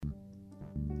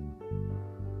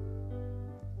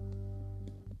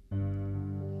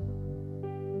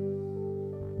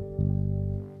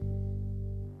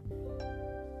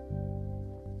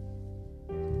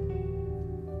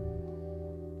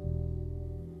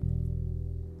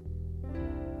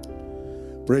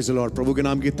Praise the Lord. प्रभु के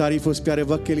नाम की तारीफ उस प्यारे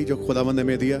वक्त के लिए जो खुदावंद ने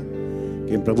हमें दिया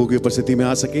कि हम प्रभु की उपस्थिति में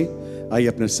आ सके। आइए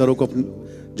अपने सरों को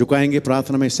झुकाएंगे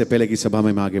प्रार्थना में, इससे पहले की सभा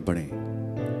में हम आगे बढ़ें।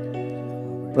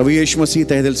 प्रभु यीशु मसीह,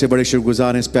 तहे दिल से बड़े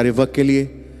शुक्रगुजार हैं इस प्यारे वक्त के लिए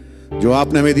जो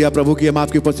आपने हमें दिया प्रभु की हम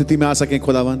आपकी उपस्थिति में आ सकें।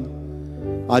 खुदावंद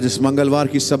आज इस मंगलवार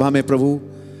की सभा में प्रभु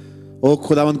ओ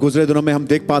खुदावंद गुजरे दिनों में हम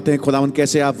देख पाते हैं खुदावंद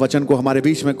कैसे आप वचन को हमारे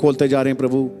बीच में खोलते जा रहे हैं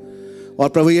प्रभु। और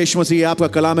प्रभु यीशु मसीह आपका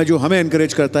कलाम है जो हमें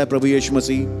एनकरेज करता है प्रभु यीशु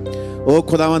मसीह। ओ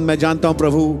खुदावंद मैं जानता हूं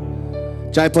प्रभु,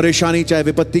 चाहे परेशानी चाहे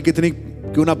विपत्ति कितनी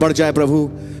क्यों ना बढ़ जाए प्रभु,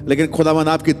 लेकिन खुदावंद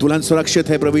आपकी दुल्हन सुरक्षित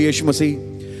है प्रभु यीशु मसीह,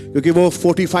 क्योंकि वो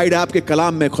फोर्टिफाइड है आपके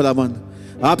कलाम में। खुदावंद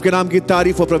आपके नाम की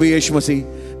तारीफ हो प्रभु यीशु मसीह।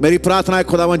 मेरी प्रार्थना है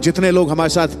खुदावंद जितने लोग हमारे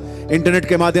साथ इंटरनेट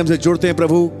के माध्यम से जुड़ते हैं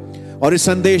प्रभु और इस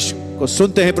संदेश को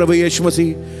सुनते हैं प्रभु यीशु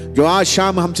मसीह, जो आज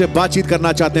शाम हमसे बातचीत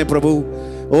करना चाहते हैं प्रभु,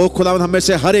 ओ खुदावंद हमें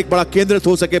से हर एक बड़ा केंद्रित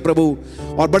हो सके प्रभु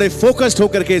और बड़े फोकस्ड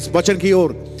होकर के इस वचन की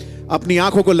ओर अपनी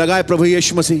आंखों को लगाए प्रभु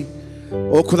यीशु मसीह।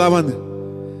 ओ खुदावंद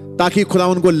ताकि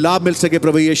खुदावंद को लाभ मिल सके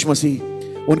प्रभु यीशु मसीह,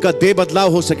 उनका दे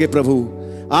बदलाव हो सके प्रभु।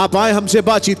 आप आए हमसे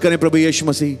बातचीत करें प्रभु यीशु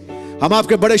मसीह। हम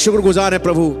आपके बड़े शुक्रगुजार हैं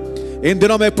प्रभु। इन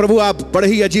दिनों में प्रभु आप बड़े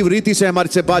ही अजीब रीति से हमारे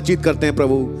से बातचीत करते हैं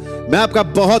प्रभु। मैं आपका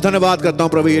बहुत धन्यवाद करता हूं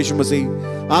प्रभु यीशु मसीह।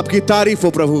 आपकी तारीफ हो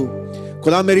प्रभु।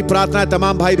 खुदा मेरी प्रार्थना है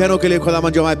तमाम भाई बहनों के लिए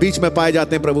खुदावंद जो हमारे बीच में पाए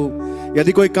जाते हैं प्रभु,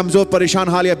 यदि कोई कमजोर परेशान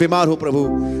हाल या बीमार हो प्रभु,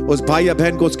 उस भाई या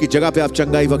बहन को उसकी जगह पे आप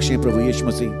चंगाई बख्शें प्रभु यीशु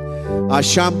मसीह। आज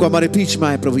शाम को हमारे बीच में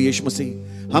आए प्रभु यीशु मसीह,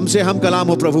 हमसे हम कलाम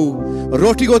हो प्रभु,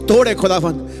 रोटी को तोड़े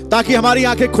खुदावंद ताकि हमारी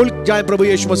आंखें खुल जाए प्रभु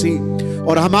यीशु मसीह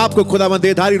और हम आपको खुदावंद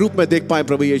देहधारी रूप में देख पाए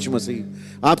प्रभु यीशु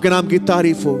मसीह। आपके नाम की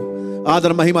तारीफ हो,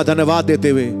 आदर महिमा धन्यवाद देते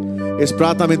हुए इस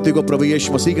प्रार्थना विनती को प्रभु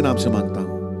यीशु मसीह के नाम से मांगता हूं।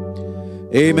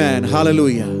 आमेन,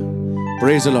 hallelujah,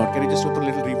 praise the Lord. Can you just open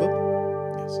little reverb?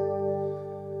 Yes,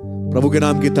 प्रभु के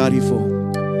नाम की तारीफ हो।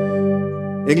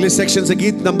 इंग्लिश सेक्शन से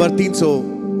गीत number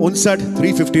 359,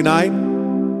 359।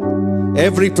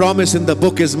 Every promise in the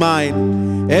book is mine,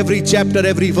 every chapter,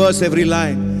 every verse, every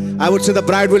line. I would say the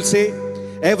bride will say,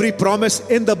 every promise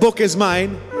in the book is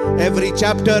mine, every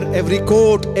chapter, every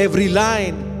quote, every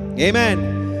line. Amen.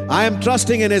 I am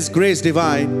trusting in His grace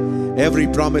divine. Every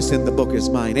promise in the book is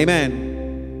mine. Amen.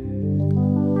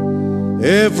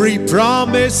 Every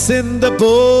promise in the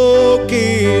book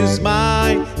is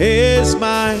mine, is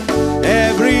mine.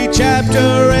 Every chapter,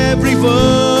 every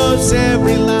verse,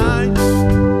 every line.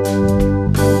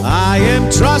 I am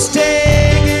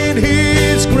trusting in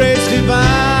His grace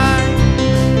divine.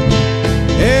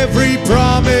 Every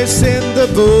promise in the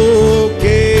book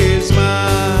is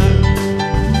mine.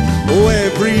 Oh,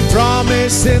 every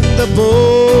promise in the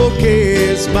book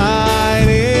is mine,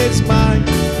 is mine.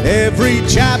 Every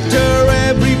chapter,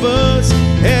 every verse,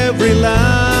 every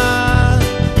line.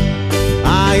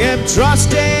 I am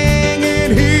trusting in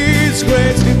His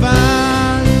grace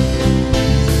divine.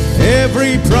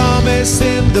 Every promise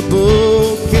in the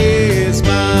book is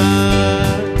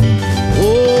mine.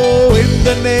 Oh, in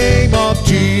the name of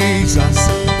Jesus,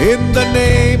 in the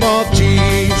name of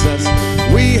Jesus,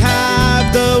 we have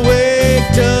the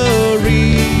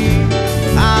victory.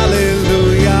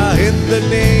 Hallelujah. In the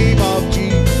name of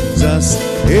Jesus,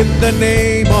 in the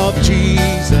name of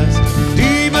Jesus,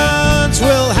 demons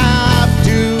will have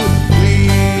to flee.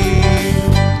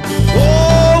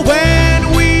 Oh, when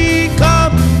we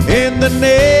come in the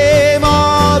name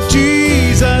of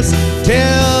Jesus,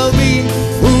 tell me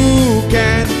who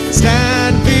can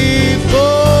stand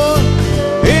before.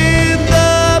 In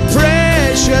the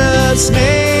precious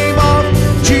name of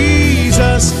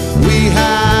Jesus, we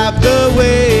have the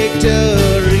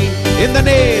victory. In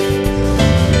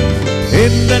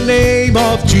the name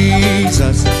of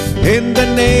Jesus, in the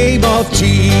name of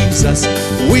Jesus,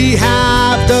 we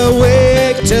have the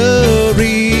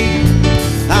victory.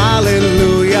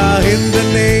 Hallelujah. In the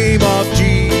name of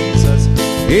Jesus,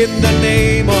 in the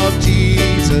name of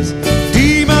Jesus,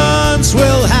 demons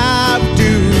will have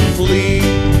to flee.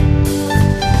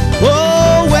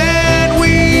 Oh, when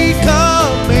we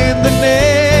come in the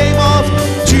name of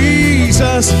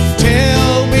Jesus,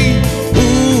 tell me who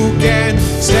can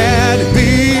stand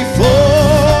before.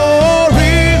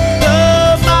 In the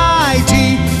mighty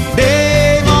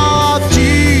name of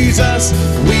Jesus,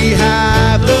 we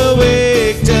have the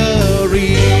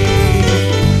victory.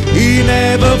 He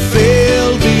never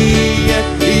failed me yet,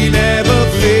 He never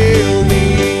failed me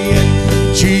yet.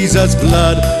 Jesus'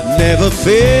 blood never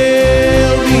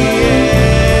failed me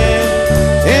yet.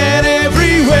 And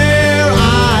everywhere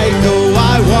I go,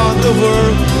 I want the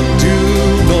world to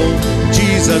know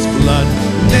Jesus' blood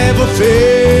never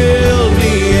failed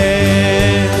me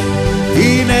yet.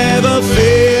 He never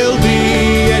failed me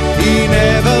yet, He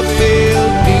never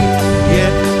failed me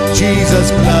yet.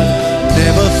 Jesus' blood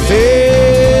never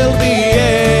failed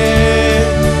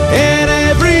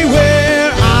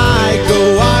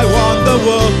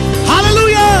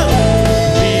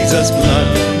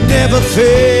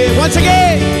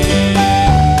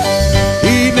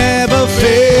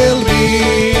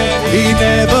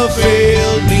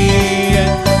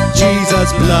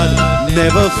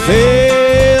never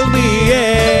failed me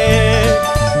yet.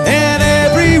 And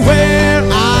everywhere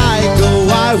I go,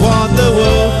 I want the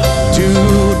world to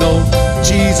know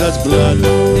Jesus' blood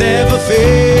never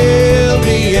failed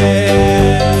me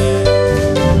yet.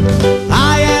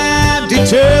 I am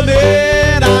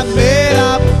determined, I made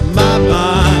up my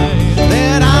mind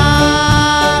that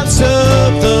I'll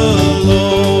serve the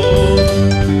Lord.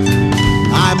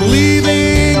 I'm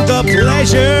leaving the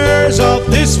pleasures of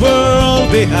this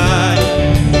world behind.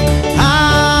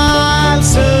 I'll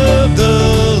serve the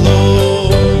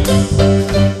Lord.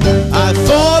 I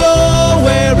follow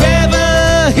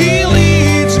wherever He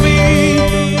leads me.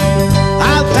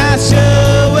 I'll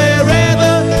pasture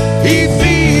wherever He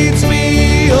feeds me.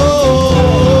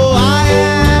 Oh, I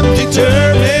am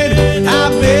determined,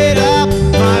 I've made up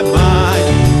my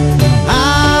mind.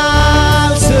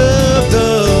 I'll serve the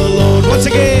Lord. Once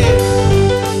again.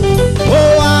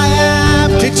 Oh, I am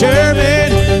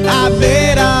determined, I've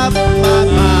made up my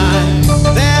mind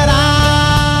that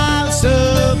I'll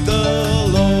serve the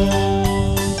Lord.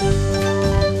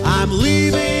 I'm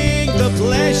leaving the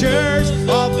pleasures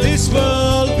of this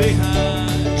world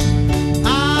behind.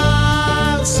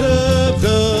 I'll serve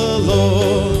the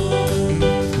Lord.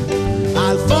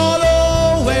 I'll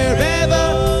follow wherever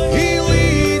He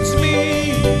leads me.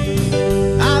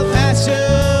 I'll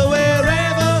pasture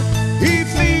wherever He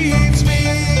feeds me.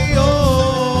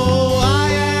 Oh, I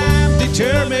am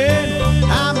determined,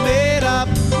 I made up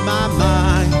my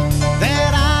mind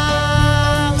that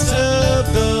I'll serve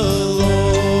the Lord.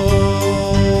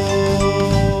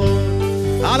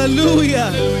 Hallelujah.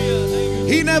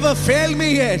 He never failed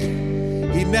me yet.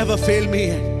 He never failed me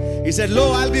yet. He said,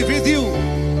 lo, I'll be with you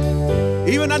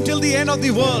even until the end of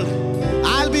the world.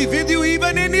 I'll be with you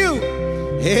even in you.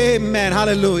 Amen.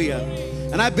 Hallelujah.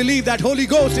 And I believe that Holy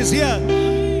Ghost is here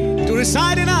to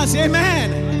reside in us.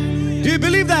 Amen. Do you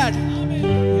believe that?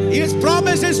 He has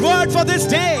promised His word for this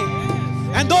day.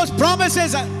 And those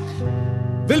promises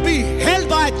will be held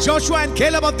by Joshua and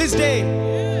Caleb of this day,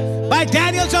 by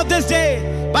Daniels of this day,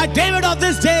 by David of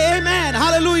this day. Amen.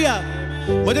 Hallelujah.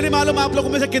 मुझे नहीं मालूम आप लोगों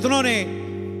में से कितनों ने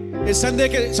इस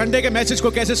संडे के मैसेज को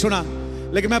कैसे सुना,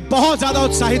 लेकिन मैं बहुत ज्यादा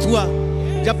उत्साहित हुआ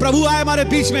जब प्रभु आए हमारे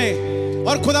बीच में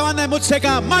और खुदावंद ने मुझसे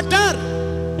कहा मत डर।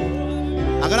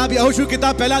 अगर आप यहोशू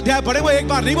किताब पहला अध्याय पढ़े, वो एक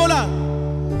बार नहीं बोला,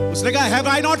 उसने कहा have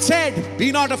I not said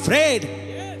be not afraid.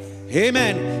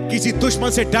 Amen. किसी दुश्मन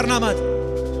से डरना मत.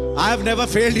 I have never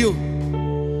failed you.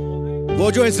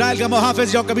 वो जो इज़राइल का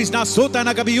मुहाफिज जो कभी ना सोता है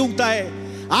ना कभी ऊँगता है,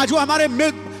 आज वो हमारे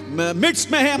मिड्स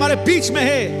में है, हमारे बीच में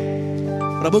है।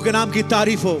 प्रभु के नाम की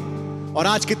तारीफ हो। और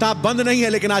आज किताब बंद नहीं है,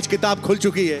 लेकिन आज किताब खुल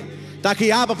चुकी है ताकि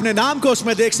आप अपने नाम को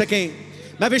उसमें देख सकें।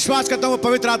 मैं विश्वास करता हूँ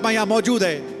पवित्र आत्मा यहाँ मौजूद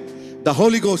है। The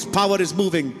Holy Ghost power is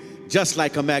moving just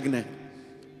like a magnet.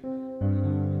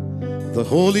 The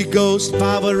Holy Ghost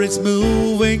power is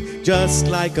moving just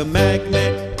like a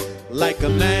magnet, like a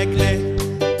magnet.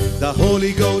 The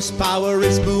Holy Ghost power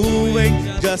is moving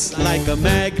just like a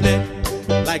magnet,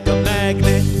 like a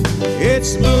magnet.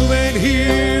 It's moving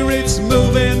here, it's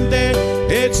moving there,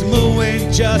 it's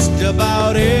moving just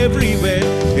about everywhere.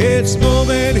 It's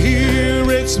moving here,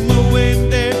 it's moving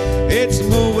there, it's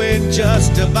moving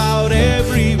just about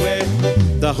everywhere.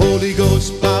 The Holy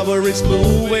Ghost power is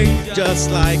moving just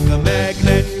like a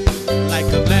magnet,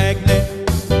 like a magnet.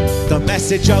 The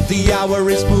message of the hour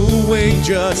is moving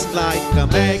just like a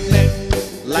magnet,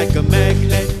 like a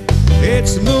magnet.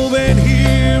 It's moving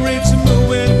here, it's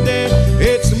moving there,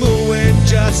 it's moving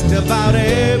just about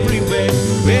everywhere.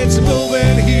 It's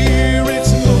moving here,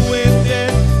 it's moving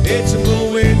there, it's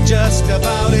moving just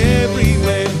about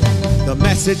everywhere. The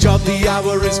message of the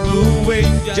hour is moving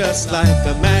just like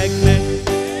a magnet,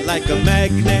 like a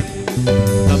magnet.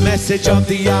 The message of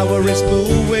the hour is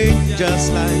moving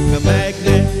just like a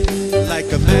magnet,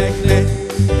 like a magnet.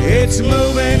 It's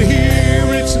moving here,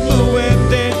 it's moving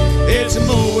there, it's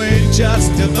moving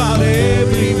just about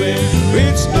everywhere.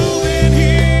 It's moving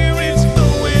here, it's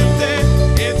moving there,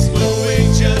 it's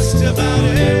moving just about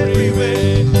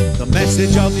everywhere. The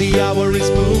message of the hour is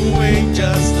moving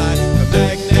just like a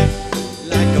magnet,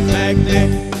 like a magnet.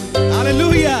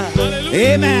 Hallelujah.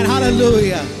 Hallelujah. Amen.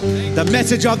 Hallelujah. The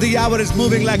message of the hour is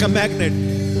moving like a magnet.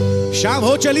 शाम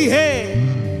हो चली है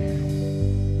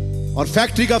और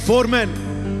factory का foreman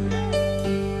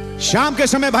शाम के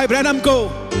समय भाई ब्रैनम को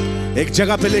एक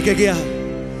जगह पे लेके गया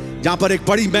जहां पर एक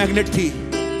बड़ी मैग्नेट थी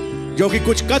जो कि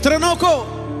कुछ कतरनों को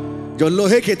जो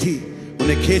लोहे के थी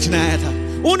उन्हें खींचने आया था।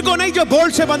 उनको नहीं जो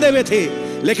बोल्ट से बंधे हुए थे,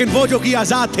 लेकिन वो जो कि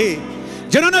आजाद थे,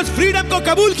 जिन्होंने उस फ्रीडम को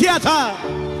कबूल किया था,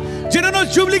 जिन्होंने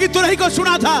उस जुबली की तुरही को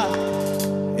सुना था।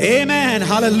 आमेन,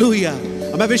 हालेलुया।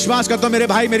 और मैं विश्वास करता हूं मेरे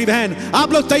भाई मेरी बहन,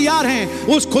 आप लोग तैयार हैं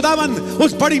उस खुदावंद,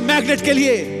 उस बड़ी मैग्नेट के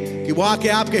लिए कि वो आके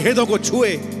आपके हृदय को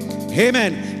छुए,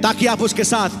 आमेन, ताकि आप उसके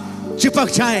साथ चिपक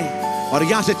जाएं और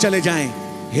यहां से चले जाएं।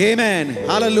 आमेन,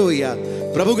 हालेलुया।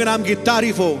 प्रभु के नाम की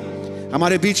तारीफ हो।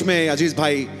 हमारे बीच में अजीज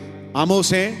भाई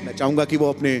आमोस हैं। मैं चाहूंगा कि वो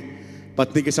अपने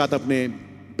पत्नी के साथ अपने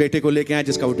बेटे को लेके आए,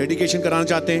 जिसका वो डेडिकेशन कराना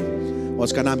चाहते हैं और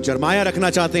उसका नाम जरमाया रखना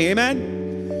चाहते हैं। आमेन।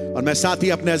 और मैं साथ ही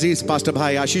अपने अजीज पास्टर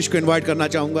भाई आशीष को इनवाइट करना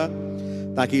चाहूंगा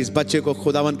ताकि इस बच्चे को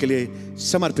खुदावन के लिए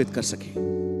समर्पित कर सके।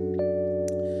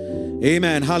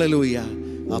 Amen, hallelujah.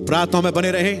 आप प्रार्थना में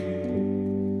बने रहें।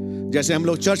 जैसे हम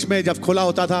लोग चर्च में जब खुला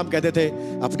होता था, हम कहते थे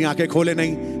अपनी आंखें खोले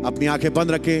नहीं, अपनी आंखें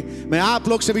बंद रखे। मैं आप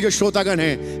लोग से भी जो श्रोतागण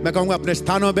हैं, मैं कहूंगा अपने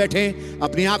स्थानों में बैठें,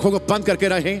 अपनी आंखों को बंद करके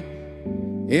रहें।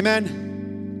 आमेन।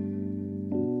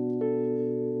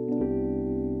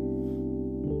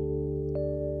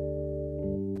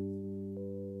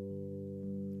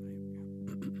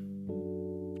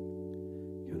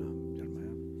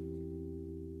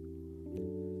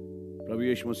 प्रभु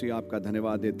यीशु मसीह, आपका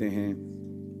धन्यवाद देते हैं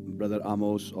ब्रदर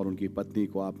आमोस और उनकी पत्नी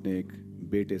को आपने एक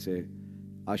बेटे से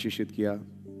आशीषित किया।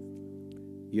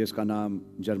 ये इसका नाम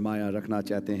जरमाया रखना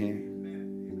चाहते हैं,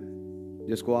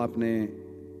 जिसको आपने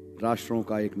राष्ट्रों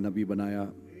का एक नबी बनाया।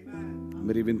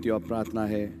 मेरी विनती और प्रार्थना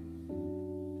है,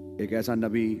 एक ऐसा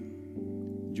नबी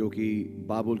जो कि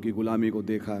बाबुल की गुलामी को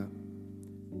देखा,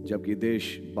 जबकि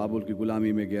देश बाबुल की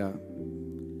गुलामी में गया,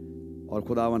 और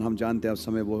खुदावन हम जानते हैं अब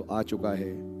समय वो आ चुका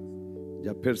है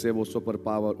जब फिर से वो सुपर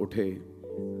पावर उठे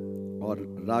और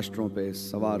राष्ट्रों पे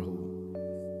सवार हो।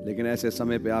 लेकिन ऐसे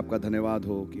समय पे आपका धन्यवाद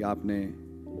हो कि आपने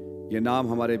ये नाम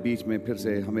हमारे बीच में फिर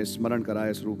से हमें स्मरण कराया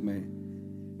इस रूप में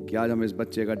कि आज हम इस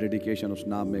बच्चे का डेडिकेशन उस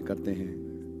नाम में करते हैं।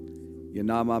 ये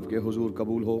नाम आपके हुजूर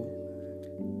कबूल हो,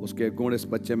 उसके गुण इस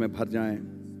बच्चे में भर जाएं,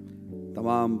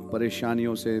 तमाम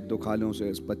परेशानियों से, दुखालियों से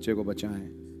इस बच्चे को बचाएं।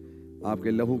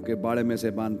 आपके लहू के बाड़े में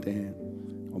से बांधते हैं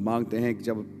और मांगते हैं कि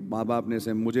जब माँ बाप ने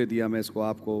इसे मुझे दिया, मैं इसको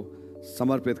आपको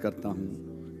समर्पित करता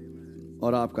हूँ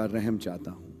और आपका रहम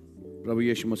चाहता हूँ, प्रभु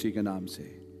यीशु मसीह के नाम से,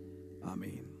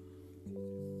 आमीन।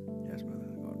 Yes,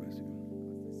 brother. God bless you.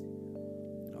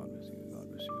 God bless you. God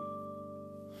bless you.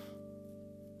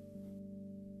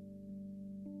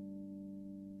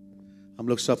 हम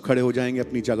लोग सब खड़े हो जाएंगे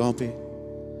अपनी जगहों पे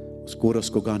उस कोरस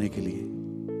को गाने के लिए।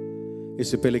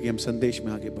 इससे पहले कि हम संदेश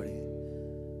में आगे बढ़े,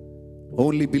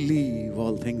 only believe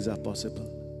all things are possible.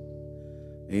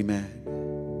 Amen.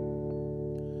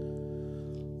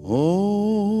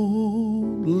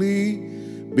 Only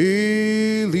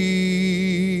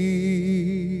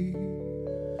believe.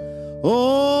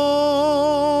 Only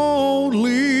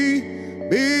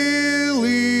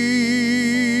believe.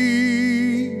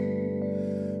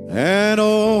 And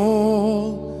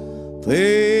all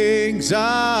things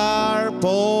are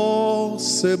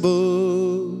possible.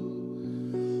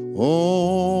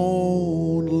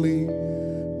 Only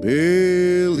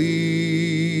believe.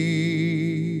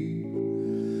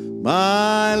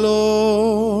 My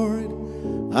Lord,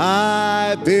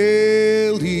 I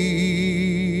believe.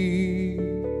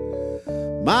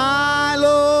 My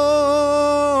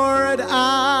Lord,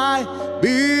 I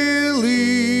believe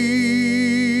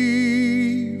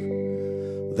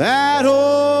that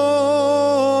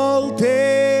all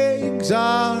things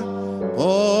are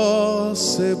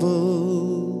possible.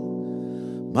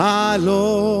 My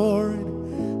Lord,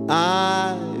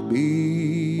 I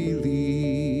believe.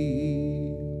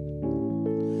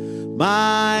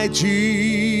 My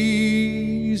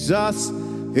Jesus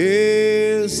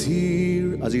is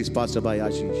here. Aziz Pastor Bhai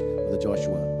Ashish, Brother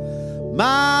Joshua.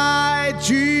 My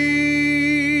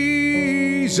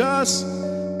Jesus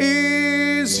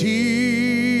is here.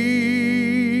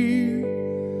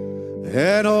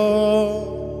 And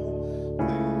all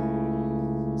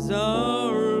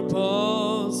are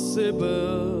possible.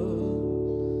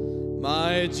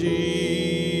 My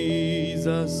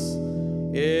Jesus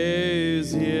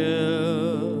is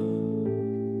here.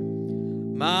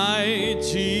 My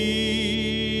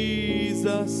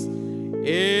Jesus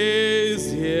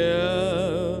is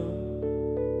here.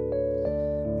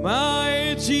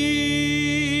 My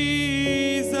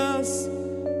Jesus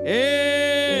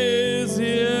is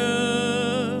here.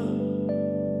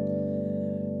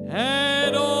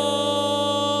 And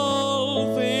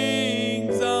all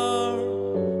things are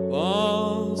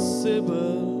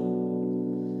possible.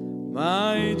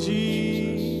 My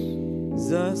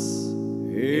Jesus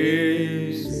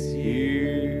is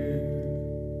here.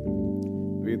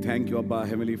 We thank you, Abba,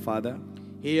 Heavenly Father,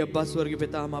 हे अब्बा स्वर्गीय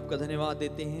पिता, हम आपका धन्यवाद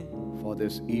देते हैं for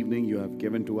this evening you have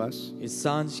given to us. इस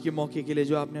सांझ के मौके के लिए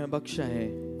जो आपने हमें बख्शा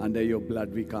है। Under your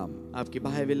blood we come. आपके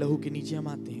बहाए हुए लहू के नीचे हम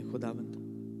आते हैं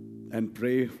खुदावंद। and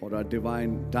pray for a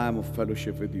divine time of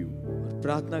fellowship with you. और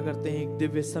प्रार्थना करते हैं एक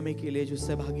दिव्य समय के लिए जो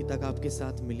सहभागिता का आपके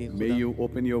साथ मिले। May खुदा, you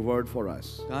open your word for us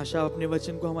काश आप अपने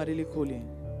वचन को हमारे लिए खोलें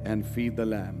and feed the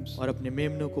lambs और अपने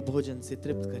मेमनों को भोजन से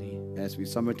तृप्त करें, as we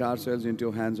submit ourselves into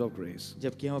your hands of grace.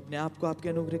 जबकि हम अपने आप को आपके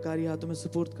अनुग्रहकारी हाथों में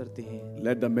सुपुर्द करते हैं।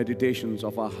 Let the meditations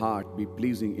of our heart be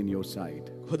pleasing in your sight.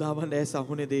 खुदावंद ऐसा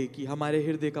होने दे कि हमारे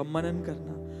हृदय का मनन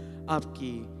करना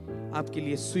आपके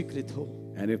लिए स्वीकृत हो।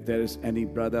 And if there is any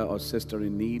brother or sister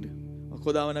in need, और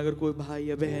खुदावन अगर कोई भाई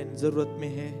या बहन जरूरत में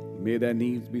है, may their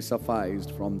needs be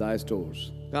sufficed from thy stores.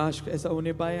 काश ऐसा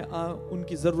होने पाए,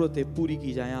 उनकी जरूरतें पूरी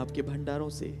की जाएं आपके भंडारों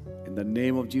से। In the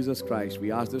name of Jesus Christ,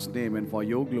 we ask this name and for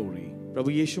your glory. प्रभु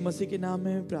यीशु मसीह के नाम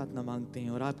में प्रार्थना मांगते हैं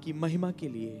और आपकी महिमा के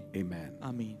लिए। Amen.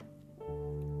 आमीन।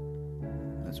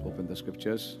 Let's open the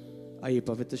scriptures. आइए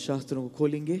पवित्र शास्त्रों को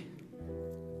खोलेंगे,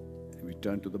 We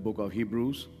turn to the book of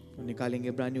Hebrews. निकालेंगे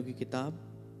इब्रानियों की किताब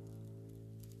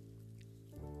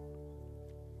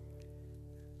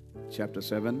Chapter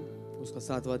 7, उसका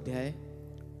 7वां अध्याय,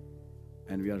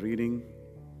 and we are reading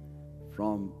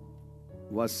from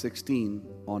verse 16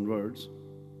 onwards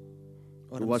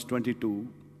और to हम verse 22,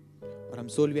 और हम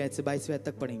 16वीं आयत से 22वीं आयत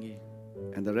तक पढ़ेंगे।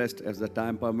 and the rest, as the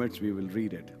time permits, we will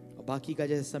read it. और बाकी का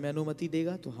जैसे समय अनुमति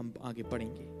देगा तो हम आगे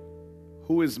पढ़ेंगे।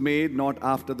 Who is made not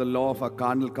after the law of a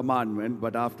carnal commandment,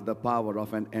 but after the power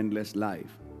of an endless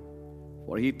life.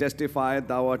 For he testified,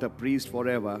 thou art a priest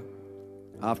forever,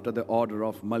 after the order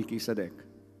of Melchizedek.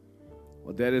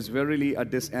 For there is verily a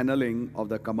disannulling of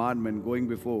the commandment going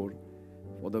before,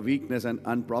 for the weakness and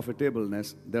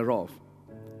unprofitableness thereof.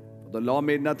 For the law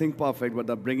made nothing perfect, but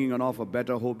the bringing on of a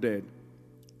better hope did,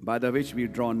 by the which we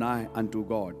draw nigh unto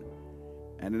God.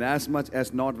 And inasmuch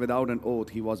as not without an oath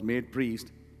he was made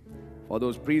priest, for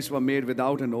those priests were made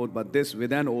without an oath, but this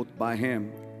with an oath by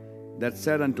him that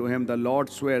said unto him, the Lord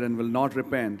sware and will not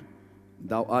repent,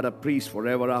 thou art a priest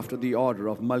forever after the order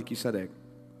of Melchizedek.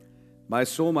 By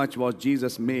so much was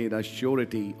Jesus made a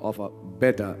surety of a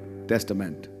better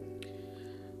testament.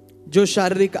 जो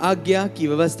शारीरिक आज्ञा की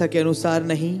व्यवस्था के अनुसार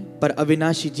नहीं, पर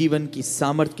अविनाशी जीवन की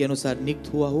सामर्थ के अनुसार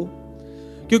नियुक्त हुआ हो,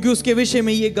 क्योंकि उसके विषय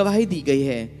में ये गवाही दी गई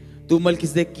है, तू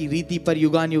मलकीसेदेक की रीति पर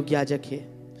युगानुयुग याजक है।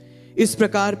 इस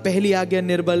प्रकार पहली आज्ञा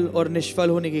निर्बल और निष्फल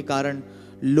होने के कारण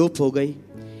लोप हो गई,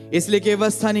 इसलिए कि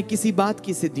व्यवस्था ने किसी बात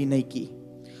की सिद्धि नहीं की,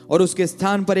 और उसके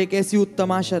स्थान पर एक ऐसी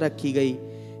उत्तम आशा रखी गई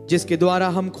जिसके द्वारा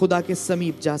हम खुदा के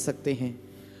समीप जा सकते हैं।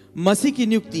 मसीह की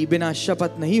नियुक्ति बिना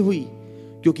शपथ नहीं हुई,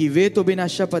 क्योंकि वे तो बिना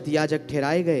शपथ याजक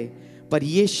ठहराए गए, पर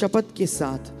ये शपथ के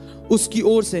साथ उसकी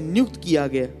ओर से नियुक्त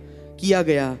किया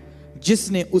गया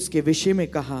जिसने उसके विषय में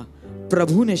कहा,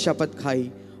 प्रभु ने शपथ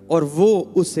खाई और वो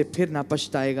उससे फिर ना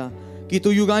पछताएगा कि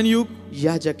तू युगानुयुग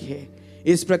याजक है।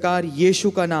 इस प्रकार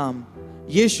यीशु का नाम,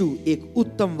 यीशु एक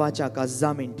उत्तम वाचा का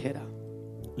जामीन ठहरा।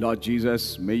 Lord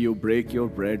Jesus, may you break your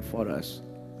bread for us.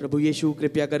 प्रभु यीशु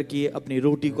कृपया करके अपनी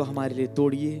रोटी को हमारे लिए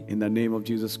तोड़िए। In the name of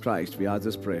Jesus Christ, we ask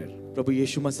this prayer. प्रभु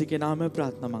यीशु मसीह के नाम में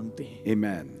प्रार्थना मांगते हैं।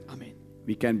 Amen. आमीन।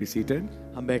 We can be seated.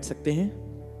 हम बैठ सकते हैं।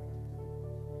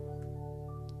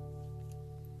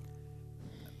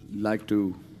 Like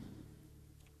to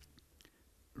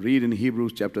read in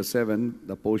Hebrews chapter 7,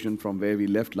 the portion from where we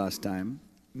left last time.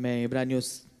 मैं इब्रानियों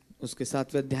उसके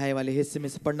 7वें अध्याय वाले हिस्से में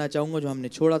से पढ़ना चाहूंगा जो हमने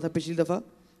छोड़ा था पिछली दफा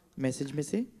मैसेज में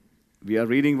से। We are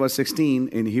reading verse 16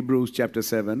 in Hebrews chapter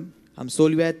 7. हम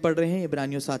 16वीं आयत पढ़ रहे हैं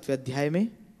इब्रानियों 7वें अध्याय में।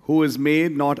 Who is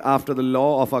made not after the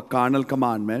law of a carnal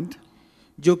commandment,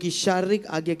 जो कि शारीरिक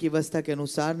आज्ञा की व्यवस्था के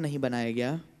अनुसार नहीं बनाया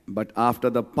गया, but after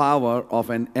the power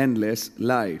of an endless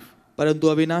life. परंतु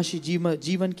अविनाशी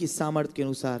जीवन की सामर्थ के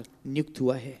अनुसार नियुक्त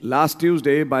हुआ है। Last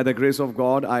Tuesday, by the grace of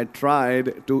God, I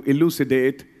tried to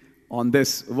elucidate on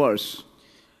this verse.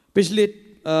 पिछले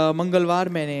मंगलवार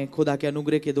मैंने खुदा के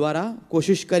अनुग्रह के द्वारा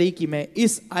कोशिश करी कि मैं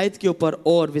इस आयत के ऊपर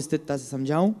और विस्तृतता से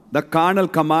समझाऊं। The carnal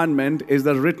commandment is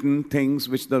the written things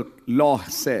which the law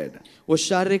said. वो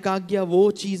शारीरिक आज्ञा वो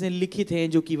चीजें लिखित हैं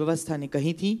जो कि व्यवस्था ने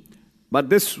कही थी। But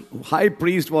this high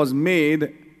priest was made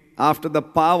after the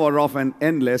power of an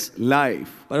endless life.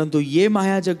 परंतु ये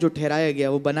महायाजक जो ठहराया गया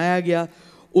वो बनाया गया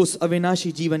उस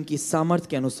अविनाशी जीवन की सामर्थ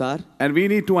के अनुसार। And we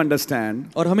need to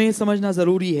understand और हमें ये समझना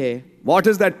जरूरी है what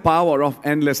is that power of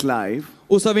endless life.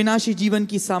 उस अविनाशी जीवन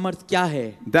की सामर्थ क्या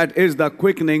है। That is the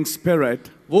quickening spirit,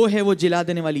 वो है वो जिला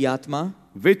देने वाली आत्मा,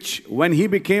 which when he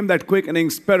became that quickening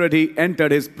spirit, he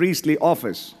entered his priestly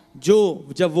office. जो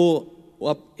जब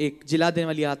वो एक जिला देने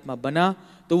वाली आत्मा बना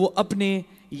तो वो अपने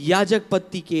याजक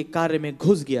पत्ती के कार्य में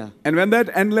घुस गया। And when that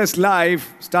endless life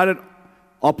started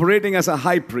operating as a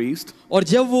high priest, और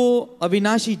जब वो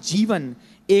अविनाशी जीवन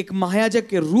एक महायाजक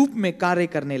के रूप में कार्य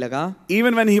करने लगा,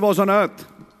 even when he was on earth,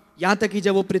 यहाँ तक कि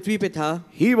जब वो पृथ्वी पे था,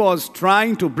 he was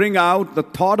trying to bring out the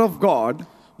thought of God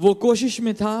वो कोशिश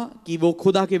में था कि वो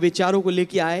खुदा के विचारों को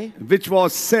लेके आए, which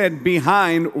was said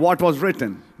behind what was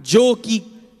written.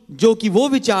 जो कि वो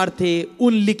विचार थे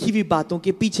उन लिखी हुई बातों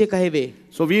के पीछे कहे हुए।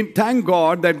 So we thank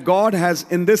God that God has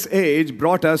in this age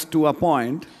brought us to a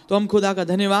point तो हम खुदा का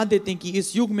धन्यवाद देते हैं कि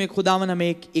इस युग में खुदावन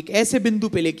हमें एक ऐसे बिंदु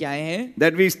पे लेके आए हैं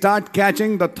that we start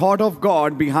catching the thought of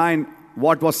God behind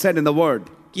what was said in the word.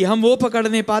 कि हम वो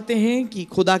पकड़ने पाते हैं कि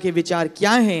खुदा के विचार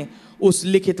क्या हैं उस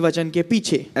लिखित वचन के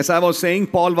पीछे। As I was saying,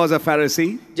 Paul was a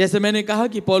Pharisee, जैसे मैंने कहा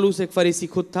कि पौलुस एक फरीसी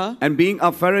खुद था, and being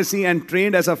a Pharisee and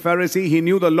trained as a Pharisee, he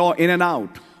knew the law in and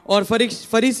out. और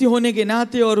फरीसी होने के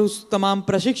नाते और उस तमाम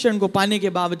प्रशिक्षण को पाने के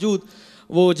बावजूद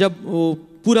वो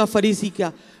पूरा फरीसी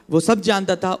का वो सब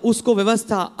जानता था, उसको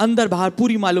व्यवस्था अंदर बाहर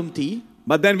पूरी मालूम थी।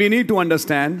 But then we need to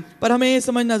understand, पर हमें ये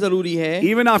समझना जरूरी है,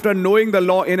 even after knowing the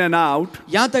law in and out,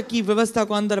 यहाँ तक कि व्यवस्था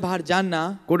को अंदर बाहर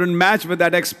जानना couldn't match with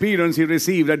that experience he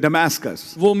received at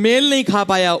Damascus. वो मेल नहीं खा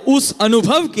पाया उस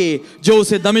अनुभव के जो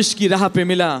उसे दमिश्क की राह पे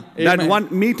मिला। That one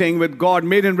meeting with God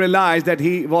made him realize that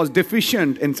he was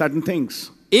deficient in certain things.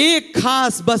 एक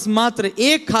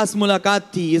खास मुलाकात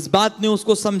थी, इस बात ने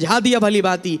उसको समझा दिया भली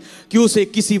बाती कि उसे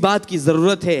किसी बात की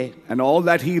जरूरत है। And all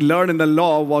that he learned in the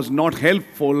law was not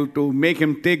helpful to make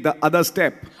him take the other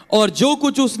step. और जो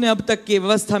कुछ उसने अब तक के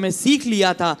व्यवस्था में सीख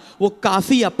लिया था वो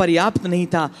काफी या पर्याप्त नहीं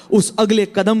था उस अगले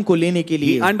कदम को लेने के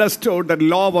लिए। He understood that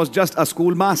law was just a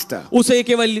schoolmaster.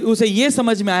 उसे ये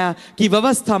समझ में आया कि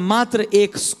व्यवस्था मात्र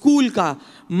एक स्कूल का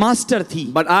मास्टर थी।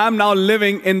 But I am now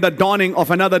living in the dawning of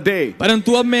another day,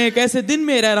 परंतु अब मैं एक ऐसे दिन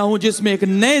में रह रहा हूं जिसमें एक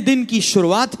नए दिन की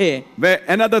शुरुआत है, where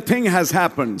another thing has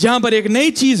happened. जहां पर एक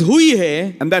नई चीज हुई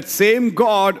है। And that same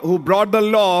God who brought the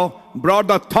law brought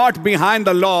the thought behind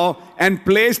the law and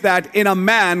placed that in a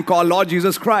man called Lord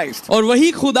Jesus Christ. और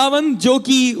वही खुदावन जो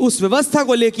कि उस व्यवस्था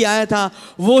को लेके आया था,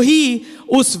 वही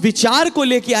उस विचार को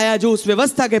लेके आया जो उस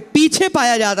व्यवस्था के पीछे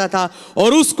पाया जाता था,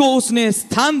 और उसको उसने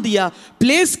स्थान दिया,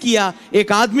 प्लेस किया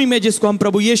एक आदमी में जिसको हम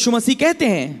प्रभु यीशु मसीह कहते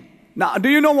हैं। Now, do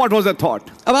you know what was the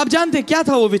thought? अब आप जानते हैं क्या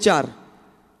था वो विचार?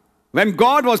 When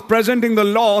God was presenting the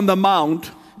law on the mount,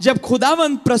 जब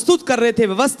खुदावन प्रस्तुत कर रहे थे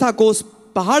व्यवस्था को उस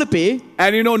पहाड़ पे,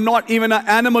 and you know, not even an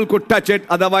animal could touch it,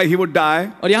 otherwise he would die.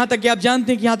 और यहां तक कि आप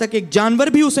जानते हैं कि यहां तक एक जानवर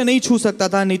भी उसे नहीं छू सकता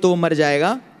था, नहीं तो वो मर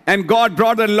जाएगा। And God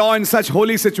brought the law in such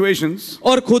holy situations.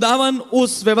 और खुदावन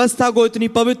उस व्यवस्था को इतनी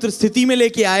पवित्र स्थिति में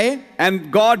लेके आए, And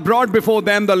God brought before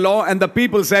them the law, and the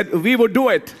people said, "We would do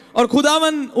it." और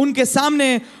खुदावन उनके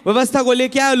सामने व्यवस्था को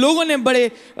लेके आए।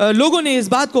 लोगों ने इस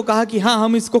बात को कहा कि हाँ,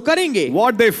 हम इसको करेंगे।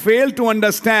 What they failed to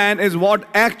understand is what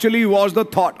actually was the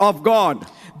thought of God.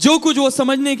 जो कुछ वो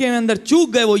समझने के अंदर चूक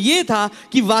गए वो ये था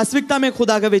कि वास्तविकता में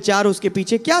खुदा का विचार उसके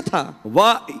पीछे क्या था।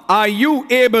 Are you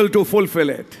able to fulfill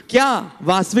it? क्या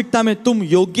वास्तविकता में तुम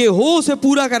योग्य हो उसे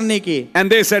पूरा करने के? And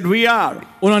they said, "We are."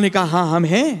 उन्होंने कहा हाँ, हम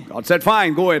हैं। God said,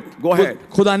 "Fine, go ahead.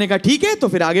 खुदा ने कहा ठीक है, तो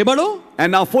फिर आगे बढ़ो And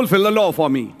now fulfill the law for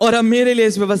me." और अब मेरे लिए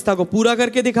इस व्यवस्था को पूरा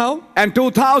करके दिखाओ। And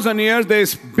 2000 years they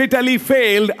bitterly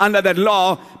failed under that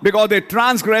law because they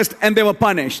transgressed and they were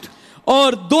punished.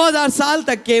 और 2000 साल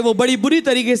तक के वो बड़ी बुरी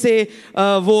तरीके से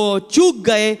वो चूक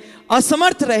गए,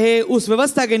 असमर्थ रहे उस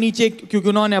व्यवस्था के नीचे, क्योंकि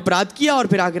उन्होंने अपराध किया और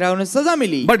फिर आखिर उन्हें सजा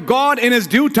मिली। But God in his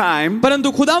due time,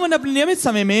 परंतु खुदावन अपने नियमित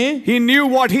समय में, he knew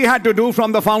what he had to do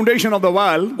from the foundation of the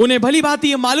world. उन्हें भली बात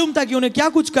ये मालूम था कि उन्हें क्या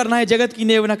कुछ करना है जगत की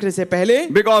नेव नखरे से पहले।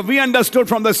 Because we understood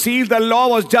from the seals the law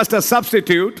was just a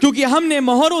substitute. क्योंकि हमने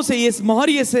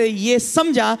मोहरिये से ये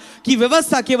समझा कि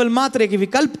व्यवस्था केवल मात्र एक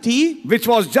विकल्प थी, Which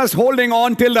was just holding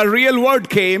on till the real word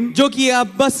came. जो कि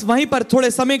अब बस वहीं पर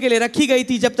थोड़े समय के लिए रखी गई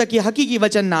थी जब तक कि हकीकी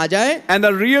वचन ना आ जाए। And the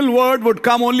real word would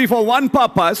come only for one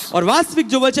purpose. और वास्तविक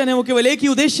जो वचन है वो केवल एक ही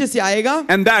उद्देश्य से आएगा,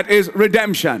 And that is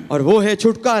redemption. और वो है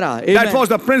छुटकारा। That was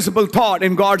the principal thought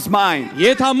in God's mind.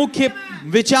 ये था मुख्य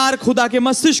विचार खुदा के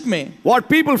मस्तिष्क में। What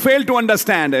people fail to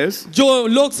understand is, जो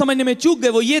लोग समझने में चूक गए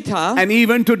वो ये था, and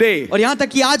even today, और यहाँ तक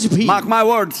कि आज भी, mark my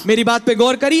words, मेरी बात पे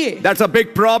गौर करिए, that's a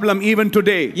big problem even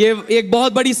today. ये एक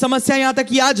बहुत बड़ी समस्या यहाँ तक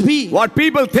कि आज भी। What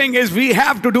people think is we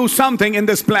have to do something in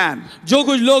this plan. जो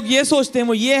कुछ लोग ये सोचते हैं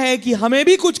वो ये है कि हमें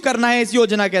भी कुछ करना है इस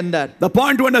योजना के अंदर। The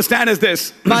point to understand is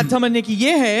this. बात समझने की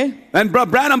ये है, When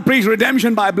Branham preached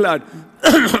redemption by blood,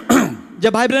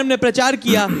 जब भाई ब्रैनम ने प्रचार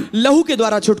किया लहू के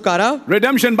द्वारा छुटकारा,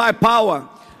 redemption by power,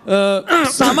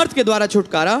 सामर्थ के द्वारा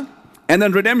छुटकारा, And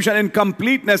then redemption in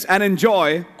completeness and in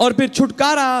joy. और फिर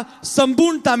छुटकारा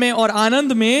संपूर्णता में और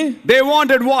आनंद में। They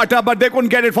wanted water, but they couldn't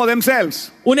get it for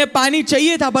themselves. उन्हें पानी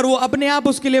चाहिए था पर वो अपने आप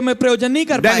उसके लिए में प्रयोजन नहीं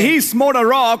कर Then पाए। he smote a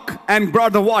rock and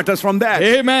brought the waters from that.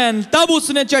 Amen. तब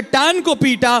उसने चट्टान को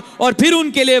पीटा और फिर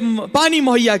उनके लिए पानी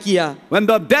मुहैया किया। When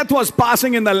the death was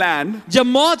passing in the land, जब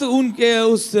मौत उनके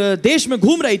उस देश में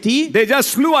घूम रही थी, they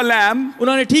just slew a lamb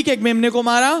उन्होंने ठीक एक मेमने को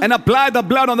मारा and applied the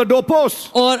blood on the doorposts.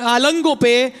 और आलंगों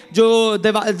पे जो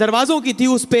दरवाजों की थी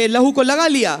उस पे लहू को लगा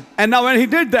लिया। And now when he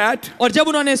did that, और जब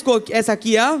उन्होंने इसको ऐसा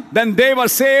किया, then they were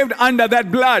saved under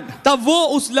that blood. तब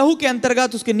वो उस लहू के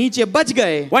अंतर्गत उसके नीचे बच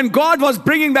गए। When God was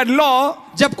bringing that law,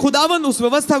 जब खुदावंद उस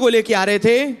व्यवस्था को लेके आ रहे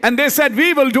थे, and they said,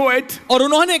 we will do it. और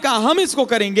उन्होंने कहा हम इसको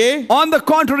करेंगे, On the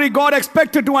contrary, God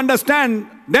expected to understand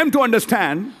them to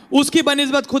understand. उसकी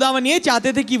बनिस्बत खुदावन ये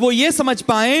चाहते थे कि वो ये समझ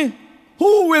पाए,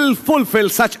 Who will fulfill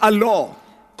such a law?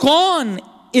 कौन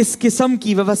इस किस्म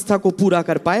की व्यवस्था को पूरा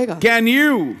कर पाएगा? Can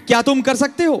you? क्या तुम कर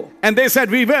सकते हो? And they said,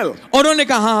 we will. और उन्होंने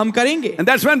कहा हाँ हम करेंगे। And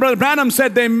that's when Brother Branham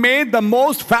said they made the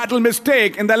most fatal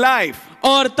mistake in their life.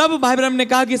 और तब भाई ब्रह्म ने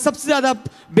कहा कि सबसे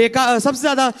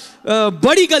ज्यादा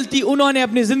बड़ी गलती उन्होंने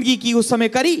अपनी जिंदगी की उस समय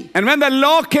करी। And when the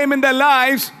law came in their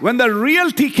lives, when the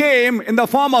reality came in the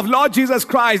form of Lord Jesus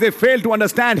Christ, they failed to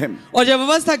understand him. और जब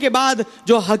व्यवस्था के बाद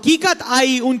जो हकीकत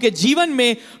आई उनके जीवन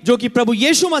में, जो कि प्रभु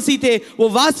यीशु मसीह थे, वो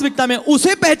वास्तविकता में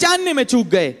उसे पहचानने में चूक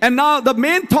गए। And now the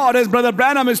main thought is Brother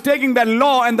Branham is taking that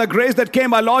law and the grace that came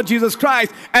by Lord Jesus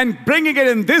Christ and bringing it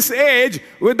in this age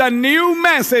with the new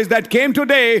message that came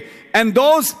today, and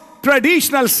those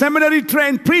traditional seminary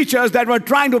trained preachers that were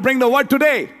trying to bring the word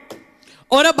today.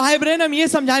 और अब भाई बहन हम ये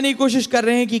समझाने की कोशिश कर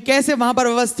रहे हैं कि कैसे वहां पर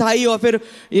व्यवस्था आई और फिर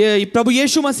प्रभु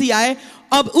यीशु मसीह आए।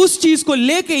 अब उस चीज को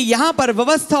लेके यहां पर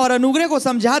व्यवस्था और अनुग्रह को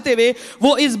समझाते हुए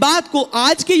वो इस बात को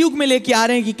आज के युग में लेके आ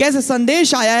रहे हैं कि कैसे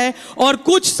संदेश आया है, और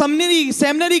कुछ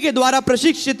सेमिनरी के द्वारा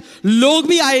प्रशिक्षित लोग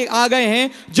भी आ गए हैं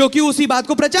जो कि उसी बात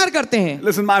को प्रचार करते हैं।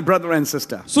 Listen, my brother and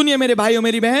sister. सुनिए मेरे भाई और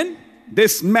मेरी बहन,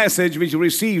 This message which we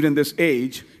received in this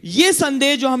age ये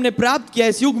संदेश जो हमने प्राप्त किया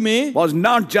इस युग में, was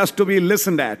not just to be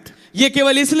listened at. ये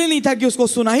केवल इसलिए नहीं था कि उसको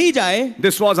सुना ही जाए।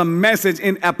 This was a message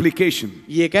in application.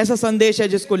 ये एक ऐसा संदेश है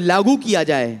जिसको लागू किया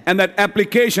जाए, And that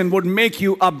application would make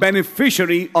you a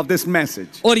beneficiary of this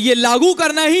message. और ये लागू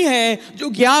करना ही है जो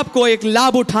कि आपको एक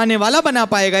लाभ उठाने वाला बना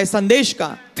पाएगा इस संदेश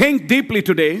का। Think deeply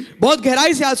today. बहुत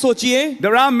गहराई से आज सोचिए।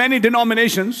 There are many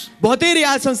denominations बहुतेरे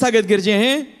आज संस्थागत गिरजे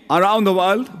हैं around the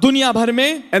world. दुनिया भर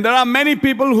में, And there are many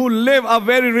people who live a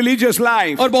very religious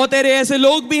life. और बहुतेरे ऐसे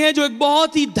लोग भी हैं जो एक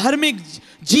बहुत ही धार्मिक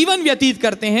जीवन व्यतीत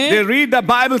करते हैं। They read the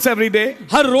Bibles every day.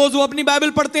 हर रोज वो अपनी बाइबल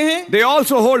पढ़ते हैं। They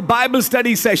also hold Bible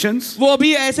study sessions. वो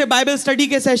भी ऐसे बाइबल स्टडी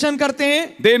के सेशन करते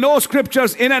हैं। They know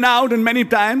scriptures in and out and many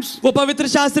times. वो पवित्र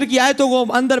शास्त्र की आयतों को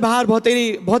अंदर बाहर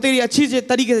बहुत ही अच्छी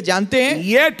तरीके से जानते हैं।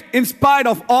 Yet, in spite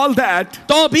of all that,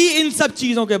 तो भी इन सब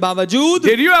चीजों के बावजूद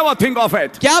did you ever think of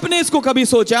it क्या आपने इसको कभी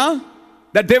सोचा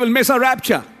that they will miss a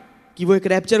rapture? कि वो एक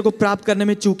रैप्चर को प्राप्त करने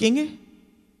में चूकेंगे?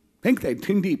 Think that.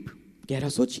 Think deep. गहरा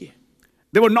सोचिए।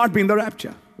 They would not be in the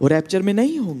rapture. वो रैप्चर में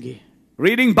नहीं होंगे।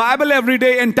 Reading Bible every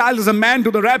day entitles a man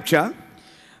to the rapture.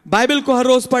 Bible को हर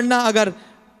रोज पढ़ना अगर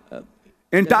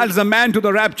Entitles a man to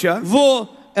the rapture. वो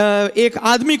एक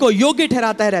आदमी को योग्य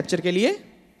ठहराता है रैप्चर के लिए।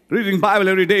 Reading Bible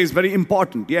every day is very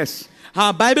important. Yes.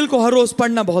 हाँ, बाइबल को हर रोज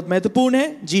पढ़ना बहुत महत्वपूर्ण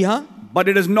है। जी हाँ, But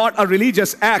it is not a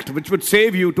religious act which would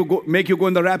save you to go, make you go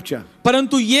in the rapture.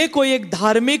 परंतु ये कोई एक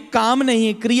धार्मिक काम नहीं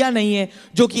है, क्रिया नहीं है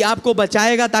जो कि आपको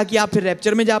बचाएगा ताकि आप फिर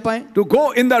रैप्चर में जा पाए। To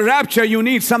go in the rapture, you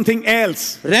need something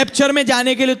else. Rapture में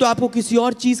जाने के लिए तो आपको किसी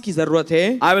और चीज की जरूरत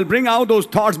है। I will bring out those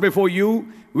thoughts before you,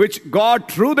 which God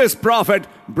through this prophet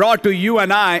brought to you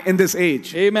and I in this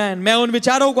age. आमीन। मैं उन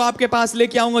विचारों को आपके पास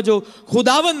लेके आऊंगा जो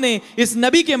खुदावंद ने इस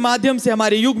नबी के माध्यम से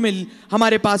हमारे युग में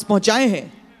हमारे पास पहुंचाए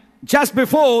हैं। Just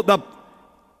before the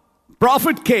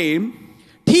prophet came,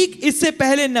 ठीक इससे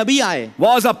पहले नबी आए,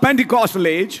 was a Pentecostal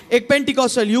age, एक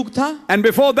पेंटिकॉस्टल युग था, and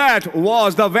before that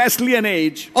was the Wesleyan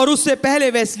age. और उससे पहले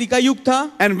वेस्ली का युग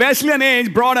था। And Wesleyan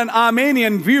age brought an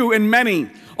Arminian view in many.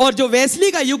 और जो वेस्ली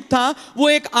का युग था वो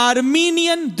एक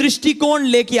आर्मीनियन दृष्टिकोण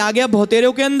लेके आ गया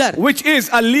बहुतेरों के अंदर, Which is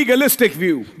a legalistic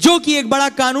view. जो कि एक बड़ा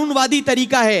कानूनवादी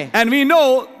तरीका है। And we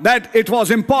know that it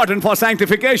was important for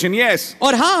sanctification, yes.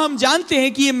 और हाँ, हम जानते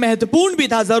हैं कि ये महत्वपूर्ण भी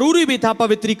था, जरूरी भी था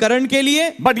पवित्रीकरण के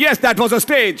लिए। But yes, that was a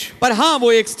stage. पर हाँ,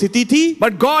 वो एक स्थिति थी।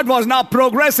 But God was now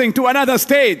progressing to another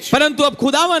stage. परंतु अब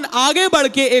खुदावन आगे बढ़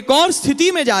के एक और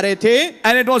स्थिति में जा रहे थे,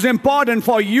 And it was important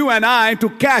for you and I to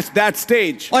catch that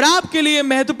stage. और आपके लिए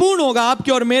महत्वपूर्ण महत्वपूर्ण होगा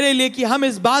आपके और मेरे लिए कि हम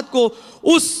इस बात को,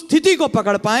 उस स्थिति को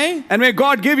पकड़ पाएं। And may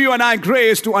God give you and I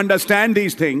grace to understand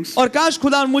these things, और काश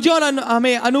खुदा मुझे और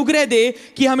हमें अनुग्रह दे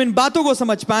कि हम इन बातों को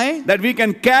समझ पाएं, that we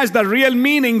can catch the real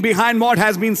meaning behind what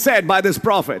has been said by this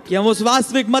prophet. कि हम उस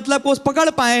वास्तविक मतलब को पकड़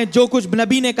पाएं जो कुछ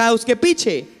नबी ने कहा है उसके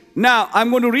पीछे। Now,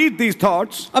 I'm going to read these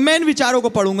thoughts अब मैं इन विचारों को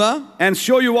पढ़ूंगा and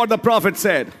show you what the prophet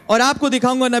said. और आपको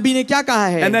दिखाऊंगा नबी ने क्या कहा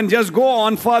है, And then just go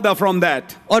on further from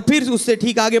that. और फिर उससे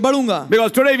ठीक आगे बढ़ूंगा।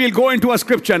 Because today we'll go into a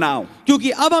scripture now. क्योंकि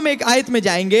अब हम एक आयत में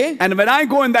जाएंगे, And when I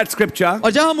go in that scripture,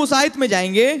 और जब हम उस आयत में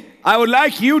जाएंगे, I would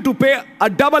like you to pay a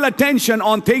double attention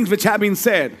on things which have been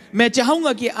said. मैं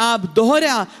चाहूंगा कि आप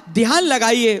दोहरा ध्यान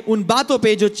लगाइए उन बातों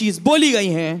पे जो चीज बोली गई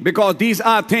हैं, Because these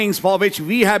are things for which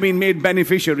we have been made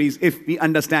beneficiaries if we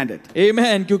understand it.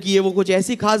 आमेन। क्योंकि ये वो कुछ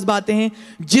ऐसी खास बातें हैं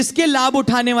जिसके लाभ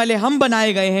उठाने वाले हम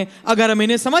बनाए गए हैं अगर हम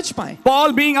इन्हें समझ पाएं।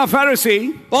 Paul, being a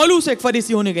Pharisee, पौलुस एक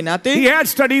फरीसी होने के नाते he had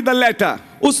studied the letter.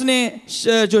 उसने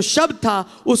जो शब्द था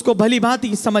उसको भली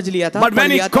भांति समझ लिया था, But पढ़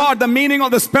when he लिया था। caught the meaning of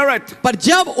the Spirit, पर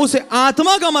जब उसे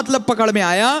आत्मा का मतलब पकड़ में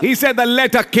आया, he said, the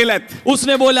letter killeth,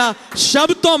 उसने बोला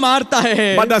शब्द तो मारता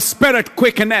है but the Spirit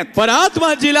quickeneth. पर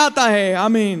आत्मा जिलाता है।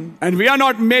 आमीन। And we are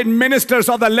not made ministers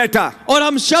of the letter, और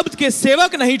हम शब्द के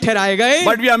सेवक नहीं ठहराए गए,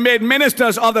 but we are made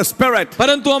ministers of the Spirit.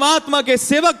 परंतु हम आत्मा के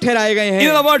सेवक ठहराए गए In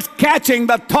हैं। other words, catching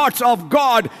the thoughts of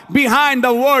God behind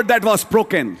the word that was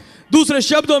spoken. दूसरे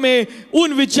शब्दों में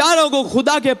उन विचारों को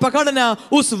खुदा के पकड़ना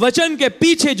उस वचन के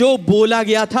पीछे जो बोला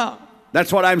गया था।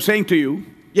 That's what I'm saying to you.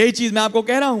 यही चीज मैं आपको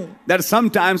कह रहा हूं। That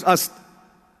sometimes a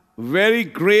very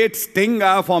great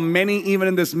stinger for many, even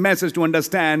in this message, to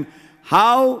understand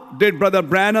how did Brother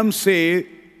Branham say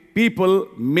people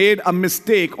made a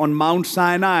mistake on Mount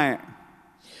Sinai.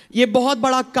 ये बहुत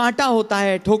बड़ा कांटा होता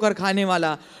है ठोकर खाने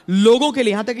वाला लोगों के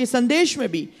लिए, यहां तक कि संदेश में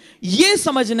भी ये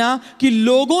समझना कि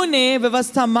लोगों ने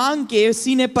व्यवस्था मांग के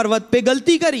सीने पर्वत पे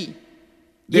गलती करी।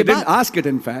 They didn't ask it,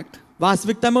 in fact.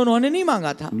 वास्तविकता में उन्होंने नहीं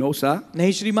मांगा था। No, sir.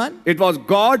 नहीं श्रीमान, It was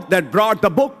God that brought the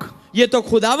book. ये तो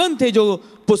खुदावन थे जो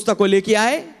पुस्तक को लेके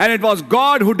आए, And it was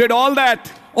God who did all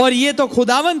that. और ये तो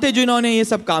खुदावन थे जिन्होंने ये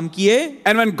सब काम किए।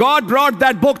 And when God brought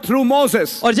that book through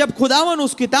Moses, और जब खुदावन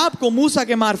उस किताब को मूसा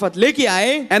के मार्फत लेके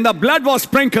आए and the blood was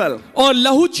sprinkled, और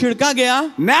लहू छिड़का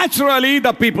गया, naturally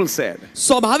the people said,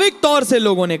 स्वाभाविक तौर से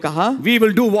लोगों ने कहा we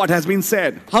will do what has been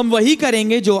said. हम वही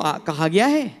करेंगे जो कहा गया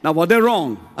है। Now, were they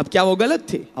wrong? अब क्या वो गलत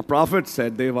थे? A prophet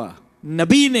said they were.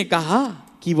 नबी ने कहा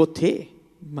कि वो थे।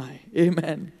 My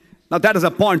amen. Now, that is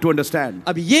a point to understand.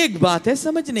 अब ये एक बात है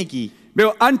समझने की,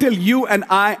 Because until you and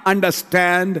I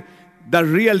understand the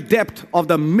real depth of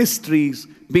the mysteries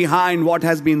behind what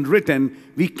has been written,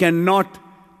 we cannot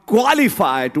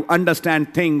qualify to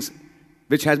understand things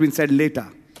which has been said later.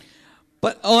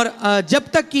 और जब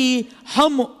तक कि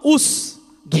हम उस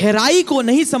गहराई को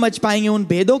नहीं समझ पाएंगे, उन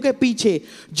भेदों के पीछे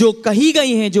जो कही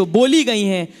गई हैं, जो बोली गई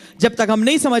हैं, जब तक हम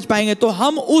नहीं समझ पाएंगे तो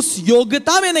हम उस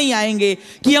योग्यता में नहीं आएंगे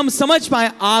कि हम समझ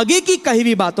पाए आगे की कही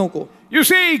हुई बातों को। You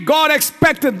see, God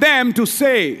expected them to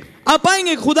say आप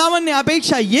पाएंगे खुदावन ने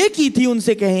अपेक्षा ये की थी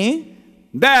उनसे कहें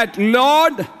that,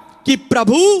 Lord, कि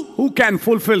प्रभु, who can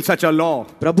fulfill such a law?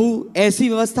 प्रभु ऐसी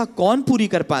व्यवस्था कौन पूरी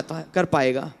कर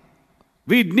पाएगा?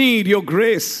 We need your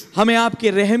grace. हमें आपके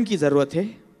रहम की जरूरत है।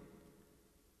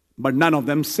 But none of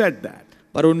them said that.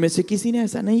 पर उनमें से किसी ने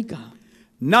ऐसा नहीं कहा।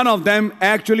 None of them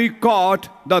actually caught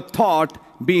the thought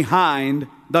behind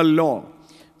the law.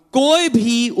 कोई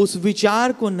भी उस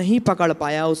विचार को नहीं पकड़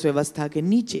पाया उस व्यवस्था के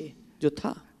नीचे जो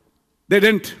था। They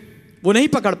didn't. वो नहीं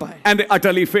पकड़ पाए And they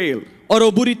utterly failed. और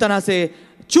वो बुरी तरह से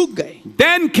चूक गए।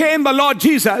 Then came the Lord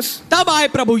Jesus. तब आए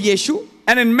प्रभु यीशु,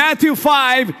 And in Matthew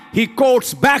 5, he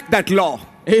quotes back that law.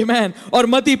 आमेन। और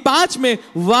मत्ती 5 में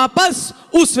वापस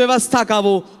उस व्यवस्था का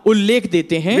वो उल्लेख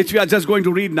देते हैं, Which we are just going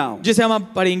to read now. जिसे हम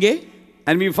अब पढ़ेंगे।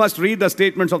 And we first read the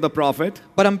statements of the prophet,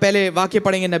 पर हम पहले वाक्य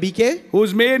पढ़ेंगे नबी के, who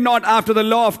is made not after the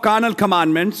law of carnal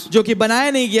commandments. जो कि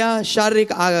बनाया नहीं गया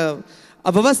शारीरिक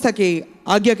अव्यवस्था के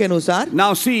आज्ञा के अनुसार।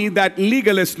 Now see that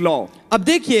legalist law. अब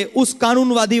देखिए उस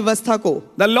कानूनवादी व्यवस्था को।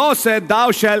 The law said, thou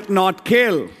shalt not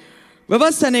kill.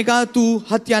 व्यवस्था ने कहा तू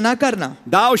हत्या ना करना,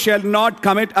 Thou shalt not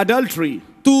commit adultery.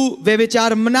 तू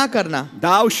व्यभिचार ना करना,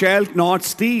 Thou shalt not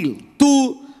steal.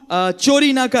 तू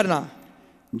चोरी ना करना।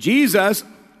 Jesus,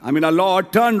 our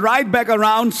Lord, turned right back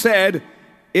around, said,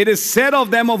 it is said of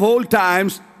them of old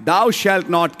times, thou shalt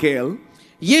not kill.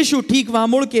 यीशु ठीक वहां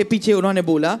मुड़ के पीछे उन्होंने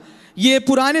बोला, ये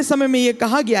पुराने समय में ये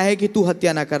कहा गया है कि तू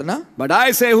हत्या ना करना, But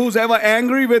I say, whosoever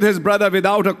angry with his brother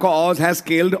without a cause has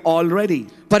killed already.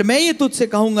 पर मैं ये तुझसे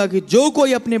कहूंगा कि जो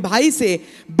कोई अपने भाई से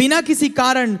बिना किसी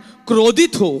कारण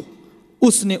क्रोधित हो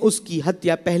उसने उसकी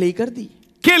हत्या पहले ही कर दी।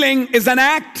 Killing is an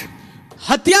act.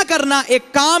 हत्या करना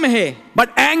एक काम है, but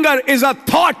anger is a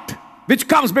thought which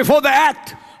comes before the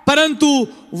act. परंतु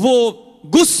वो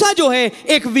गुस्सा जो है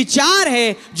एक विचार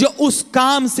है जो उस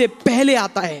काम से पहले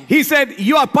आता है. He said,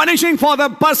 you are punishing for the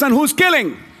person who's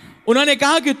killing. उन्होंने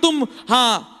कहा कि तुम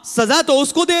सजा तो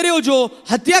उसको दे रहे हो जो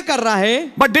हत्या कर रहा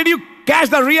है, But did you catch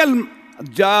the real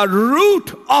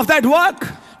root of that work?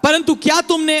 परंतु क्या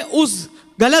तुमने उस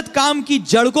गलत काम की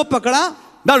जड़ को पकड़ा?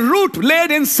 The root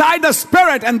laid inside the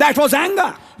spirit, and that was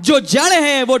anger. जो जड़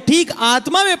है वो ठीक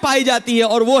आत्मा में पाई जाती है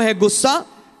और वो है गुस्सा.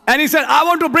 And he said, I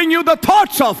want to bring you the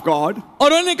thoughts of God.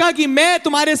 और उन्होंने कहा कि मैं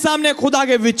तुम्हारे सामने खुदा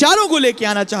के विचारों को लेके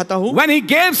आना चाहता हूं. When he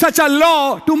gave such a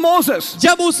law to Moses,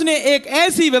 जब उसने एक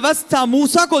ऐसी व्यवस्था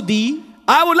मूसा को दी,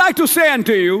 I would like to say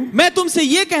unto you, मैं तुमसे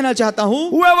ये कहना चाहता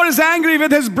हूं, whoever is angry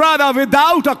with his brother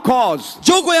without a cause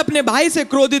जो कोई अपने भाई से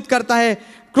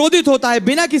क्रोधित होता है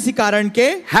बिना किसी कारण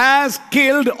के, has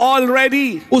killed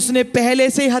already. उसने पहले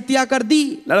से हत्या कर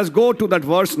दी. Let us go to that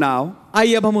verse now,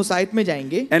 आइए अब हम उस आयत में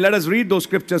जाएंगे and let us read those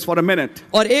scriptures for a minute.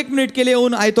 और 1 मिनट के लिए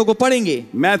उन आयतों को पढ़ेंगे.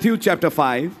 Matthew chapter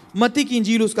 5, मत्ती की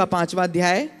इंजील उसका 5वां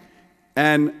अध्याय,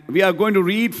 and we are going to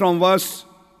read from verse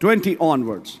 20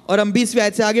 onwards. और हम 20वीं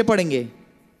आयत से आगे पढ़ेंगे.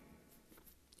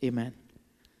 Amen.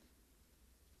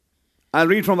 I'll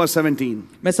read from verse 17.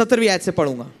 मैं 17वीं आयत से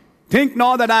पढ़ूंगा. Think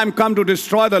not that I am come to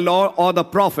destroy the law or the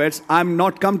prophets. I am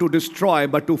not come to destroy,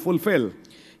 but to fulfill.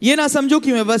 ये ना समझो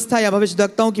कि मैं व्यवस्था या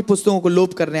भविष्यद्वक्ताओं की पुस्तकों को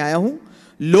लोप करने आया हूं.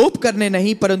 लोप करने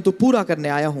नहीं परंतु पूरा करने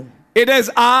आया हूं. It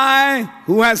is I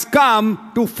who has come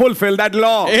to fulfill that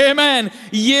law. Amen.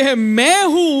 ये मैं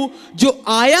हूं जो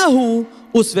आया हूं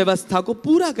उस व्यवस्था को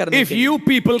पूरा करने If के लिए. you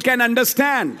people can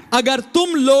understand, अगर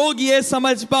तुम लोग ये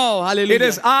समझ पाओ, it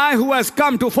is hallelujah, I who has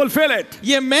come to fulfill it.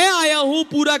 ये मैं आया हूं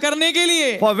पूरा करने के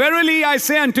लिए. For verily I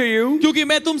say unto you, क्योंकि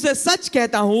मैं तुमसे सच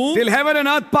कहता हूं till heaven and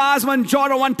earth pass, one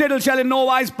jot or one tittle shall in no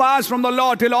wise pass from the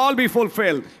law till all be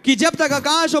fulfilled. कि जब तक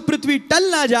आकाश और पृथ्वी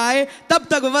टल ना जाए तब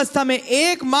तक व्यवस्था में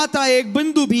एक मात्रा एक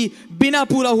बिंदु भी बिना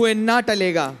पूरा हुए ना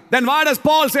टलेगा. Then why does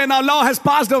Paul say now law has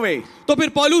passed away? तो फिर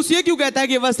पौलुस ये क्यों कहता है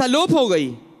कि व्यवस्था लोप हो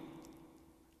गई?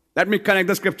 Let me connect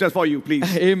the scriptures for you, please.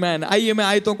 Amen. आइए मैं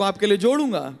आयतों को आपके लिए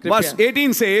जोड़ूंगा. Verse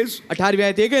 18 says, 18वीं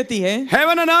आयत ये कहती है,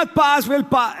 heaven and earth pass will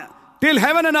pass, till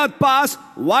heaven and earth pass,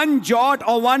 one jot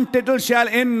or one tittle shall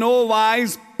in no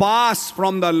wise pass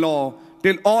from the law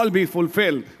till all be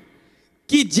fulfilled.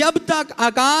 कि जब तक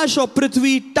आकाश और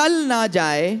पृथ्वी टल ना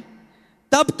जाए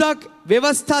तब तक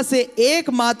व्यवस्था से एक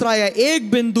मात्रा या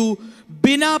एक बिंदु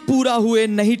बिना पूरा हुए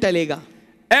नहीं टलेगा.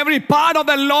 Every part of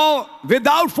the law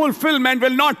without fulfillment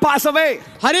will not pass away.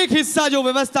 हर एक हिस्सा जो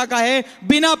व्यवस्था का है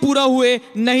बिना पूरा हुए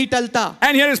नहीं टलता.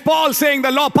 And here is Paul saying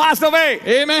the law passed away.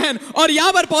 Amen. और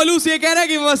यहाँ पर पौलुस ये कह रहा है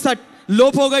कि व्यवस्था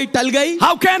लोप हो गई, टल गई.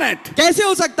 How can it? कैसे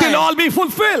हो सकता Till है? all be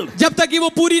fulfilled. जब तक कि वो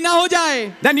पूरी ना हो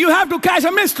जाए. Then you have to catch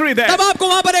a mystery there. तब आपको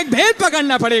वहां पर एक भेद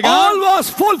पकड़ना पड़ेगा. All was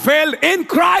fulfilled in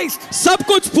Christ. सब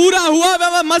कुछ पूरा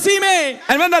हुआ मसीह में.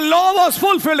 And when the law was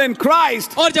fulfilled in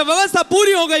Christ, और जब व्यवस्था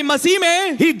पूरी हो गई मसीह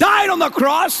में, he died on the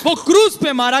cross वो क्रूस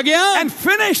पे मारा गया and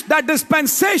finished that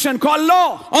dispensation called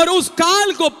law और उस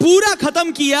काल को पूरा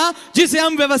खत्म किया जिसे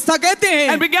हम व्यवस्था कहते हैं.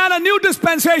 and began a new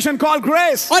dispensation called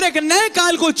grace. और एक नए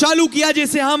काल को चालू किया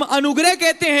जिसे हम अनुग्रह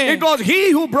कहते हैं. It was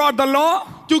he who brought the law.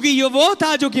 क्योंकि ये वो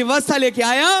था जो कि व्यवस्था लेके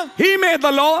आया. He made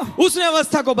the law उसने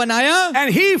व्यवस्था को बनाया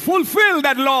and he fulfilled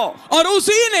that law. और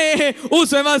उसी ने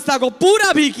उस व्यवस्था को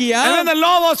पूरा भी किया. And when the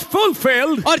law was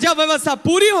fulfilled, और जब व्यवस्था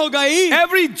पूरी हो गई,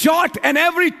 every jot and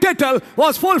every tittle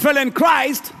was fulfilled in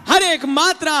Christ. हर एक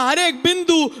मात्रा हर एक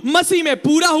बिंदु मसीह में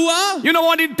पूरा हुआ. You know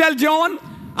what he tell John?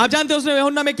 आप जानते हैं उसने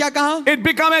यूहन्ना में क्या कहा? It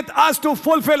becometh us to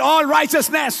fulfill all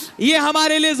righteousness. ये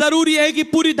हमारे लिए जरूरी है कि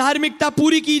पूरी धार्मिकता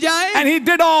पूरी की जाए. And he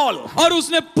did all. और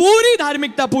उसने पूरी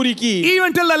धार्मिकता पूरी की.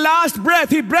 Even till the last breath,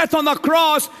 he breathed on the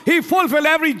cross, he fulfilled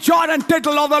every jot and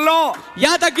tittle of the law.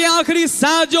 यहाँ तक कि आखिरी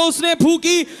सांस जो उसने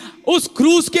फूकी उस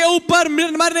क्रूस के ऊपर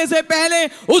मरने से पहले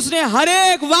उसने हर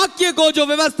एक वाक्य को जो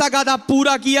व्यवस्था का था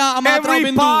पूरा किया.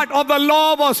 Every part of the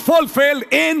law was fulfilled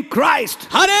in Christ.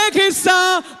 हर एक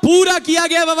हिस्सा पूरा किया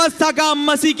गया व्यवस्था का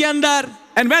मसीह के अंदर.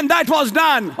 And when that was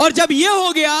done, और जब ये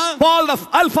हो गया, Paul the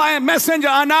Alpha messenger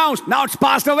announced, now it's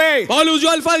passed away. पौलुस जो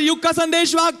अल्फा युग का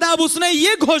संदेशवाहक था, अब उसने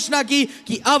ये घोषणा की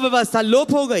कि अब व्यवस्था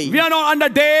लोप हो गई. We are not under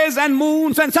days and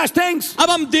moons and such things. अब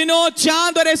हम दिनों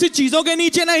चांद और ऐसी चीजों के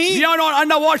नीचे नहीं. We are not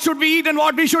under what should we eat and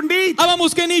what we shouldn't eat. अब हम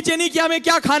उसके नीचे नहीं कि हमें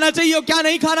क्या खाना चाहिए और क्या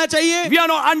नहीं खाना चाहिए. We are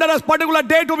not under a particular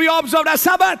day to be observed as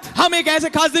Sabbath. हम एक ऐसे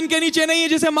खास दिन के नीचे नहीं है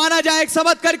जिसे माना जाए एक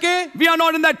सबत करके. We are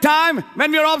not in that time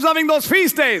when we are observing those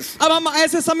feast days. अब हम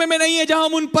ऐसे समय में नहीं है जहां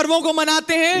हम उन पर्वों को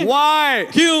मनाते हैं. Why?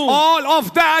 क्यों? All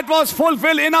of that was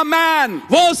fulfilled in a man.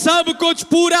 वो सब कुछ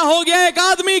पूरा हो गया एक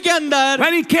आदमी के अंदर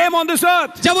when he came on this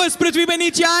earth. जब वो इस पृथ्वी पे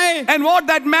नीचे आए, And what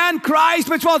that man Christ,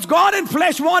 which was God in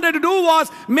flesh, wanted to do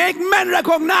was make men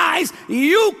recognize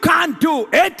you can't do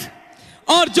it.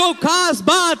 और जो खास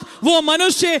बात वो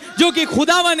मनुष्य जो कि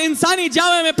खुदावन इंसानी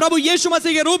जामे में प्रभु यीशु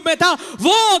मसीह के रूप में था,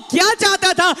 वो क्या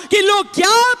चाहता था कि लोग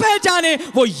क्या पहचाने,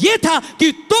 वो ये था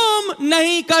कि तुम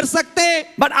नहीं कर सकते।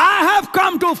 But I have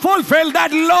come to fulfill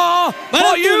that law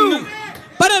for you.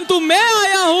 परंतु मैं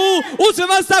आया हूं उस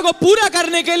व्यवस्था को पूरा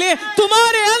करने के लिए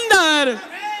तुम्हारे अंदर।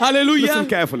 हालेलुया। Listen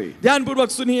carefully.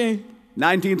 ध्यानपूर्वक सुनिए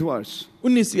 19th verse.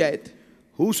 19वीं आयत।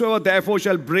 Whosoever therefore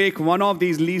shall break one of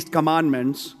these least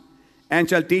commandments and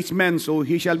shall teach men so,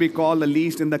 he shall be called the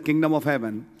least in the kingdom of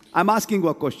heaven. I'm asking you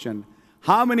a question.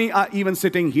 How many are even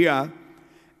sitting here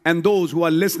and those who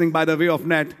are listening by the way of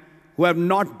net who have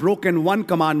not broken one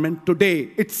commandment today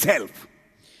itself?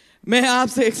 मैं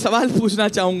आपसे एक सवाल पूछना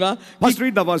चाहूंगा। First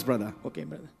read the verse, brother. Okay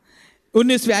brother.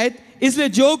 19वीं आयत, इसलिए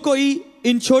जो कोई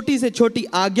इन छोटी से छोटी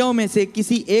आज्ञाओं में से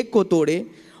किसी एक को तोड़े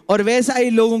और वैसा ही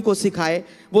लोगों को सिखाए,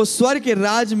 वो स्वर्ग के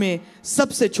राज में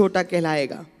सबसे छोटा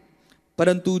कहलाएगा,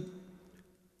 परंतु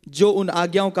जो उन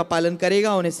आज्ञाओं का पालन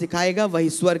करेगा, उन्हें सिखाएगा, वही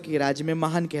स्वर्ग के राज में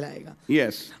महान कहलाएगा।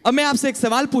 Yes. अब मैं आपसे एक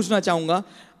सवाल पूछना चाहूंगा,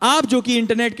 आप जो कि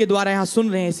इंटरनेट के द्वारा यहां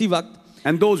सुन रहे हैं इसी वक्त,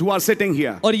 And those who are sitting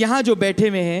here. और यहां जो बैठे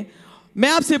हुए हैं, मैं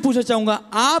आपसे पूछना चाहूंगा,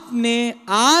 आपने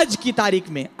आज की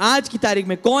तारीख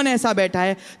में कौन ऐसा बैठा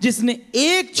है जिसने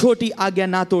एक छोटी आज्ञा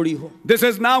ना तोड़ी हो? This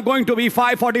is now going to be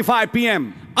 5:45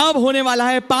 p.m. अब होने वाला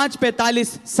है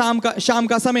 5:45 शाम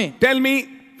का समय। Tell me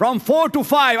from 4 to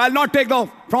 5. I'll not take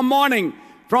from morning.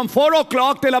 From 4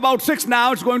 o'clock till about 6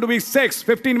 now, it's going to be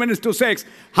 15 minutes to 6.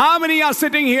 How many are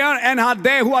sitting here and are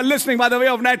there who are listening by the way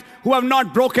of net who have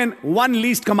not broken one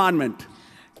least commandment?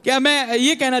 क्या मैं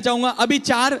ये कहना चाहूंगा, अभी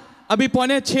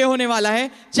 5:45 होने वाला है,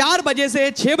 4 बजे से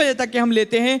 6 बजे तक के हम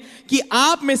लेते हैं कि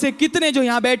आप में से कितने जो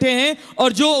यहाँ बैठे हैं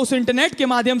और जो उस इंटरनेट के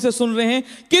माध्यम से सुन रहे हैं,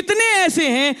 कितने ऐसे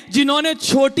हैं जिन्होंने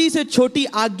छोटी से छोटी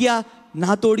आज्ञा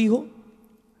ना तोड़ी हो?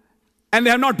 And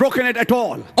they have not broken it at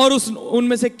all. और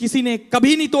उनमें से किसी ने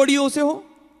कभी नहीं तोड़ी हो उसे हो?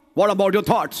 What about your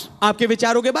thoughts? आपके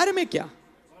विचारों के बारे में क्या?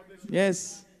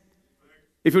 Yes.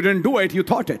 If you didn't do it, you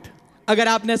thought it. अगर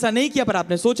आपने ऐसा नहीं किया पर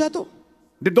आपने सोचा तो?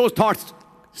 Did those thoughts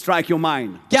strike your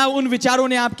mind? क्या उन विचारों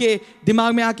ने आपके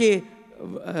दिमाग में आके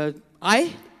आए?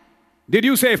 Did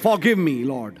you say, forgive me,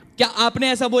 Lord? क्या आपने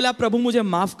ऐसा बोला, प्रभु मुझे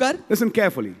माफ कर? Listen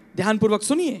carefully. ध्यानपूर्वक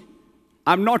सुनिए।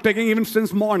 I'm not taking even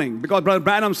since morning because Brother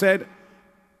Branham said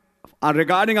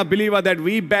regarding a believer that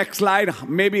we backslide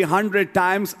maybe 100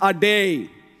 times a day.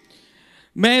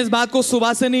 मैं इस बात को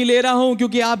सुबह से नहीं ले रहा हूं,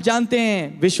 क्योंकि आप जानते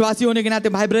हैं विश्वासी होने के नाते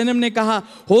भाई ब्रैनम ने कहा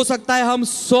हो सकता है हम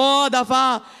 100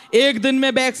 दफा एक दिन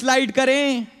में बैकस्लाइड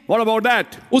करें। What about that?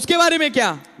 उसके बारे में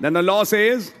क्या? Then the law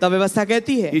says तब व्यवस्था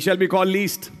कहती है he shall be called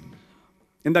least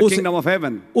in the kingdom of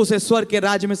heaven. उसे स्वर्ग के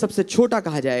राज्य में सबसे छोटा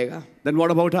कहा जाएगा। Then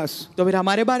what about us? तो फिर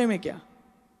हमारे बारे में क्या?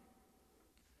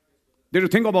 Did you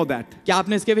think about that? क्या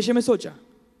आपने इसके विषय में सोचा?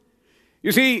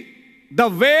 You see, the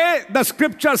way the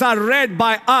scriptures are read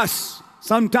by us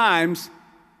sometimes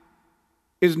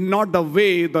is not the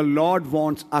way the Lord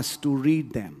wants us to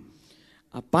read them.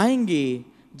 आप पाएंगे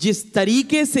जिस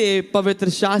तरीके से पवित्र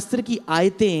शास्त्र की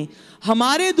आयतें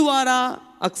हमारे द्वारा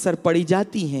अक्सर पढ़ी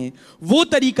जाती हैं, वो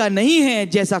तरीका नहीं है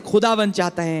जैसा खुदावन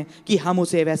चाहता है कि हम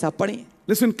उसे वैसा पढ़ें।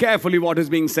 Listen carefully what is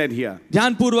being said here.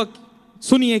 ध्यानपूर्वक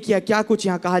सुनिए क्या कुछ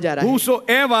यहाँ कहा जा रहा है।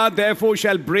 Whosoever therefore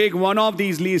shall break one of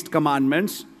these least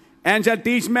commandments and shall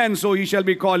teach men, so he shall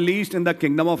be called least in the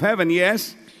kingdom of heaven.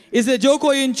 Yes. इसलिए जो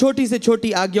कोई इन छोटी से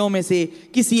छोटी आज्ञाओं में से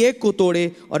किसी एक को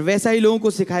तोड़े और वैसा ही लोगों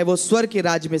को सिखाए, वो स्वर्ग के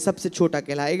राज्य में सबसे छोटा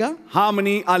कहलाएगा। How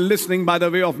many are listening by the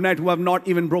way of net who have not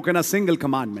even broken a single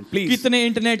commandment? Please. कितने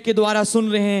इंटरनेट के द्वारा सुन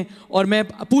रहे हैं और मैं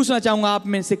पूछना चाहूंगा आप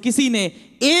में से किसी ने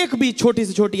एक भी छोटी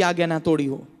से छोटी आज्ञा ना तोड़ी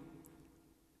हो?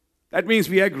 That means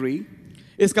we agree.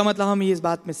 इसका मतलब हम इस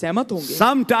बात में सहमत होंगे।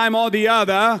 Sometime or the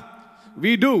other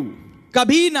we do.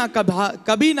 कभी ना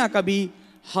कभी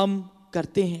हम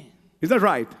करते हैं। Is that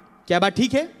right? क्या बात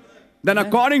ठीक है? Then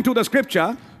according to the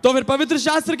scripture, तो फिर पवित्र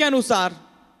शास्त्र के अनुसार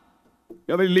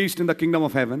you are very least in the kingdom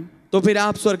of heaven. तो फिर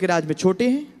आप स्वर्ग के राज्य में छोटे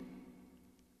हैं।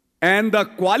 And the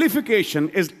qualification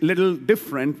is little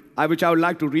different, which I would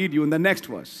like to read you in the next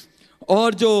verse.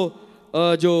 और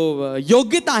जो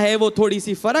योग्यता है वो थोड़ी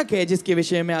सी फर्क है, जिसके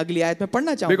विषय में अगली आयत में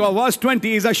पढ़ना चाहूंगा। Because verse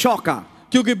 20 is a shocker.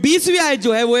 क्योंकि 20वीं आयत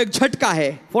जो है वो एक झटका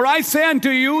है। For I say unto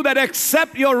you that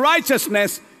except your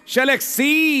righteousness shall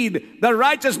exceed the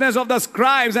righteousness of the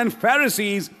scribes and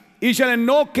Pharisees, Ye shall in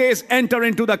no case enter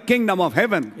into the kingdom of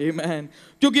heaven. आमेन।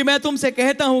 क्योंकि मैं तुमसे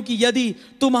कहता हूं कि यदि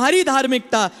तुम्हारी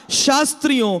धार्मिकता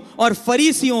शास्त्रियों और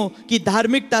फरीसियों की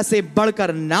धार्मिकता से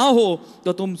बढ़कर ना हो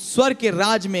तो तुम स्वर्ग के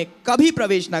राज में कभी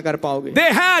प्रवेश ना कर पाओगे। They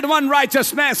had one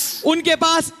righteousness. उनके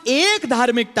पास एक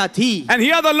धार्मिकता थी। And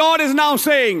here the Lord is now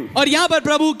saying, और यहाँ पर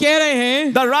प्रभु कह रहे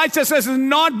हैं, the righteousness is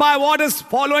not by what is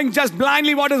following just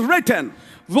blindly what is written.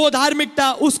 वो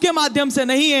धार्मिकता उसके माध्यम से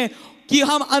नहीं है कि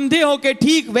हम अंधे होके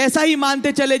ठीक वैसा ही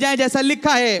मानते चले जाएं जैसा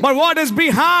लिखा है, But what is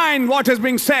behind what is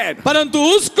being said. परंतु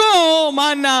उसको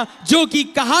मानना जो कि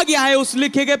कहा गया है उस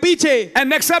लिखे के पीछे।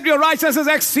 And except your righteousness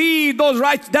exceed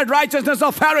that righteousness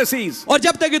of Pharisees, और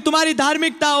जब तक कि तुम्हारी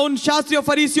धार्मिकता उन शास्त्रियों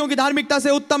फरीसियों की धार्मिकता से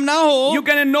उत्तम ना हो, you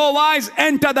can in no wise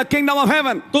enter the kingdom of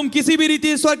heaven. तुम किसी भी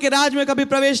रीति स्वर्ग के राज में कभी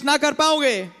प्रवेश ना कर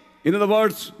पाओगे। In other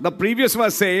words, the previous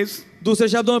verse says, दूसरे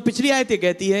शब्दों में पिछली आयत ये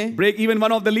कहती है, break even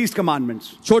one of the least commandments.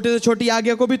 छोटे से छोटी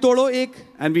आज्ञा को भी तोड़ो एक।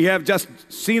 And we have just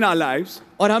seen our lives.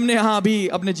 और हमने यहाँ अभी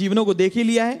अपने जीवनों को देख ही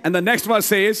लिया है। And the next verse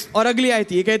says, और अगली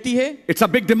आयत ये कहती है, it's a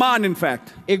big demand in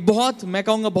fact. एक बहुत, मैं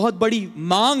कहूंगा बहुत बड़ी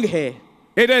मांग है।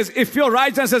 It is, if your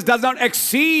righteousness does not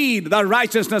exceed the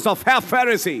righteousness of a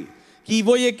Pharisee, कि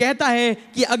वो ये कहता है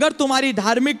कि अगर तुम्हारी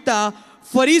धार्मिकता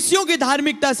फरीसियों की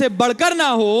धार्मिकता से बढ़कर ना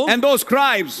हो and those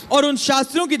scribes, और उन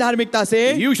शास्त्रियों की धार्मिकता से,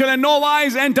 you shall in no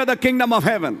wise enter the kingdom of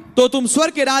heaven. तो तुम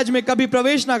स्वर्ग के राज में कभी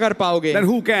प्रवेश ना कर पाओगे। Then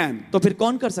who can? तो फिर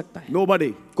कौन कर सकता है?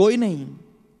 Nobody. कोई नहीं।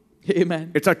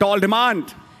 Amen। It's a tall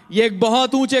demand. ये एक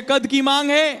बहुत ऊंचे कद की मांग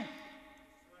है।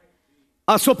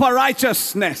 A super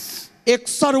righteousness. एक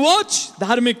सर्वोच्च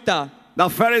धार्मिकता। The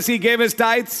Pharisee gave his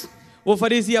tithes, वो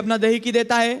फरीसी अपना दही की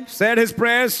देता है, said his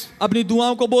prayers, अपनी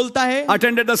दुआओं को बोलता है,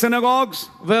 attended the synagogues,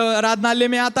 वह आराधनालय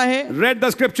में आता है, read the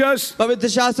scriptures, पवित्र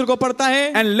शास्त्र को पढ़ता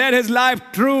है, and led his life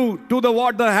true to the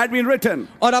what that had been written.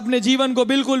 और अपने जीवन को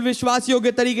बिल्कुल विश्वास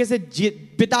योग्य तरीके से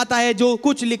बिताता है जो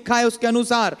कुछ लिखा है उसके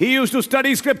अनुसार। He used to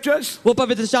study scriptures, वो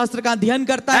पवित्र शास्त्र का अध्ययन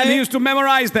करता and he है used to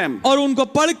memorize them. और उनको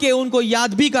पढ़ के उनको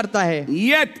याद भी करता है।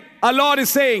 Yet, our Lord is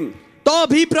saying, तो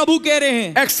भी प्रभु कह रहे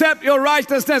हैं, except your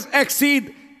righteousness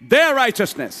exceed their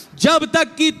righteousness, जब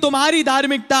तक कि तुम्हारी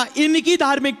धार्मिकता इनकी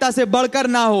धार्मिकता से बढ़कर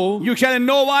ना हो, you shall in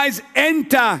no wise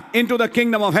enter into the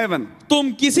kingdom of heaven.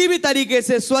 तुम किसी भी तरीके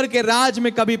से स्वर्ग के राज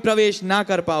में कभी प्रवेश ना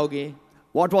कर पाओगे।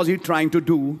 What was he trying to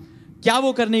do? क्या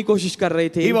वो करने की कोशिश कर रहे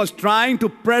थे? He was trying to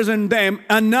present them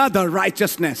another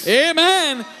righteousness.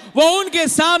 आमेन। वो उनके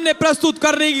सामने प्रस्तुत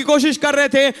करने की कोशिश कर रहे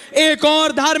थे एक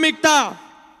और धार्मिकता।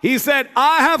 He said,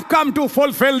 I have come to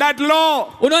fulfill that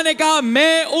law. उन्होंने कहा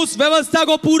मैं उस व्यवस्था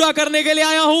को पूरा करने के लिए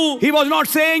आया हूं। He was not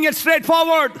saying it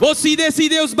straightforward, वो सीधे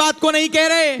सीधे उस बात को नहीं कह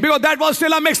रहे, because that was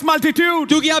still a mixed multitude.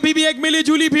 क्योंकि अभी भी एक मिली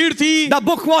जुली भीड़ थी। The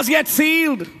book was yet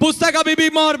sealed. पुस्तक अभी भी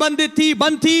मोहर बंदित थी,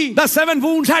 बंद थी। The 7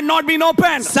 wounds had not been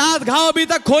opened. 7 घाव अभी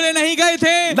तक खोले नहीं गए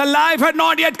थे। The life had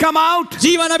not yet come out.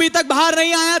 जीवन अभी तक बाहर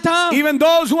नहीं आया था। Even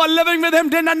those who were living with him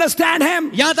didn't understand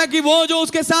him. यहाँ तक कि वो जो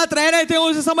उसके साथ रह रहे थे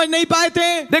उसे समझ नहीं पाए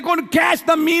थे। They couldn't catch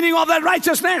the meaning of that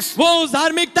righteousness. वो उस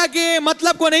धार्मिकता के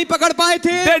मतलब को नहीं पकड़ पाए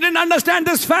थे। They didn't understand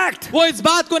this fact, वो इस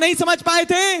बात को नहीं समझ पाए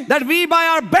थे that we by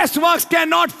our best works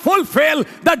cannot fulfill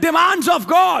the demands of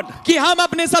God. कि हम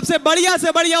अपने सबसे बढ़िया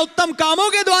से बढ़िया उत्तम कामों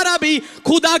के द्वारा भी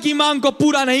खुदा की मांग को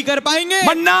पूरा नहीं कर पाएंगे।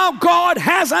 But now God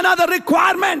has another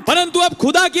requirement, परंतु अब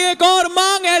खुदा की एक और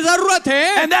मांग है, जरूरत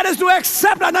है, and that is to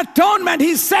accept an atonement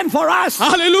He sent for us.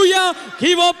 Hallelujah,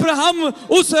 कि वो हम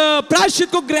उस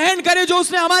प्रायश्चित को ग्रहण करें जो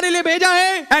उसने हमारे लिए भेजा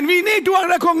है। And we need to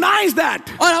recognize that.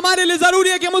 और हमारे लिए जरूरी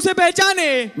है कि हम उसे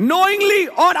पहचाने। Knowingly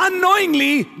or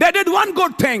unknowingly, they did one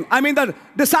good thing. I mean, the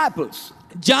disciples.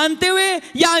 जानते हुए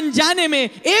या अनजाने में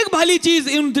एक भली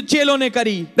चीज उन चेलों ने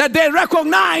करी, That they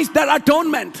recognized their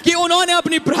atonement. कि उन्होंने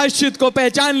अपनी प्रायश्चित को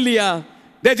पहचान लिया।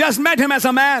 They just met him as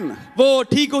a man, वो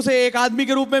ठीक उसे एक आदमी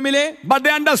के रूप में मिले, but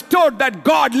they understood that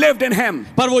God lived in him.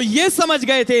 पर वो ये समझ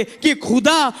गए थे कि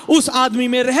खुदा उस आदमी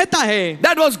में रहता है।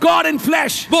 That was God in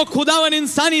flesh. वो खुदावन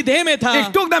इंसानी देह में था।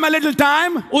 It took them a little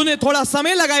time, उन्हें थोड़ा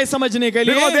समय लगा ये समझने के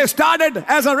because लिए, they started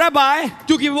as a rabbi,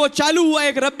 क्योंकि वो चालू हुआ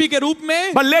एक रब्बी के रूप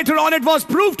में, but later on it was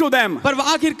proved to them. पर वो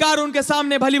आखिरकार उनके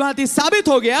सामने भली भांति साबित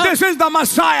हो गया, This is the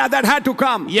Messiah that had to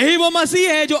come. यही वो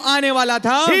मसीह है जो आने वाला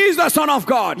था। He is the Son of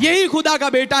God. यही खुदा का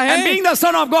बेटा And being है, the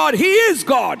Son of God, He is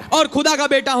God. और खुदा का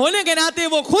बेटा होने के नाते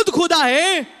वो खुद खुदा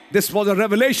है। This was a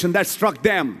revelation that struck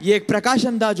them. ये एक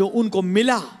प्रकाशन था जो उनको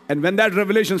मिला, And when that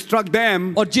revelation struck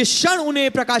them, और जिस क्षण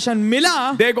उन्हें प्रकाशन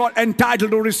मिला, they got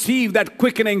entitled to receive that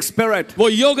quickening spirit. वो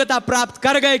योग्यता प्राप्त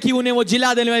कर गए कि उन्हें वो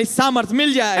जिला देने वाली सामर्थ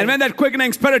मिल जाए। And when that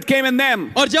quickening spirit came in them,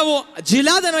 और जब वो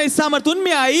जिला देने वाली सामर्थ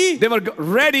उनमें आई, they were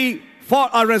ready for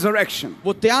a resurrection.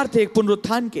 वो तैयार थे एक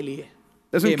पुनरुत्थान के लिए।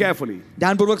 Listen Amen. carefully.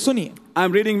 ध्यानपूर्वक सुनिए।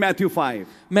 I'm reading Matthew 5.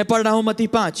 मैं पढ़ रहा हूं मत्ती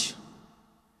 5।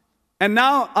 And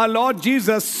now our Lord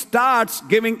Jesus starts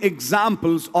giving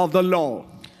examples of the law.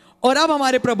 और अब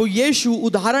हमारे प्रभु यीशु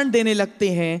उदाहरण देने लगते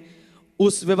हैं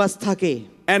उस व्यवस्था के।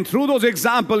 And through those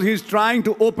examples, he's trying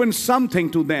to open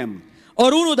something to them.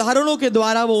 और उन उदाहरणों के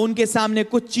द्वारा वो उनके सामने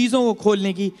कुछ चीजों को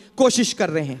खोलने की कोशिश कर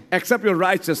रहे हैं। Except your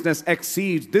righteousness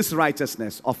exceeds this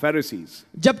righteousness of Pharisees.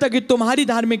 जब तक कि तुम्हारी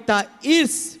धार्मिकता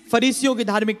इस फरीसियों की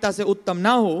धार्मिकता से उत्तम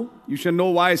ना हो, You shall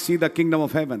know why see the kingdom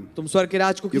of heaven. तुम स्वर्ग के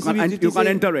राज को You किसी भी can't रीति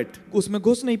enter it. से उसमें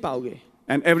घुस नहीं पाओगे।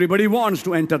 And everybody wants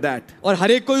to enter that. और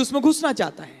हर एक कोई उसमें घुसना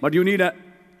चाहता है। But you need a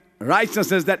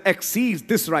righteousness that exceeds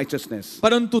this righteousness.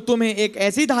 परंतु तुम्हें एक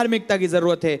ऐसी धार्मिकता की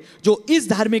जरूरत है जो इस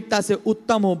धार्मिकता से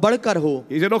उत्तम हो, बढ़कर हो।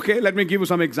 He said, okay, let me give you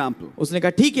some example. उसने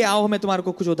कहा ठीक है, आओ मैं तुम्हारे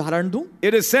को कुछ उदाहरण दूं।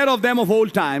 It is said of them of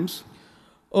old times,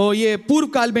 और ये पूर्व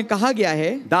काल में कहा गया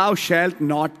है, thou shalt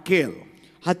not kill.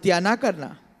 हत्या ना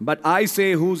करना। But I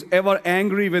say, who's ever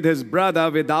angry with his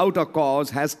brother without a cause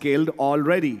has killed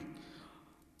already.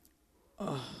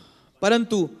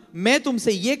 परंतु मैं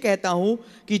तुमसे ये कहता हूं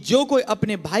कि जो कोई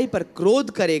अपने भाई पर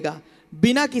क्रोध करेगा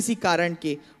बिना किसी कारण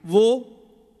के, वो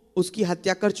उसकी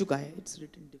हत्या कर चुका है। It's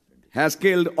written differently. Has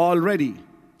killed already.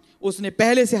 उसने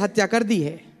पहले से हत्या कर दी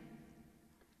है।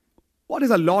 What is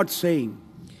the Lord saying?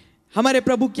 हमारे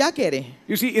प्रभु क्या कह रहे हैं?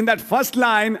 You see, in that first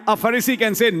line, a Pharisee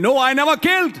can say, no, I never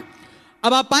killed.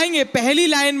 अब आप पाएंगे पहली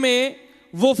लाइन में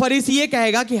वो फरीसी ये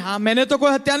कहेगा कि हाँ, मैंने तो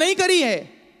कोई हत्या नहीं करी है।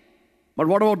 But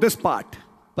what about this part?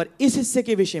 पर इस हिस्से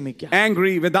के विषय में क्या?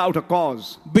 Angry without a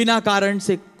cause. बिना कारण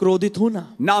से क्रोधित होना।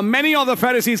 Now, many of the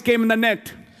Pharisees came in the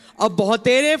net. अब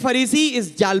बहुतेरे फरीसी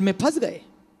इस जाल में फंस गए।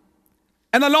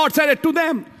 And the Lord said it to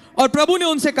them. और प्रभु ने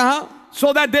उनसे कहा,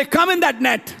 So that they come in that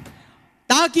net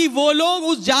ताकि वो लोग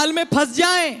उस जाल में फंस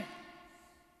जाएं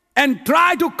and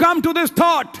try to come to this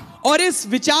thought. और इस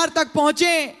विचार तक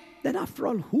पहुंचे। Then after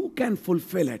all, who can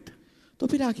fulfill it? तो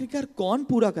फिर आखिरकार कौन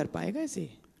पूरा कर पाएगा इसे?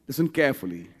 Listen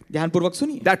carefully. ध्यानपूर्वक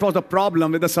सुनिए। That was the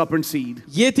problem with the serpent seed.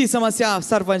 ये थी समस्या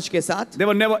सर्पवंश के साथ। They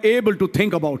were never able to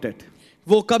think about it.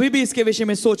 वो कभी भी इसके विषय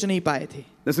में सोच नहीं पाए थे।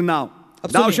 Listen now.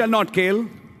 अब Thou सुनिए। shalt not kill.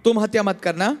 तुम हत्या मत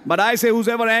करना। But I say,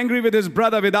 whosoever angry with his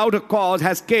brother without a cause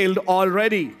has killed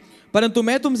already. परंतु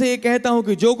मैं तुमसे ये कहता हूं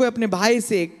कि जो कोई अपने भाई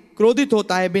से क्रोधित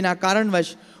होता है बिना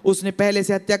कारणवश, उसने पहले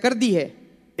से हत्या कर दी है।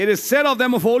 It is said of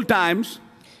them of old times,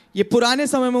 ये पुराने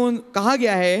समय में कहा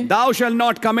गया है thou shalt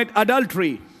not commit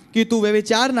adultery. कि तू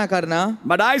व्यभिचार ना करना।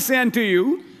 But I say unto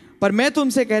you, पर मैं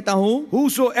तुमसे कहता हूं,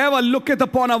 whosoever looketh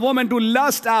upon a woman to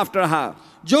lust after her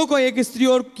जो कोई एक स्त्री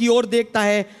की ओर देखता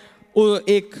है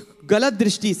एक गलत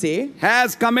दृष्टि से,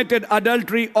 has committed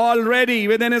adultery already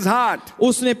within his heart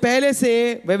उसने पहले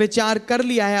से व्यभिचार कर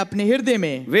लिया है अपने हृदय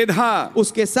में with her.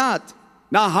 उसके साथ।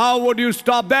 Now how would you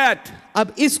stop that?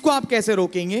 अब इसको आप कैसे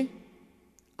रोकेंगे?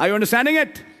 Are you understanding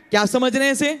it? क्या समझ रहे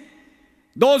हैं इसे?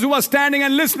 Those who are standing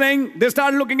and listening, they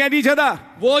started looking at each other.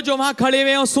 वो जो वहां खड़े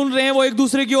हुए हैं और सुन रहे हैं, वो एक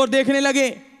दूसरे की ओर देखने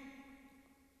लगे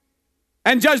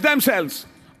And judge themselves.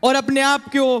 और अपने आप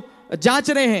को जांच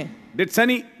रहे हैं।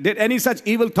 Did any such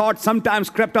evil thought sometimes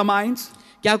crept our minds?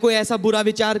 क्या कोई ऐसा बुरा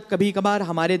विचार कभी कभार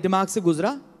हमारे दिमाग से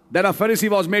गुजरा? That a Pharisee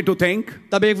was made to think.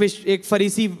 तब एक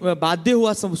फरीसी बाध्य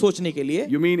हुआ सोचने के लिए,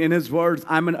 You mean in his words,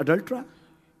 I'm an adulterer?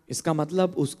 इसका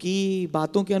मतलब उसकी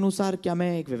बातों के अनुसार क्या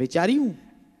मैं एक व्यभिचारी हूं?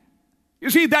 You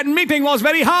see, that meeting was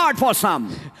very hard for some.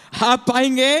 आप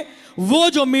पाएंगे वो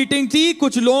जो मीटिंग थी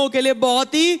कुछ लोगों के लिए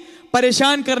बहुत ही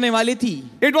परेशान करने वाली थी।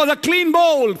 It was a clean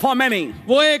bowl for many.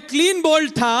 वो एक क्लीन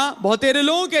बोल्ड था बहुतेरे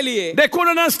लोगों के लिए। They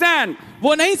couldn't understand.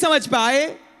 वो नहीं समझ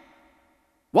पाए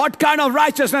What kind of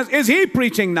righteousness is he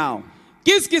preaching now?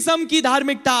 किस किस्म की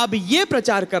धार्मिकता अब ये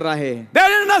प्रचार कर रहा है। They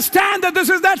didn't understand that this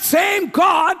is that same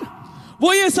God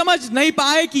वो ये समझ नहीं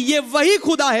पाए कि ये वही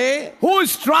खुदा है who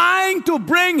is trying to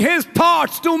bring his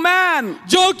thoughts to man.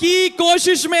 जो कि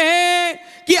कोशिश में है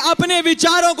कि अपने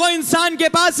विचारों को इंसान के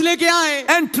पास लेके आए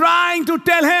And trying to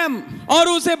tell him, और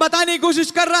उसे बताने की कोशिश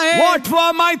कर रहा है what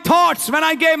were my thoughts when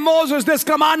I gave Moses this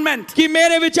commandment? कि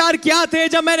मेरे विचार क्या थे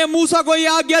जब मैंने मूसा को ये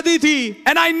आज्ञा दी थी।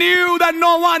 And I knew that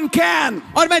no one can.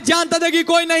 और मैं जानता था कि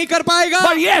कोई नहीं कर पाएगा,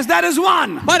 But yes, there is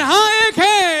one पर हाँ एक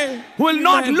है who will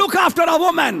not look after a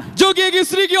woman जो कि एक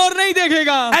स्त्री की ओर नहीं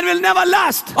देखेगा and will never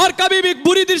lust. और कभी भी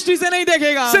बुरी दृष्टि से नहीं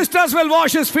देखेगा। Sisters will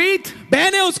wash his feet.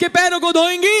 बहनें उसके पैरों को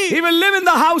धोएंगी, He will live in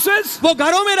the houses. वो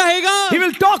घरों में रहेगा, He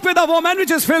will talk with a woman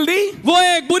which is filthy. वो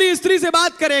एक बुरी स्त्री से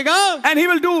बात करेगा And he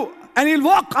will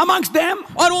walk amongst them.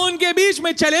 और वो उनके बीच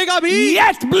में चलेगा भी,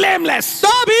 Yet blameless.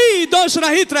 तो भी दोष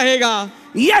रहित रहेगा,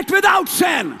 Yet without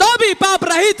sin. तो भी पाप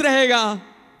रहित रहेगा।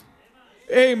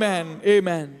 Amen,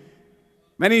 amen.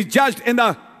 When he's judged in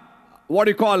the, what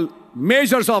you call,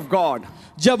 measures of God,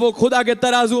 जब वो खुदा के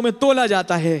तराजू में तोला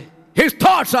जाता है, His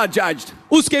thoughts are judged.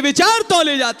 उसके विचार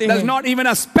तौले जाते There's हैं। not even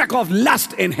a speck of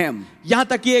lust in him. यहाँ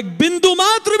तक कि एक बिंदु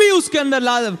मात्र भी उसके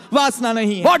अंदर वासना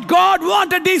नहीं है। What God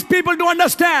wanted these people to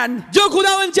understand, जो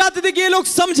खुदावन चाहते थे कि ये लोग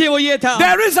समझे वो ये था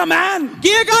there is a man कि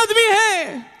एक आदमी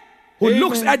है who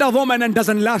looks at a woman and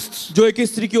doesn't lust. जो एक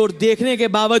स्त्री की ओर देखने के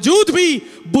बावजूद भी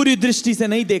बुरी दृष्टि से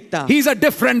नहीं देखता। He's a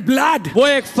different blood. वो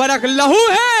एक फर्क लहू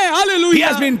है। He hallelujah.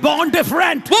 has been born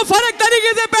different. वो फर्क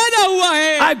तरीके से पैदा हुआ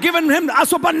है। I've given him a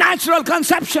supernatural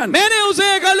conception. मैंने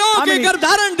उसे एक अलौकिक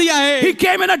गर्भाधारण दिया है। He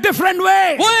came in a different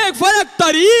way. वो एक फर्क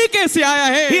तरीके से आया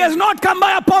है। He has not come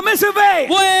by a permissive way.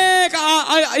 वो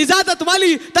एक इजाजत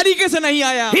वाली तरीके से नहीं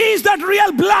आया। He is that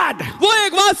real blood, वो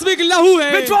एक वास्तविक लहू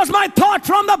है which was my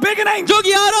thought from the beginning. जो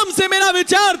कि आरंभ से मेरा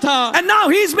विचार था। And now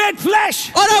he's made flesh.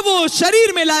 और अब वो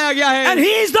शरीर में लाया गया है। And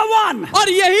he is the one और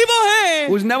यही वो है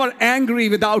who's never angry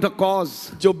without a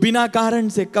cause. जो बिना कारण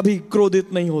से कभी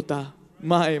क्रोधित नहीं होता।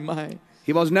 My my.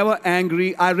 He was never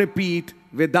angry, I repeat,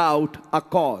 without a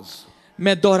cause.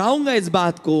 मैं दोहराऊंगा इस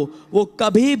बात को, वो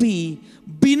कभी भी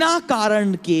बिना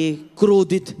कारण के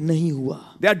क्रोधित नहीं हुआ।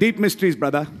 They are deep mysteries,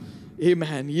 brother.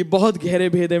 आमीन। ये बहुत गहरे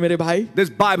भेद है मेरे भाई। This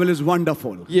Bible is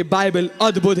wonderful. ये बाइबल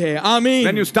अद्भुत है। आमीन।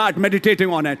 When you start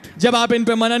meditating on it, जब आप इन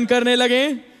पे मनन करने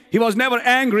लगे, he was never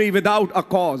angry without a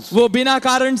cause. वो बिना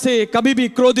कारण से कभी भी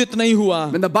क्रोधित नहीं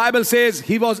हुआ। When the Bible says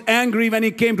he was angry when he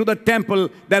came to the temple,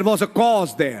 there was a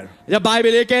cause there. जब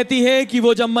बाइबल ये कहती है कि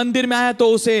वो जब मंदिर में आया तो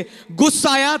उसे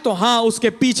गुस्सा आया, तो हाँ उसके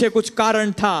पीछे कुछ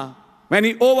कारण था। When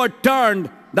he overturned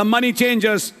the money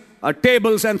changers'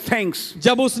 tables and things,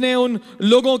 जब उसने उन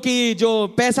लोगों की जो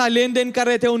पैसा लेन देन कर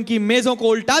रहे थे उनकी मेजों को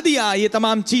उल्टा दिया, ये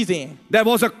तमाम चीजें, there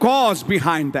was a cause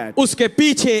behind that. उसके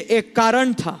पीछे एक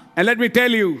कारण था। And let me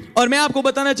tell you, और मैं आपको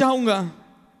बताना चाहूंगा,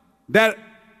 there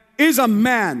is a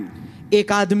man,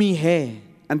 एक आदमी है,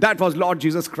 and that was Lord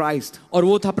Jesus Christ, और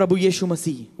वो था प्रभु यीशु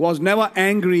मसीह, who was never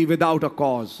angry without a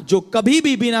cause. जो कभी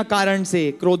भी बिना कारण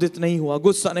से क्रोधित नहीं हुआ,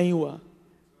 गुस्सा नहीं हुआ।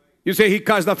 You say he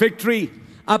cursed the fig tree.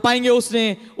 आप पाएंगे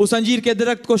उसने उस अंजीर के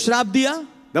दरख्त को श्राप दिया,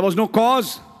 There was no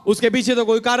cause. उसके पीछे तो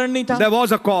कोई कारण नहीं था। There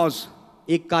was a cause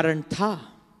एक कारण था।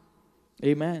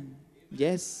 आमीन।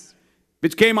 Yes.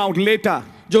 which came out later.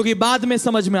 जो कि बाद में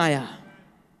समझ में आया।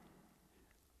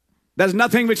 There's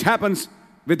nothing which happens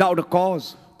without a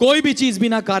cause. कोई भी चीज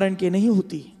बिना कारण के नहीं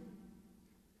होती।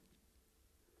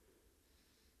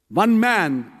 One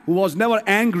man who was never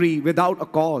angry without a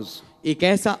cause. एक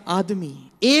ऐसा आदमी,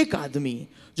 एक आदमी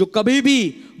जो कभी भी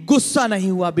गुस्सा नहीं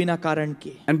हुआ बिना कारण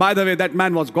के। And by the way, that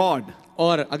man was God.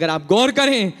 और अगर आप गौर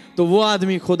करें तो वो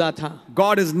आदमी खुदा था।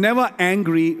 God is never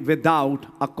angry without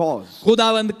a cause.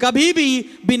 खुदावंद कभी भी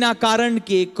बिना कारण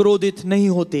के क्रोधित नहीं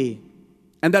होते।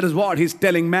 And that is what he's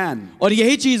telling man. और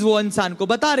यही चीज वो इंसान को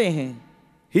बता रहे हैं।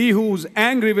 He who's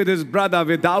angry with his brother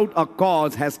without a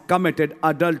cause has committed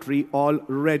adultery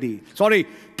already. Sorry,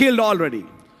 killed already.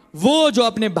 वो जो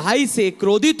अपने भाई से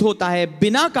क्रोधित होता है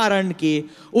बिना कारण के,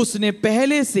 उसने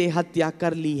पहले से हत्या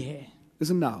कर ली है।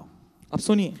 Listen now. अब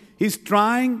सुनिए, He's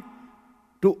trying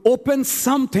to open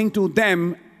something to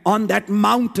them on that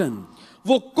mountain.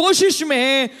 वो कोशिश में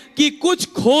है कि कुछ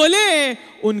खोले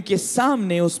उनके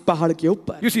सामने उस पहाड़ के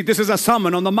ऊपर। You see, this is a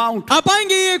sermon on the mount. आप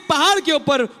आएंगे, ये एक पहाड़ के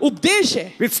ऊपर उपदेश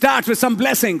है It starts with some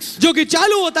blessings. जो कि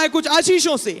चालू होता है कुछ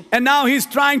आशीषों से। And now he's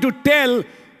trying to tell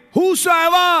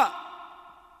whosoever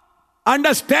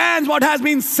understands what has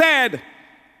been said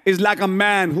is like a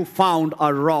man who found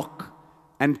a rock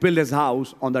and built his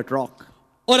house on that rock.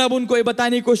 और अब उनको ये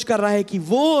बताने की कोशिश कर रहा है कि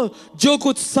वो जो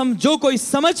कोई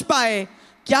समझ पाए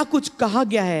क्या कुछ कहा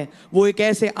गया है, वो एक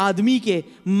ऐसे आदमी के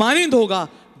मानिंद होगा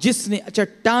जिसने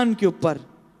चट्टान के ऊपर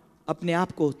अपने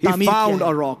आप को He तामीर found किया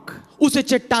a है। rock. उसे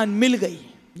चट्टान मिल गई।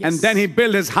 And then he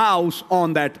built his house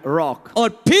on that rock. और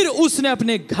फिर उसने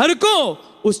अपने घर को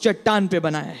उस चट्टान पे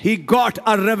बनाया है। He got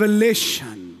a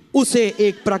revelation. उसे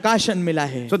एक प्रकाशन मिला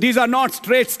है। So these are not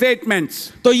straight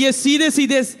statements. तो ये सीधे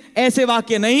सीधे ऐसे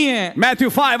वाक्य नहीं है। Matthew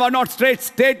 5 are not straight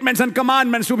statements and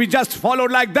commandments to be just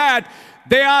followed like that.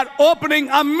 They are opening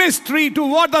a mystery to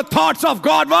what the thoughts of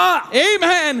God were.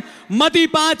 आमीन। मत्ती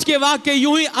 5 के वाक्य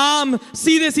यूं ही आम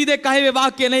सीधे सीधे कहे हुए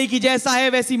वाक्य नहीं कि जैसा है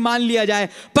वैसी मान लिया जाए,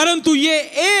 परंतु ये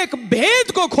एक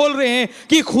भेद को खोल रहे हैं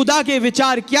कि खुदा के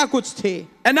विचार क्या कुछ थे।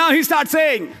 And now he starts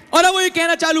saying, और अब वो ये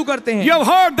कहना चालू करते हैं, you have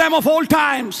heard them of old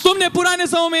times. तुमने पुराने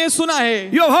समय में सुना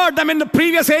है, You have heard them in the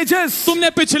previous ages. तुमने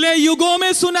पिछले युगों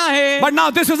में सुना है, But now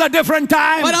this is a different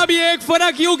time. पर अब ये एक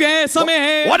फर्क युग है, समय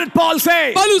है। What did Paul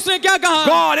say? पौलुस ने क्या कहा?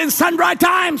 God in sundry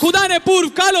times, खुदा ने पूर्व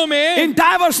कालों में in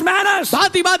diverse manners.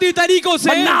 भांति भांति तरीकों से,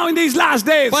 But now in these last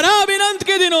days, पर अब इन अंत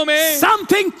के दिनों में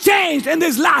something changed in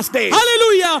these last days.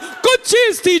 Hallelujah, कुछ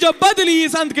चीज थी जो बदली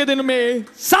इस अंत के दिन में।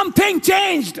 Something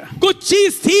changed. कुछ चीज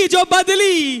थी जो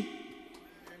बदली।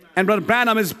 And Brother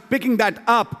Branham is picking that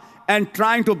up and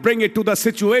trying to bring it to the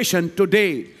situation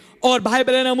today. और भाई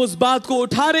ब्रैनम उस बात को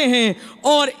उठा रहे हैं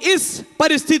और इस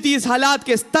परिस्थिति, इस हालात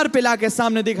के स्तर पे लाके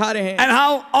सामने दिखा रहे हैं. And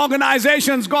how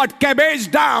organizations got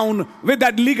cabbaged down with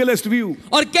that legalist view.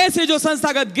 और कैसे जो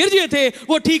संस्थागत गिरजे थे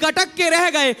वो ठीक अटक के रह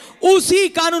गए उसी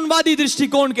कानूनवादी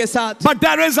दृष्टिकोण के साथ. But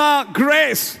there is a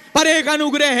grace. पर एक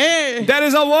अनुग्रह है, There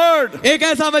is a word एक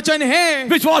ऐसा वचन है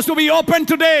which was to be opened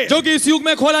today, जो कि इस युग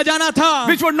में खोला जाना था,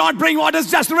 which would not bring what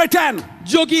is just written.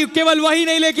 जो कि केवल वही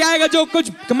नहीं लेके आएगा जो कुछ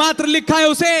मात्र लिखा है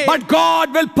उसे, But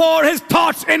God will pour his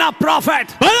thoughts in a prophet.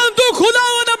 परंतु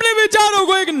खुदावंद अपने विचारों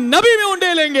को एक नबी में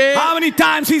उंडेलेंगे. How many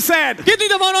times he said, कितनी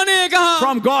दफा उन्होंने ये कहा,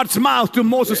 from God's mouth to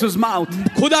Moses' mouth.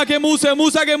 खुदा के मुंह से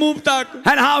मूसा के मुंह तक.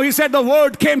 And how he said the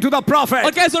word came to the और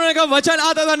prophet. कैसे उन्होंने कहा वचन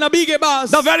आता था नबी के पास,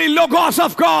 The very logos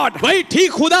of God. वही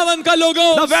ठीक खुदावंद का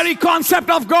लोगो, The very concept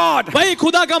of God वही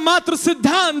खुदा का मात्र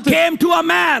सिद्धांत came to a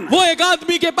man. वो एक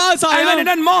आदमी के पास And when it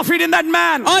आया enmorphed in that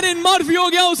man. और इनमॉर्फी हो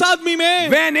गया उस आदमी में.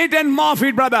 When it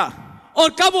enmorphed, brother. और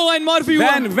कब वो इनमॉर्फी हुआ?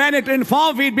 When it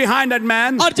enmorphed behind that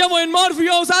man. और जब वो इनमॉर्फी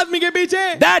हुआ उस आदमी के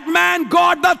पीछे, That man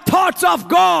got the thoughts of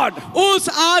God. उस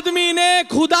आदमी ने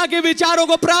खुदा के विचारों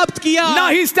को प्राप्त किया. Now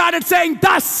he started saying,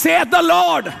 thus saith the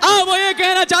Lord. अब वो ये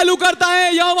कहना चालू करता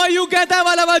है यहोवा यूं कहता है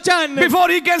वाला वचन. Before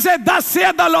he can say, thus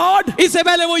saith the Lord, इससे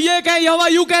पहले वो ये कहे यहोवा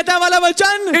यूं कहता है वाला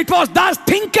वचन, it was thus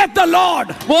thinketh the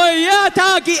Lord. वो यह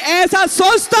था कि ऐसा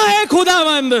सोचता है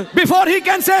खुदावंद. Before he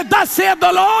can say, thus saith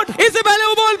the Lord, इससे पहले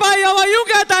वो बोल पाए यहोवा यूं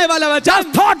कहता है वाला just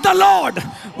वचन, thought the Lord.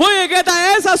 वो ये कहता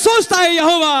है ऐसा सोचता है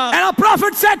यहोवा. And a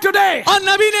prophet said today, और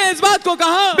नबी ने इस बात को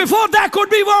कहा, before there could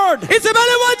be word, इससे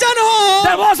पहले वचन हो,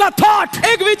 there was a thought.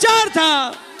 एक विचार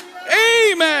था.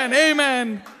 Amen,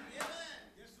 amen.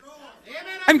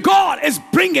 And God is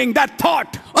bringing that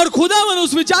thought. और खुदावन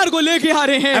उस विचार को लेके आ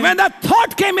रहे And हैं. when that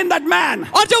thought came in that man,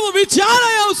 और जब वो विचार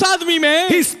आया उस आदमी में,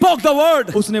 he spoke the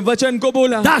word. उसने वचन को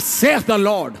बोला, Thus saith the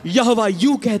Lord. यहोवा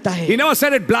यूं कहता He है. never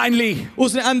said it blindly.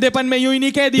 उसने अंधेपन में यूं ही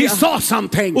नहीं कह He दिया, saw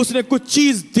something. उसने कुछ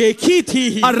चीज देखी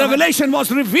थी. A revelation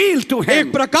was revealed to एक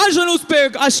him. प्रकाशन उस पे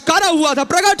आश्कारा हुआ था,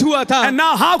 प्रकट हुआ था. And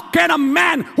now how can a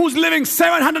man who's living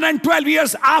 712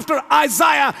 years after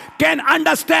Isaiah can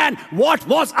understand what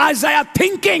was Isaiah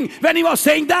thinking when he was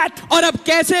saying that? और अब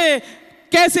कैसे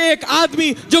एक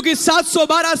आदमी जो कि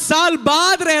 712 साल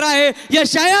बाद रह रहा है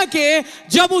यशाया के,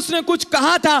 जब उसने कुछ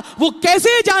कहा था वो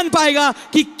कैसे जान पाएगा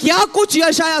कि क्या कुछ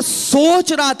यशाया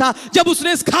सोच रहा था जब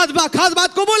उसने इस खास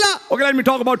बात को बोला. Okay, let me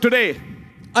talk about today.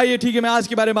 आइए ठीक है, मैं आज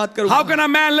के बारे में बात करूंगा. How can a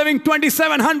man living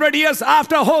 2700 years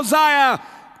after Hosea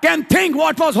can think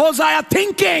what was Hosea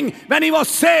thinking when he was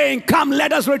saying, come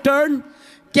let us return?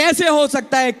 कैसे हो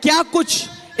सकता है, क्या कुछ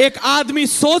एक आदमी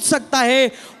सोच सकता है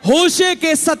होशे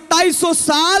के 2700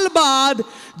 साल बाद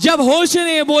जब होशे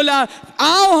ने बोला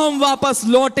आओ हम वापस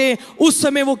लौटे, उस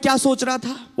समय वो क्या सोच रहा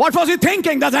था? What was he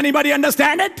thinking? Does anybody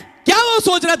understand it? क्या वो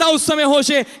सोच रहा था उस समय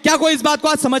होशे? क्या कोई इस बात को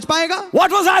आज समझ पाएगा?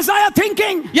 What was Isaiah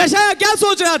thinking? यशाया क्या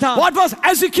सोच रहा था? What was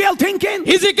Ezekiel thinking?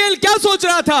 हिजकियेल क्या सोच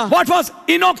रहा था? What was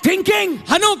Enoch thinking?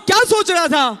 हनोक क्या सोच रहा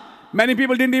था? Many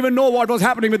people didn't even know what was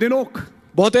happening with Enoch.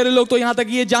 बहुत सारे लोग तो यहाँ तक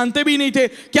ये जानते भी नहीं थे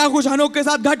क्या कुछ हनोक के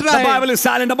साथ घट रहा The है. Bible is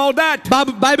silent about that.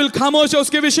 Bible खामोश है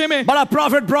उसके विषय में. But a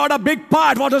prophet brought a big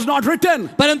part what is not written.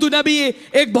 परंतु नबी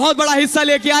एक बहुत बड़ा हिस्सा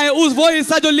लेके आए, उस वो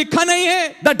हिस्सा जो लिखा नहीं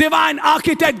है. The divine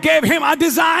architect gave him a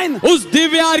design. उस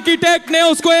दिव्य आर्किटेक्ट ने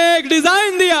उसको एक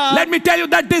डिजाइन दिया. Let me tell you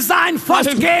that design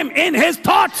first came in his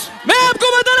thoughts. मैं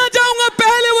आपको बताना चाहूंगा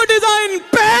पहले वो डिजाइन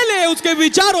पहले उसके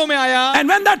विचारों में आया. And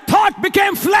when that thought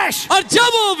became flesh, और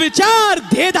जब वो विचार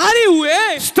देहधारी हुए,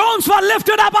 stones were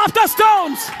lifted up after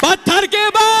stones. पत्थर के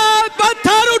बाद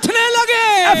पत्थर उठने लगे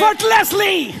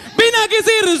Effortlessly. बिना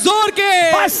किसी जोर के,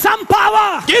 By some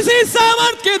power. किसी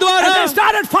सामर्थ के द्वारा. And they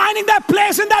started finding their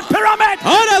place in that pyramid.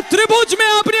 और अब त्रिभुज में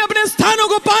अपने अपने स्थानों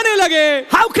को पाने लगे.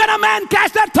 How can a man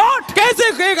catch that thought? कैसे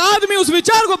एक आदमी उस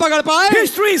विचार को पकड़ पाए?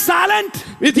 History is silent.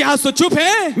 इतिहास तो चुप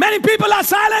है, Many people are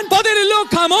silent. बहुत सारे लोग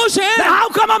खामोश Then हैं. how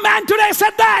come a man today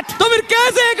said that? तो फिर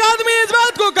कैसे एक आदमी इस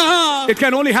बात को कहा? It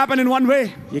can only happen in one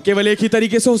way. ये केवल एक ही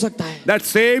तरीके से हो सकता है. That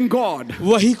same God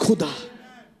वही खुदा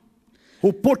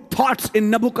who put thoughts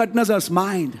in Nebuchadnezzar's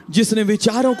mind. जिसने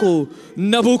विचारों को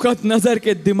नबूकदनजर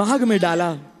के दिमाग में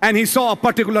डाला And he saw a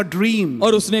particular dream.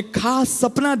 और उसने खास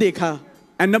सपना देखा.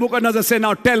 And Nebuchadnezzar said,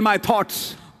 now tell my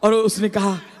thoughts. और उसने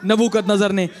कहा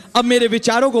नबूकदनजर ने अब मेरे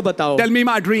विचारों को बताओ, Tell me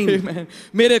my dream.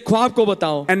 मेरे ख्वाब को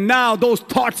बताओ. And now those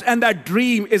thoughts and that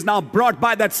dream is now brought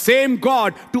by that same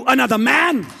God to another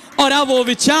man. और अब वो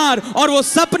विचार और वो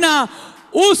सपना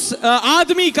उस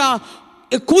आदमी का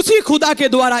उसी खुदा के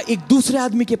द्वारा एक दूसरे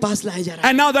आदमी के पास लाया जा रहा है.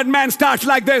 And now that man starts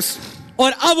like this.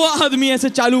 और अब वो आदमी ऐसे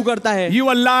चालू करता है, You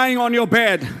were lying on your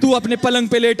bed तू अपने पलंग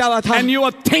पे लेटा हुआ था and you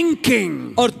were thinking.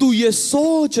 और तू ये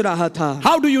सोच रहा था।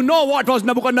 How do you know what was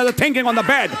Nebuchadnezzar thinking on the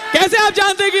bed? कैसे आप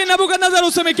जानते हैं कि नबूकदनेस्सर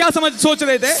उस समय क्या सोच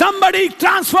रहे थे? Somebody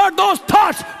transferred those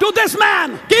thoughts to this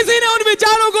man. किसी ने उन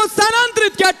विचारों को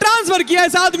स्थानांतरित किया, ट्रांसफर किया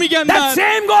इस आदमी के That अंदर।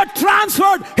 same God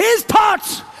transferred his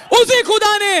thoughts उसी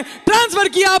खुदा ने ट्रांसफर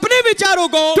किया अपने विचारों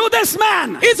को to this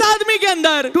man इस आदमी के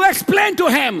अंदर, to explain to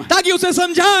him. ताकि उसे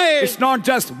समझाए। It's not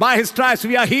just by his stripes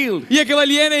we are healed. ये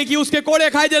केवल ये नहीं कि उसके कोड़े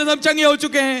खाए जैसे हम चंगे हो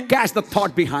चुके हैं। Catch the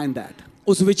thought behind that.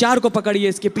 उस विचार को पकड़िए,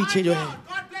 इसके पीछे जो है,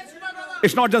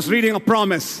 It's not just reading a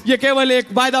promise, ये केवल एक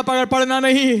वायदा पढ़ना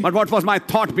नहीं, but what was my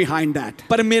thought behind that?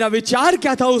 पर मेरा विचार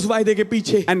क्या था उस वायदे के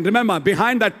पीछे। And remember,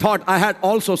 behind that thought, I had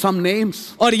also some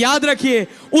names. और याद रखिए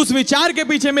उस विचार के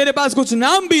पीछे मेरे पास कुछ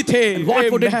नाम भी थे। What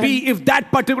would it Amen. be if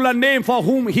that particular name for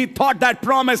whom he thought that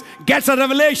promise gets a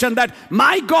revelation that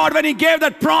my God, when he gave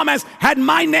that promise, had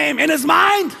my name in his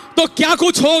mind? तो क्या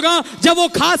कुछ होगा जब वो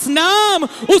खास नाम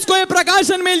उसको ये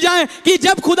प्रकाशन मिल जाए कि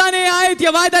जब खुदा ने आयत या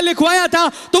वायदा लिखवाया था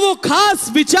तो वो खास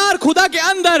विचार खुदा के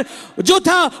अंदर जो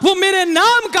था वो मेरे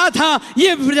नाम का था,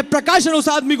 ये प्रकाशन उस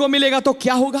आदमी को मिलेगा तो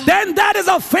क्या होगा? Then that is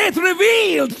a faith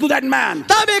revealed to that man.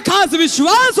 तब एक खास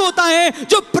विश्वास होता है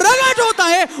जो प्रकट होता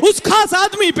है उस खास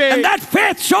आदमी पे, And that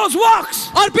faith shows works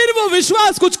और फिर वो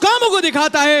विश्वास कुछ कामों को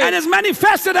दिखाता है and is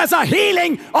manifested as a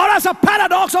healing or as a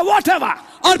paradox or whatever.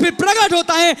 और फिर प्रकट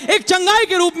होता है एक चंगाई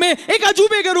के रूप में, एक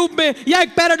अजूबे के रूप में या एक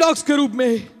पैराडॉक्स के रूप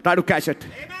में। Try to catch it.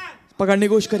 पकड़ने की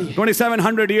कोशिश करिए।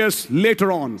 2700 years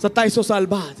later on, 2700 साल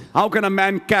बाद how can a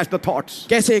man catch the thoughts?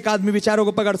 कैसे एक आदमी विचारों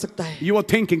को पकड़ सकता है? You were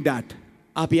thinking that.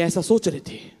 आप ये ऐसा सोच रहे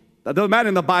थे। The man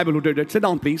in the Bible who did it, sit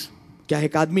down please. क्या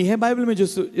एक आदमी है बाइबल में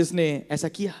जिसने ऐसा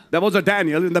किया? There was a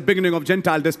Daniel in the beginning of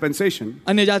Gentile dispensation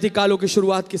अन्य जाति कालों की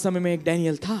शुरुआत के समय में एक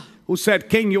डैनियल था who said,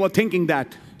 King, you were thinking that.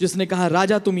 जिसने कहा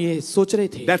राजा तुम ये सोच रहे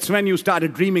थे, That's when you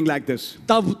started dreaming like this.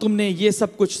 तब तुमने ये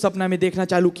सब कुछ सपना में देखना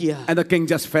चालू किया। And the king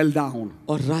just fell down.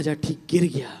 और राजा ठीक गिर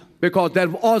गया, Because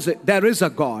there is a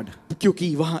God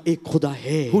क्योंकि वहां एक खुदा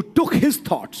है who took his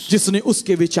thoughts जिसने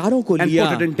उसके विचारों को and लिया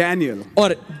put it in Daniel.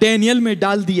 और डैनियल में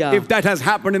डाल दिया। If that has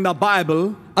happened in the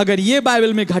Bible, अगर ये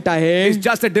बाइबल में घटा it's है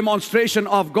just a demonstration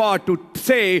of God to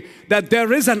say that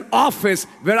there is an office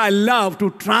where I love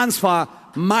to transfer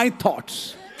my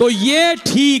thoughts. तो ये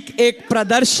ठीक एक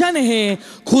प्रदर्शन है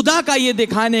खुदा का ये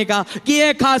दिखाने का कि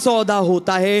एक खास औदा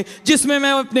होता है जिसमें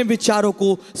मैं अपने विचारों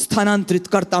को स्थानांतरित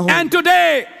करता हूं। And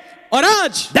today, और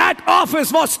आज that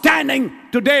office was standing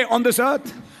today on this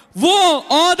earth. वो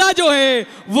औदा जो है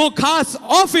वो खास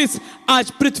ऑफिस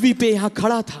आज पृथ्वी पे यहाँ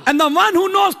खड़ा था। And the one who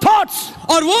knows thoughts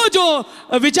और वो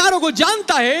जो विचारों को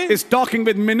जानता है is talking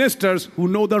with ministers who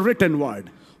know the written word.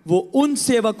 वो उन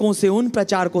सेवकों से, उन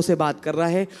प्रचारकों से बात कर रहा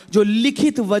है जो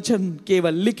लिखित वचन,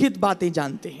 केवल लिखित बातें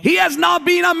जानते हैं। He has now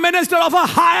been a minister of a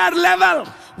higher level.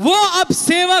 वो अब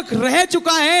सेवक रह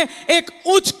चुका है एक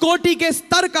उच्च कोटि के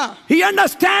स्तर का। He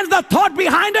understands the thought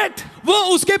behind it. वो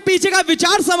उसके पीछे का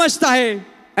विचार समझता है।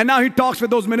 And now he talks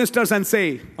with those ministers and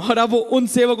say, और अब वो उन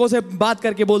सेवकों से बात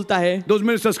करके बोलता है। those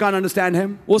ministers can't understand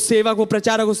him. वो सेवक, वो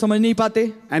प्रचारक को समझ नहीं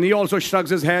पाते And he also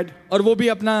shrugs his head और वो भी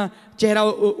अपना चेहरा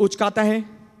उचकाता है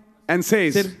and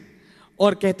says, सिर,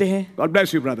 और कहते हैं God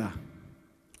bless you, brother.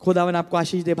 खुदावन आपको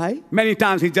आशीष दे भाई। Many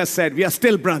times he just said, we are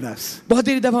still brothers. बहुत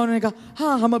ही दफा उन्होंने कहा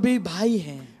हाँ हम अभी भाई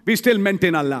हैं, We still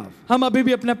maintain our love. हम अभी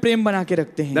भी अपना प्रेम बना के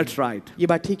रखते हैं। That's right. ये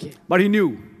बात ठीक है, But he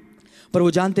knew पर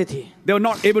वो जानते थे they were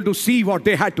not able to see what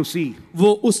they had to see.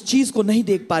 वो उस चीज को नहीं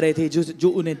देख पा रहे थे जो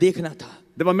उन्हें देखना था।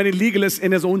 There were many legalists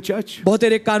in his own church. बहुत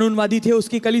सारे कानूनवादी थे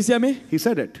उसकी कलीसिया में। He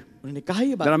said it. उन्होंने कहा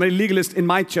ये There are बात, many legalists in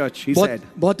my church, he said.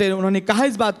 बहुत सारे उन्होंने कहा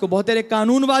इस बात को, बहुत सारे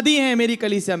कानूनवादी हैं मेरी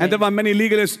कलीसिया में। And there were many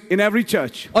legalists in every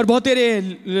church. और बहुत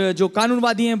सारे जो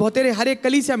कानूनवादी हैं बहुत सारे हर एक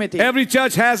कलीसिया में थे। Every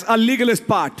church has a legalist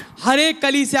part हर एक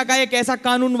कलीसिया का एक ऐसा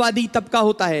कानूनवादी तबका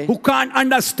होता है who can't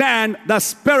understand the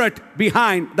spirit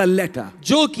behind the letter.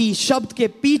 जो कि शब्द के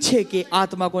पीछे के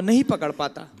आत्मा को नहीं पकड़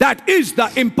पाता। That is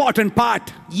the important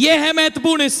part ये है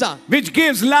महत्वपूर्ण हिस्सा which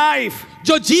gives life.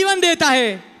 जो जीवन देता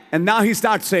है। And now he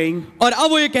starts saying, और अब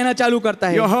वो ये कहना चालू करता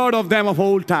है, you heard of them of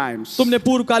old times. तुमने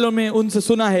पूर्व कालों में उनसे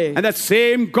सुना है। And that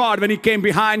same God, when he came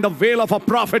behind the veil of a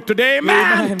prophet today,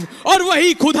 man, Amen. और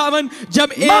वही खुदावन जब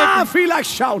I एक feel like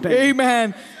shouting.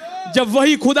 Amen. जब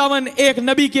वही खुदावन एक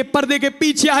नबी के पर्दे के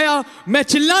पीछे आया, मैं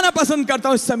चिल्लाना पसंद करता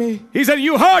हूं इस समय। He said,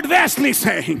 you heard Wesley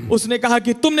saying. उसने कहा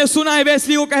कि तुमने सुना है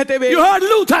वेस्ली को कहते हुए, You heard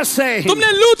Luther saying.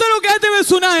 तुमने लूथर को कहते हुए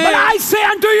सुना But है, I say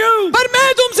unto you. पर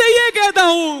मैं तुमसे ये कहता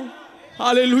हूं।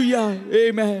 Hallelujah,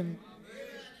 amen.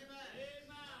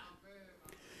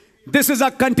 This is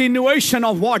a continuation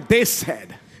of what they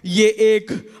said. ये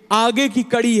एक आगे की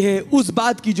कड़ी है उस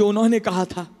बात की जो उन्होंने कहा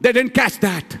था, They didn't catch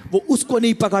that. वो उसको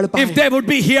नहीं पकड़ If पाए। they would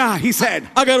be here, he said,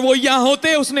 अगर वो यहाँ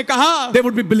होते, उसने कहा, they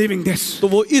would be believing this. तो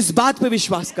वो इस बात पे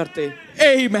विश्वास करते।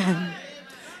 Amen.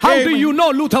 How do Amen. you know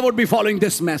Luther would be following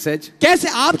this message? कैसे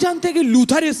आप जानते हैं कि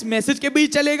लूथर इस मैसेज के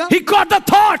बीच चलेगा? He caught the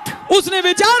thought. उसने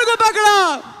विचार को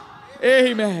पकड़ा।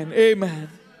 Amen. Amen.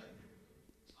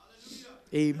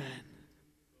 Amen.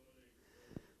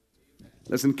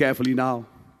 Listen carefully now.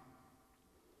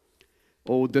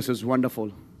 Oh, this is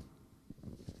wonderful.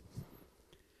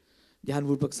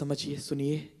 ध्यानपूर्वक समझिए,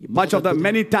 सुनिए। ये Much of the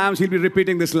many times he'll be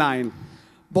repeating this line.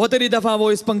 बहुत ही दफा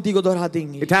वो इस पंक्ति को दोहरा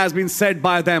देंगे। It has been said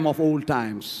by them of old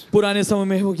times. पुराने समय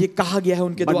में वो ये कहा गया है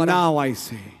उनके But द्वारा। now I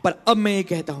say. पर अब मैं ये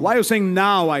कहता हूँ। Why are you saying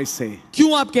now I say?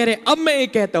 क्यों आप कह रहे हैं अब मैं ये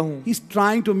कहता हूँ? He's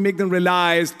trying to make them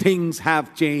realize things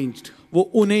have changed. वो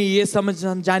उन्हें ये समझ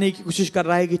जाने की कोशिश कर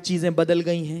रहा है कि चीजें बदल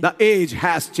गई हैं। The age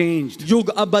has changed. युग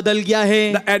अब बदल गया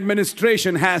है। The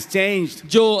administration has changed.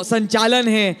 जो संचालन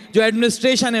है, जो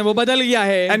एडमिनिस्ट्रेशन है, वो बदल गया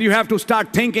है। And you have to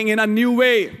start thinking in a new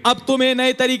way. अब तुम्हें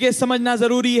नए तरीके से समझना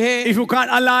जरूरी है। If you can't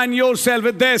align yourself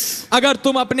with this, अगर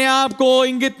तुम अपने आप को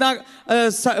इंगित ना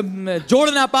जोड़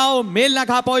ना पाओ, मेल ना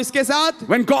खा पाओ इसके साथ,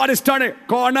 when God is turning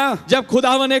corner, जब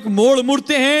खुदावन एक मोड़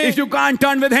मुड़ते हैं, if you can't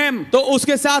turn with Him, तो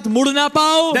उसके साथ मुड़ ना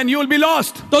पाओ, then you will be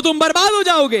lost. तो तुम बर्बाद हो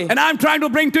जाओगे। And I'm trying to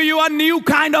bring to you a new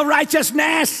kind of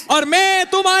righteousness. और मैं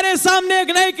तुम्हारे सामने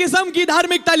एक नई किस्म की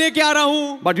धार्मिकता लेके आ रहा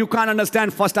हूं। But you can't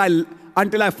understand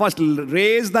until I first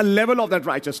raise the level of that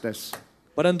righteousness.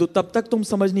 परंतु तब तक तुम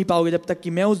समझ नहीं पाओगे जब तक कि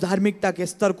मैं उस धार्मिकता के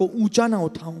स्तर को ऊंचा ना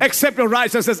उठाऊं। Except your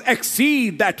righteousness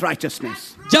exceed that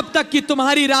righteousness. जब तक कि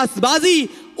तुम्हारी रास्तबाजी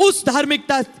उस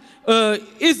धार्मिकता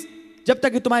जब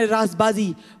तक कि तुम्हारी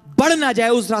रास्तबाजी बढ़ ना जाए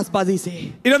उस रास्तबाजी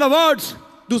से। In other words,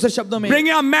 दूसरे शब्दों में, bring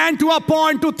a man to a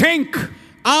point to think.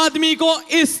 आदमी को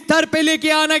इस स्तर पे लेके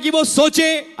आना कि वो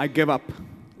सोचे, I give up.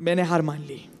 मैंने हार मान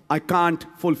ली, I can't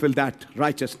fulfill that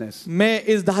righteousness. मैं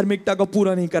इस धार्मिकता को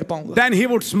पूरा नहीं कर पाऊंगा। Then he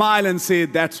would smile and say,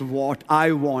 that's what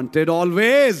I wanted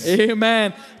always.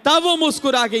 Amen. तब वो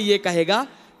मुस्कुरा के ये कहेगा,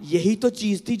 यही तो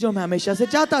चीज थी जो मैं हमेशा से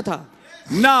चाहता था।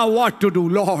 Now what to do,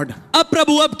 Lord? अब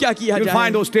प्रभु अब क्या किया You'll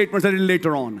find जाए? those statements a little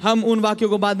later on. हम उन वाक्यों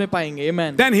को बाद में पाएंगे।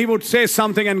 Amen. Then he would say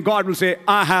something and God will say,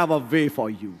 I have a way for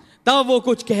you. तब वो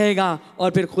कुछ कहेगा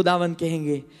और फिर खुदावन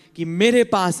कहेंगे कि मेरे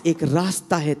पास एक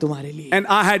रास्ता है तुम्हारे लिए। And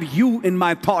I had you in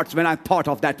my thoughts when I thought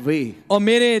of that way. और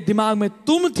मेरे दिमाग में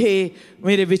तुम थे,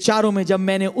 मेरे विचारों में, जब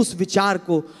मैंने उस विचार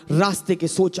को रास्ते के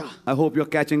सोचा। I hope you're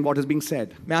catching what is being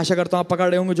said. मैं आशा करता हूँ आप पकड़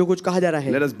रहे होंगे जो कुछ कहा जा रहा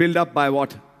है। Let us build up by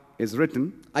what is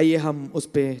written. आइए हम उस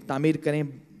पे तामीर करें,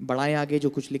 बढ़ाएं आगे जो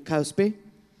कुछ लिखा है उस पे।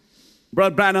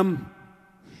 Brother Branham,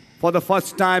 for the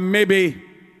first time maybe,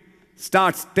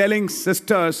 starts telling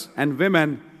sisters and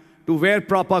women to wear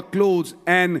proper clothes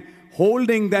and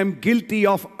holding them guilty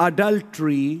of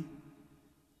adultery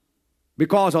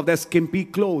because of their skimpy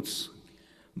clothes.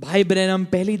 भाई ब्रैनम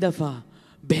पहली दफा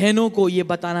बहनों को ये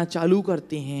बताना चालू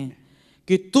करते हैं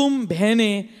कि तुम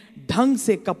बहनें ढंग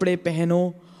से कपड़े पहनो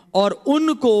और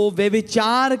उनको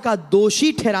व्यभिचार का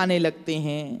दोषी ठहराने लगते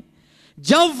हैं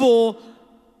जब वो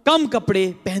कम कपड़े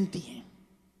पहनती हैं।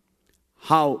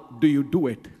 How do you do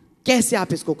it? कैसे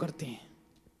आप इसको करते हैं?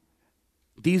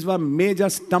 These were major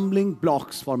stumbling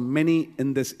blocks for many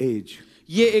in this age.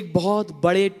 ये एक बहुत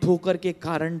बड़े ठोकर के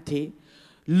कारण थे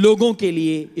लोगों के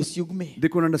लिए इस युग में। They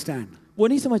couldn't understand. वो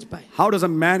नहीं समझ पाए। How does a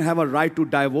man have a right to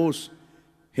divorce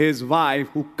his wife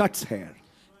who cuts hair?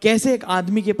 कैसे एक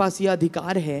आदमी के पास यह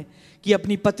अधिकार है कि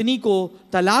अपनी पत्नी को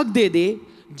तलाक दे दे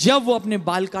जब वो अपने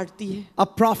बाल काटती है? A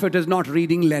prophet is not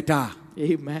reading letter.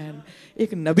 Amen.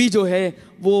 एक नबी जो है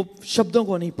वो शब्दों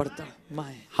को नहीं पढ़ता।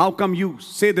 माए, How come you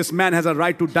say this man has a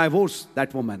right to divorce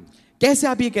that woman? कैसे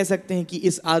आप ये कह सकते हैं कि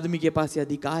इस आदमी के पास ये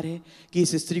अधिकार है कि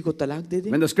इस स्त्री को तलाक दे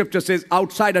दे? When the scripture says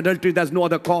outside adultery there's no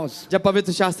other cause. जब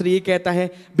पवित्र शास्त्र ये कहता है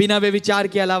बिना व्यभिचार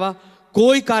के अलावा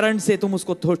कोई कारण से तुम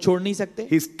उसको छोड़ नहीं सकते।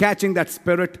 He's catching that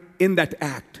spirit in that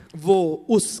act. वो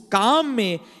उस काम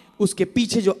में उसके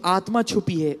पीछे जो आत्मा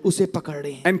छुपी है उसे पकड़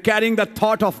रहे हैं And carrying the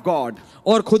thought of God.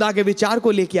 और खुदा के विचार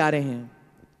को लेके आ रहे हैं।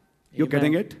 You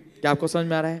getting it? क्या आपको समझ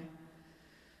में आ रहा है?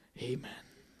 Amen.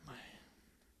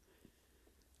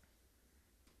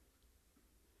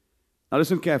 Now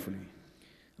listen carefully.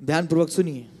 ध्यानपूर्वक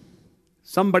सुनिए।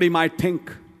 Somebody might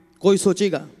think कोई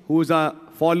सोचेगा who is a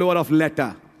follower of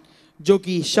letter, जो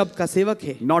कि शब्द का सेवक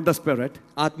है, not the spirit.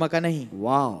 आत्मा का नहीं।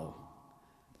 Wow.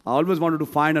 I always wanted to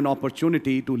find an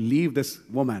opportunity to leave this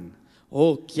woman.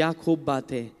 ओ क्या खूब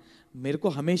बात है। मेरे को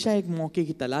हमेशा एक मौके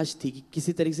की तलाश थी कि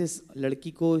किसी तरीके से इस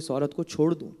लड़की को, इस औरत को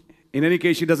छोड़ दूं। In any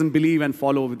case, she doesn't believe and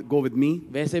go with me.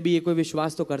 वैसे भी ये कोई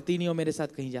विश्वास तो करती नहीं और मेरे साथ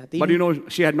कहीं जाती But नहीं। you know,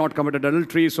 she had not committed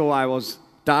adultery, so I was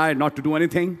tired not to do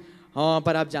anything. हाँ,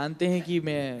 पर आप जानते हैं कि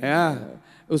मैं Yeah.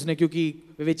 उसने क्योंकि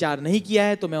विचार नहीं किया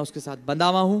है तो मैं उसके साथ बंधा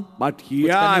हुआ हूँ। But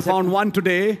yeah, I found one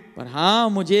today. पर हाँ,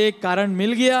 मुझे एक कारण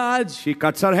मिल गया आज। She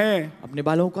cuts her hair. अपने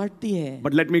बालों को काटती है।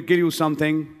 But let me give you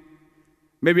something.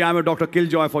 Maybe I'm a Dr.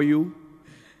 Killjoy for you.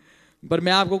 पर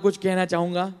मैं आपको कुछ कहना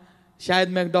चाहूंगा, शायद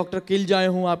मैं डॉक्टर किलजॉय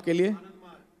हूँ आपके लिए,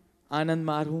 आनंद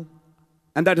मार हूँ।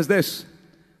 And that is this.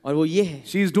 और वो ये है,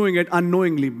 She is doing it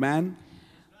unknowingly, man.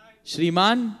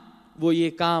 श्रीमान, वो ये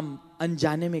काम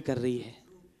अनजाने में कर रही है।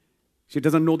 She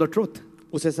doesn't know the truth.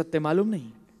 उसे सत्य मालूम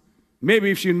नहीं।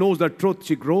 Maybe if she knows the truth,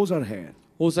 she grows her hair.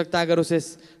 हो सकता है अगर उसे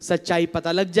सच्चाई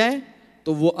पता लग जाए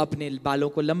तो वो अपने बालों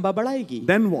को लंबा बढ़ाएगी।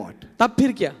 Then what? तब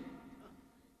फिर क्या?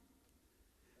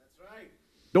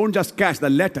 Don't just catch the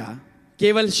letter.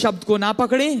 केवल शब्द को ना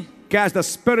पकड़ें, Catch the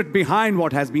spirit behind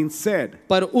what has been said.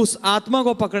 पर उस आत्मा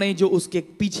को पकड़ें जो उसके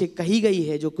पीछे कही गई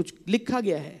है, जो कुछ लिखा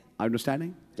गया है।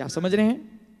 Understanding? क्या समझ रहे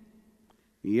हैं?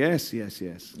 Yes, yes,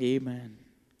 yes. Amen.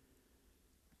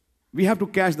 We have to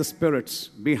catch the spirits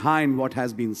behind what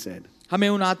has been said. हमें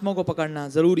उन आत्मा को पकड़ना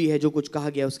जरूरी है जो कुछ कहा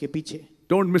गया उसके पीछे।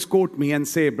 Don't misquote me and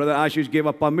say, Brother Ashish gave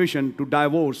a permission to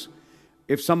divorce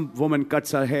if some woman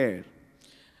cuts her hair.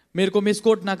 मेरे को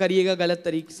मिसकोट ना करिएगा गलत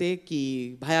तरीके से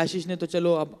कि भाई आशीष ने तो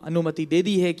चलो अब अनुमति दे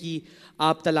दी है कि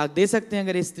आप तलाक दे सकते हैं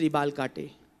अगर स्त्री बाल काटे।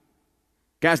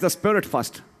 Catch the spirit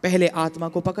first. पहले आत्मा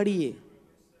को पकड़िए,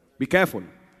 Be careful.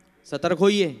 सतर्क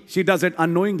होइए। She does it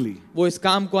unknowingly. वो इस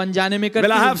काम को अनजाने में Well, I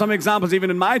करती have है। some examples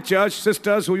even in my church,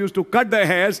 sisters who used to cut their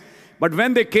hairs, but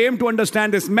when they came to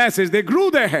understand this message, they grew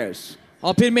their hairs.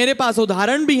 और फिर मेरे पास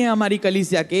उदाहरण भी हैं हमारी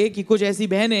कलीसिया के कि कुछ ऐसी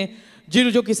बहनें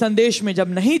जो कि संदेश में जब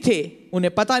नहीं थे,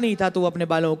 उन्हें पता नहीं था तो वो अपने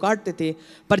बालों को काटते थे,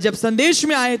 पर जब संदेश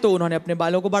में आए तो उन्होंने अपने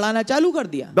बालों को बढ़ाना चालू कर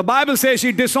दिया। The Bible says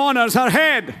she dishonors her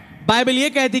head. Bible ये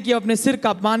कहती कि अपने सिर का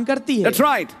अपमान करती है। That's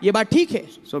right. ये बात ठीक है।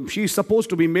 So she's supposed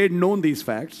to be made known these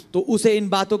facts. तो उसे इन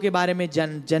बातों के बारे में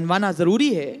जनवाना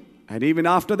जरूरी है। And even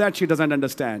after that, she doesn't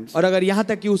understand. और अगर यहां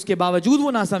तक कि उसके बावजूद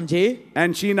वो ना समझे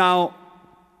And she now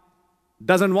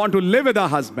doesn't want to live with her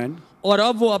husband, और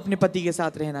अब वो अपने पति के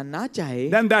साथ रहना ना चाहे,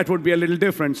 then that would be a little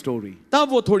different story. तब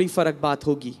वो थोड़ी फर्क बात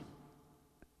होगी,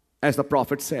 As the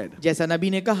prophet said. जैसा नबी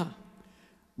ने कहा।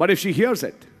 But if she hears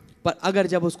it, पर अगर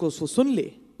जब उसको सुन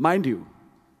ले, mind you,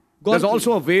 Gaur there's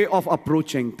also a way of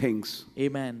approaching things.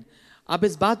 आमीन, आप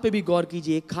इस बात पे भी गौर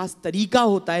कीजिए, एक खास तरीका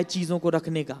होता है चीजों को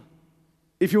रखने का।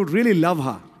 If you really love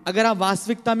her, अगर आप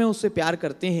वास्तविकता में उससे प्यार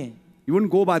करते हैं, you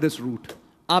wouldn't go by this route.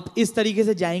 आप इस तरीके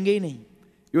से जाएंगे ही नहीं।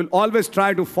 You will always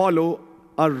try to follow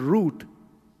a route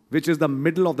which is the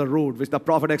middle of the road, which the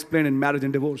prophet explained in Marriage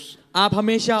and Divorce. आप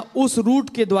हमेशा उस रूट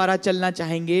के द्वारा चलना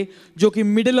चाहेंगे जो कि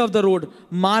मिडिल ऑफ द रोड,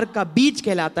 मार्ग का बीच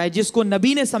कहलाता है, जिसको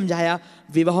नबी ने समझाया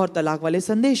विवाह और तलाक वाले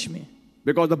संदेश में।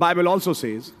 Because the Bible also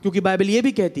says, क्योंकि बाइबल ये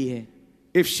भी कहती है,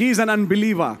 if she's an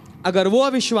unbeliever, अगर वो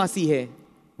अविश्वासी है,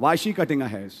 why is she cutting her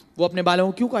hairs? वो अपने बालों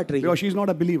को क्यों काट रही है? Because she's not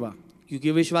a believer. क्योंकि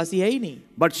वो विश्वासी है ही नहीं।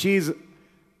 But she's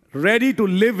ready to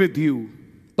live with you.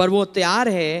 पर वो तैयार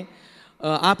है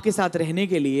आपके साथ रहने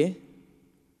के लिए,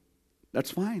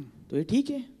 That's fine. तो ये ठीक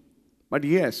है। But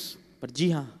yes, पर जी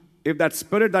हाँ, if that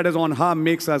spirit that is on her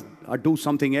makes us do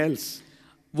something else,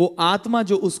 वो आत्मा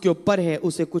जो उसके ऊपर है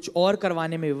उसे कुछ और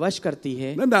करवाने में वश करती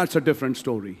है, then that's a different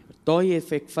story. तो ये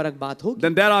फर्क बात होगी।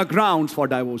 Then there are grounds for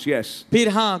divorce, yes. फिर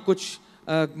हाँ, कुछ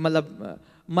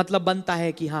मतलब बनता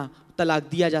है कि हाँ तलाक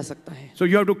दिया जा सकता है। So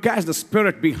you have to catch the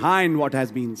spirit behind what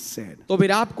has been said. तो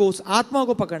फिर आपको उस आत्मा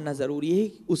को पकड़ना जरूरी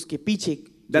है, उसके पीछे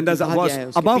जो Then there's a कहा गया verse है,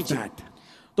 उसके above पीछे। that.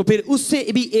 तो फिर उससे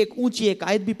भी एक ऊंची एक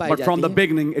आयत भी पाई But from the जाती है,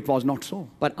 beginning, it was not so.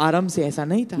 पर आरंभ से ऐसा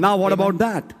नहीं था। Now, what Amen. about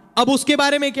that? अब उसके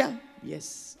बारे में क्या?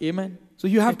 यस, आमीन। So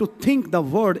you have to think the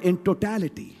word in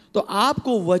totality. तो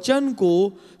आपको वचन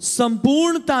को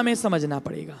संपूर्णता में समझना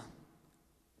पड़ेगा।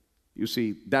 You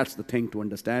see, that's the thing to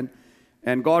understand.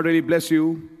 And God really bless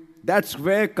you. That's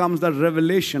where comes the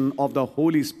revelation of the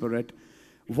Holy Spirit.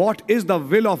 What is the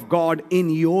will of God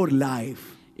in your life?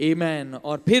 आमीन।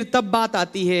 और फिर तब बात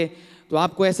आती है, तो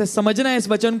आपको ऐसे समझना है इस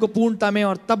वचन को पूर्णता में,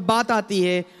 और तब बात आती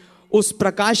है उस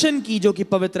प्रकाशन की जो कि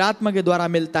पवित्र आत्मा के द्वारा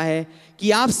मिलता है,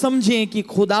 कि आप समझें कि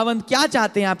खुदावंद क्या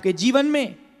चाहते हैं आपके जीवन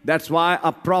में। That's why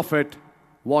a prophet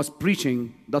was preaching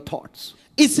the thoughts.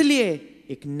 इसलिए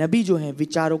एक नबी जो है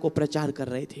विचारों को प्रचार कर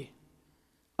रहे थे।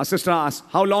 A sister asked,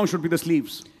 how long should be the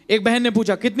sleeves? एक बहन ने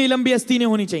पूछा कितनी लंबी आस्तीनें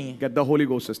होनी चाहिए? Get the Holy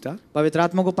Ghost, sister. पवित्र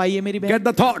आत्मा को पाइए मेरी बहन, Get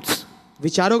the thoughts.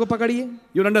 विचारों को पकड़िए।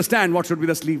 You'll understand what should be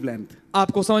the sleeve length.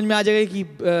 आपको समझ में आ जाएगा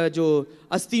कि जो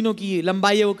आस्तीनों की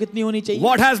लंबाई है वो कितनी होनी चाहिए।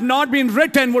 What has not been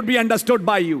written would be understood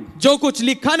by you. जो कुछ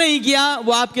लिखा नहीं गया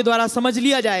वो आपके द्वारा समझ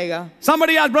लिया जाएगा।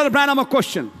 Somebody asked Brother Branham a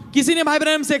question. किसी ने भाई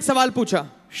ब्रैनम से एक सवाल पूछा,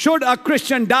 Should a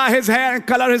Christian dye his hair and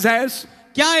color his hairs?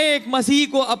 क्या एक मसीही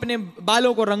को अपने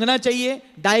बालों को रंगना चाहिए,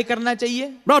 डाई करना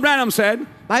चाहिए? Brother Branham said,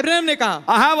 भाई ब्रैनम ने कहा,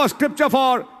 I have a scripture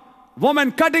for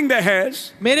women cutting their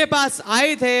hairs, मेरे पास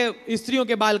आयत है स्त्रियों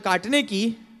के बाल काटने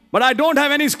की, but I don't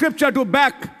have any scripture to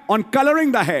back on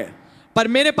coloring the hair. पर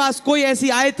मेरे पास कोई ऐसी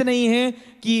आयत नहीं है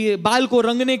कि बाल को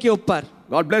रंगने के ऊपर।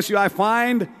 God bless you. I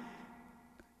find,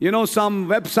 some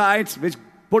websites which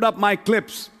put up my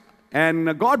clips.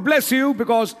 And God bless you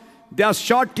because they are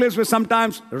short clips which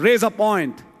sometimes raise a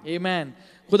point. आमीन।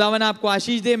 खुदावन आपको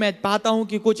आशीष दे। मैं पाता हूं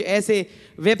कि कुछ ऐसे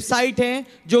वेबसाइट हैं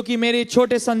जो कि मेरे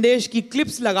छोटे संदेश की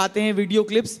क्लिप्स लगाते हैं, वीडियो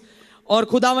क्लिप्स, और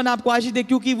खुदावन आपको आशीष दे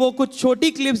क्योंकि वो कुछ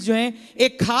छोटी क्लिप्स जो हैं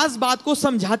एक खास बात को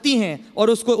समझाती हैं और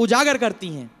उसको उजागर करती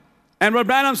हैं। And Brother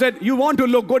Branham said, you want to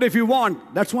look good if you want.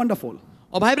 That's wonderful.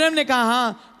 और भाई ब्रैनम ने कहा,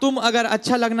 हाँ तुम अगर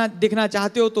अच्छा दिखना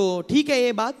चाहते हो तो ठीक है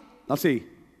ये बात। Now see,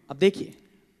 अब देखिए,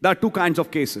 there are two kinds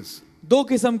of cases. दो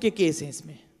किस्म के केस हैं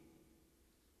इसमें।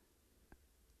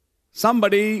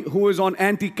 Somebody who is on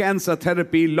anti-cancer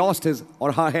therapy lost his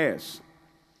or her hairs.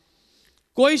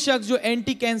 कोई शख्स जो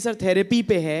एंटी कैंसर थेरेपी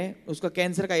पे है, उसका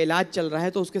कैंसर का इलाज चल रहा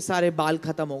है, तो उसके सारे बाल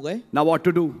खत्म हो गए। Now what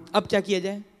to do? अब क्या किया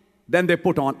जाए? Then they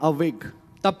put on a wig.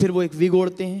 तब फिर वो एक विग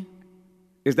ओढ़ते हैं।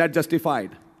 Is that justified?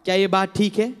 क्या ये बात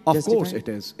ठीक है? Of Justified? course it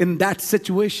is. In that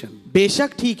situation.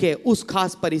 बेशक ठीक है उस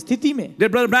खास परिस्थिति में।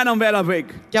 Did Brother Branham wear a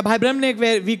wig? क्या भाई ब्रैनम ने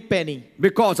एक विग पहनी?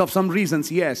 Because of some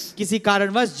reasons, yes. किसी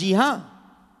कारणवश, जी हाँ।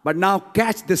 But now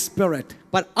catch the spirit.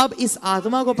 पर अब इस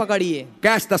आत्मा को पकड़िए।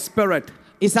 Catch the spirit.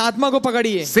 इस आत्मा को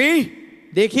पकड़िए। See?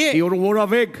 देखिए, He wore a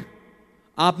wig.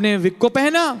 आपने विग को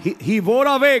पहना। He wore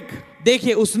a wig.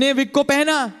 देखिए, उसने विग को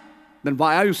पहना। Then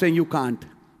why are you saying you can't?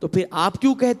 तो फिर आप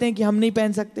क्यों कहते हैं कि हम नहीं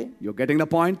पहन सकते? You're getting the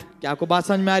point? क्या आपको बात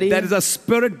समझ में आ रही There है? is a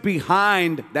spirit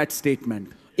behind that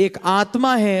statement. एक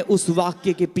आत्मा है उस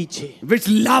वाक्य के पीछे Which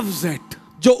loves it.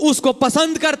 जो उसको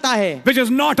पसंद करता है, Which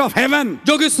is not of heaven.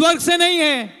 जो कि स्वर्ग से नहीं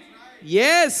है।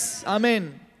 यस,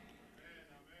 आमीन।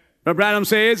 Brother Branham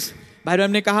says, भाई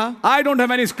ब्रैनम ने कहा, I don't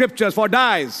have any scriptures for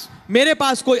dyes मेरे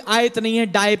पास कोई आयत नहीं है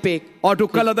डाई पे or to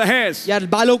color the hairs. या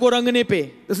बालों को रंगने पे।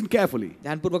 Listen carefully.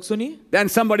 ध्यानपूर्वक सुनिए। Then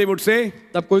somebody would say,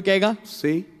 तब कोई कहेगा,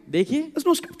 see, देखिए there's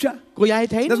no scripture. कोई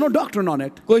आयत है ही There's नहीं, no doctrine on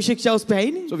it. कोई शिक्षा उस पे है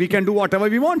ही नहीं, So we can do whatever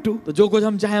we want to. तो जो कुछ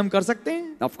हम चाहे हम कर सकते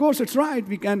हैं। Of course, it's right.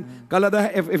 We can color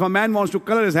if a man wants to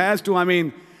color his hairs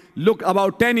to, look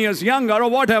about 10 years younger or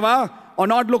whatever, or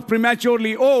not look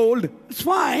prematurely old, it's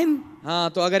fine. हाँ,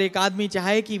 तो अगर एक आदमी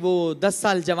चाहे कि वो 10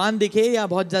 साल जवान दिखे या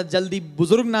बहुत जल्दी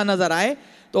बुजुर्ग ना नजर आए,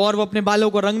 तो और वो अपने बालों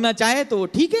को रंगना चाहे तो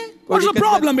ठीक है। What's the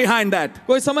problem behind that?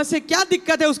 कोई समस्या, क्या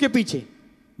दिक्कत है उसके पीछे?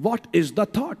 What is the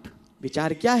thought?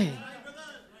 विचार क्या है?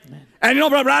 And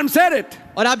Brother Branham said it.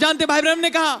 और आप जानते भाई ब्रैनम ने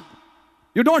कहा,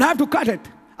 You don't have to cut it.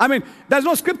 There's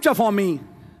no scripture for me.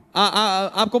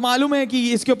 आपको मालूम है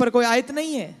कि इसके ऊपर कोई आयत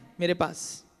नहीं है मेरे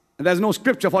पास। And there's no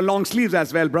scripture for long sleeves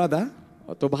as well, brother.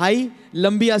 तो भाई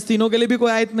लंबी आस्तीनों के लिए भी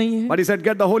कोई आयत नहीं है। But he said,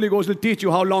 get the Holy Ghost will teach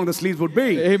you how long the sleeves would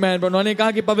be. आमीन। उन्होंने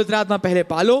कहा कि पवित्र आत्मा पहले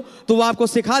पालो तो वो आपको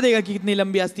सिखा देगा कि कितनी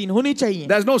लंबी आस्तीन होनी चाहिए।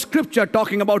 There's no scripture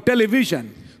talking about television.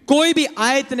 कोई भी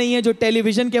आयत नहीं है जो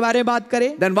टेलीविजन के बारे में बात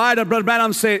करे। Then why did Brother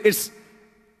Branham say it's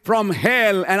from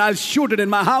hell and I'll shoot it in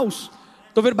my house?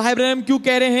 तो फिर भाई ब्रैनम क्यों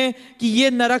कह रहे हैं कि ये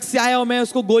नरक से आया और मैं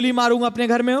उसको गोली मारूंगा अपने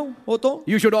घर में हो तो?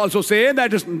 You should also say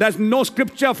that there's no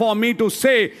scripture for me to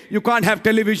say you can't have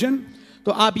television.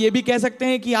 तो आप ये भी कह सकते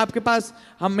हैं कि आपके पास,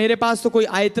 मेरे पास तो कोई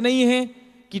आयत नहीं है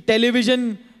कि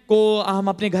टेलीविजन को हम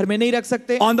अपने घर में नहीं रख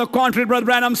सकते। On the contrary, Brother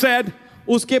Branham said,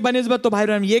 उसके बनिस्बत तो भाई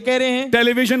ब्रैनम ये कह रहे हैं,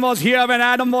 television was here when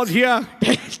Adam was here.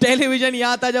 Television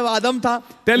यहाँ था जब आदम था।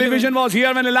 Television was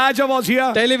here when Elijah was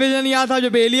here. Television यहाँ था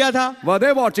जब एलिया था। Were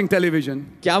they watching television?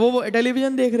 क्या वो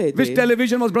टेलीविजन देख रहे थे? Which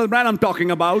television was Brother Branham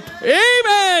talking about?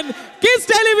 आमीन। किस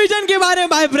टेलीविजन के बारे में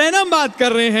भाई ब्रैनम बात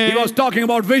कर रहे हैं? He was talking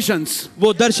about visions.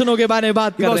 वो दर्शनों के बारे में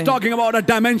बात He कर was रहे हैं। talking about a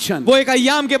dimension. वो एक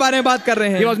अय्याम के बारे में बात कर रहे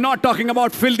He हैं। was not talking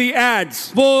about filthy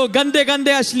ads. वो गंदे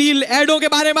गंदे अश्लील एडों के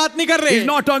बारे में बात नहीं कर रहे। He's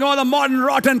not talking about the modern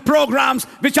rotten programs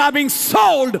which are being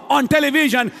sold on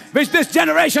television, which this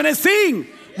generation is seeing.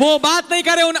 वो बात नहीं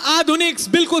कर रहे उन आधुनिक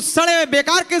बिल्कुल सड़े हुए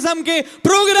बेकार किस्म के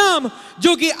प्रोग्राम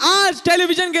जो कि आज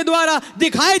टेलीविजन के द्वारा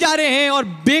दिखाए जा रहे हैं और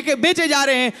बेचे जा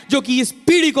रहे हैं, जो कि इस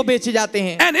पीढ़ी को बेचे जाते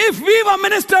हैं। And if we were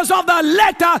ministers of the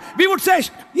letter, we would say,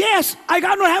 yes, I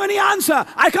don't have any answer.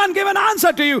 I can't give an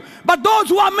answer to you. But those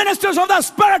who are ministers of the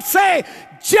Spirit say,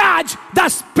 judge the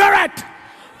Spirit.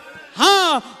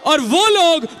 हाँ, और वो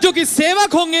लोग जो कि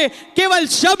सेवक होंगे केवल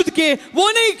शब्द के, वो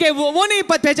नहीं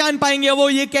पहचान पाएंगे। वो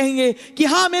ये कहेंगे कि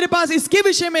हाँ, मेरे पास इसके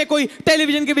विषय में कोई,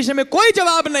 टेलीविजन के विषय में कोई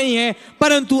जवाब नहीं है,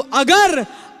 परंतु अगर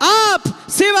आप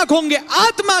सेवक होंगे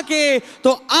आत्मा के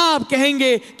तो आप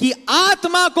कहेंगे कि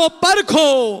आत्मा को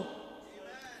परखो।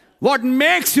 What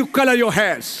makes you color your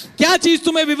hairs? क्या चीज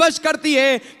तुम्हें विवश करती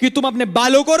है कि तुम अपने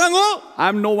बालों को रंगो?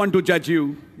 I'm no one to judge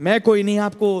you, मैं कोई नहीं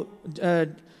आपको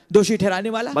दोषी ठहराने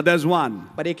वाला, but there's one,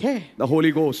 पर एक है the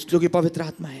Holy Ghost. जो कि पवित्र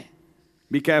आत्मा है।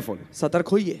 Be careful. सतर्क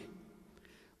होइए।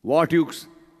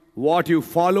 What you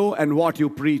follow and what you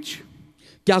preach.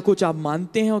 क्या कुछ आप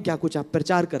मानते हैं और क्या कुछ आप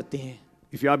प्रचार करते हैं।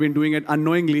 If you have been doing it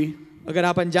unknowingly, अगर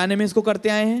आप अनजाने में इसको करते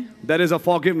आए हैं, there is a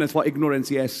forgiveness for ignorance,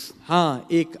 yes. हाँ,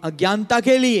 एक अज्ञानता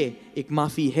के लिए एक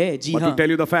माफी है, जी But हाँ। to tell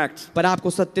you the facts, पर आपको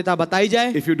सत्यता बताई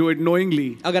जाए, if you do it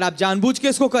knowingly, अगर आप जानबूझ के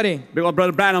इसको करें, because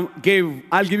Brother Branham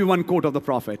I'll give you one quote of the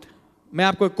prophet. मैं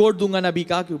आपको एक कोट दूंगा नबी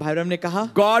का, क्योंकि भाई ब्रह्म ने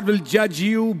कहा, God will judge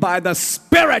you by the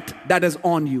spirit that is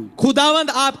on you. खुदावंद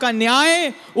आपका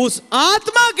न्याय उस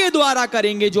आत्मा के द्वारा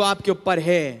करेंगे जो आपके ऊपर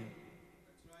है।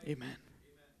 आमीन।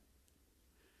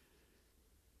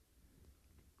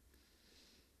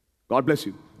 God bless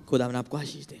you. खुदावंद आपको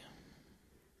आशीष दे।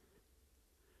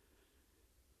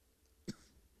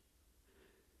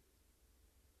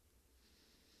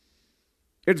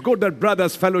 It's good that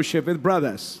brothers fellowship with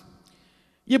brothers.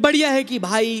 ये बढ़िया है कि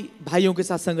भाई भाइयों के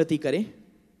साथ संगति करें।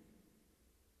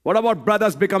 What about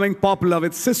brothers becoming popular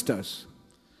with sisters?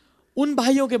 उन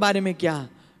भाइयों के बारे में क्या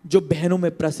जो बहनों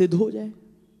में प्रसिद्ध हो जाए?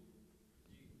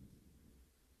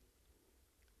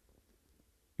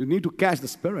 You need to catch the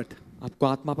spirit. आपको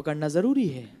आत्मा पकड़ना जरूरी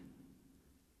है।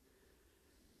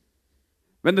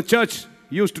 When the church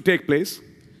used to take place,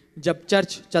 जब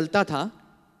चर्च चलता था,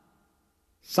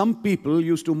 some people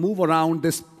used to move around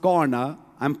this corner.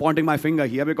 I'm pointing my finger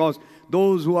here because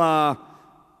those who are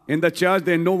in the church,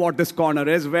 they know what this corner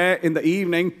is, where in the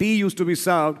evening tea used to be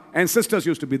served and sisters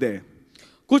used to be there.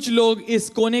 कुछ लोग इस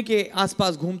कोने के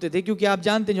आसपास घूमते थे, क्योंकि आप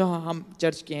जानते हैं जो हम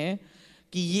चर्च के हैं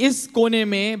कि इस कोने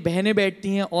में बहनें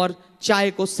बैठती हैं और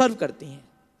चाय को सर्व करती हैं।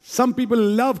 Some people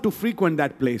love to frequent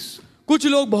that place. कुछ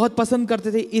लोग बहुत पसंद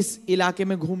करते थे इस इलाके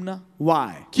में घूमना।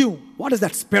 Why? क्यों? What is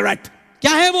that spirit?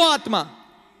 क्या है वो आत्मा?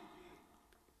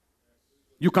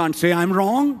 You can't say I'm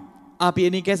wrong. आप ये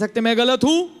नहीं कह सकते मैं गलत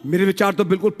हूं। मेरे विचार तो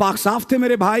बिल्कुल पाक साफ थे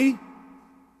मेरे भाई।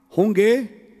 होंगे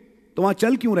तो वहां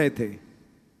चल क्यों रहे थे?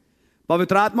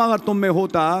 पवित्र आत्मा अगर तुम में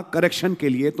होता करेक्शन के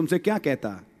लिए, तुमसे क्या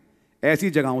कहता? ऐसी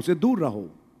जगहों से दूर रहो।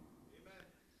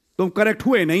 तुम करेक्ट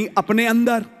हुए नहीं अपने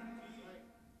अंदर।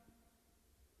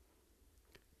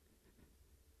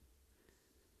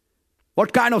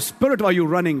 What kind of spirit were you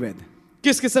running with?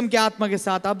 किस किस्म के आत्मा के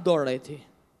साथ आप दौड़ रहे थे?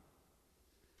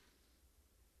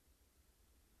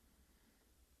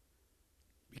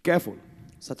 Be careful.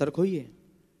 सतर्क होइए।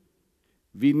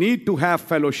 We need to have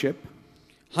fellowship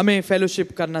हमें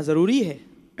फेलोशिप करना जरूरी है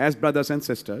as brothers and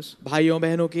sisters, भाइयों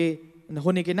बहनों के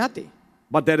होने के नाते।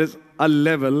 but there is a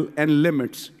level and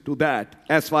limits to that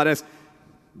as far as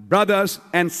brothers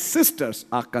and sisters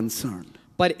are concerned.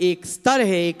 पर एक स्तर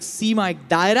है, एक सीमा, एक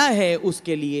दायरा है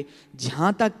उसके लिए,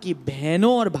 जहां तक कि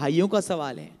बहनों और भाइयों का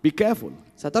सवाल है। Be careful.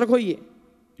 सतर्क होइए।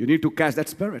 You need to catch that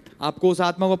spirit. आपको उस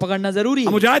आत्मा को पकड़ना जरूरी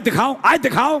है। मुझे आज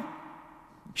दिखाओ।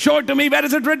 Show it to me. Where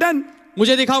is it written?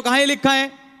 मुझे दिखाओ कहां ये लिखा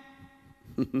है।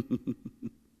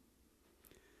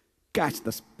 Catch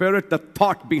the spirit, the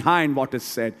thought behind what is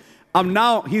said.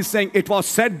 Now he's saying it was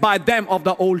said by them of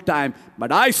the old time,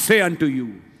 but I say unto you.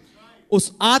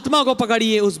 उस आत्मा को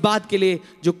पकड़िए उस बात के लिए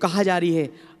जो कहा जा रही है।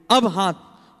 अब हाँ,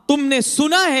 तुमने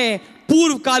सुना है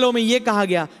पूर्व कालों में ये कहा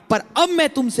गया, पर अब मैं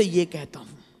तुमसे ये कहता हूं।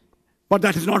 But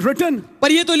that is not written.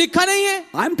 पर ये तो लिखा नहीं है।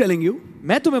 I'm telling you.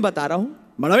 मैं तुम्हें बता रहा हूं।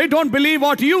 But we don't believe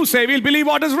what you say, we'll believe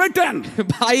what is written.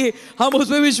 भाई, हम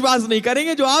उसमें विश्वास नहीं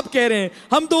करेंगे जो आप कह रहे हैं,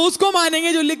 हम तो उसको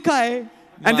मानेंगे जो लिखा है।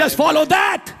 And just follow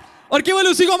that. और केवल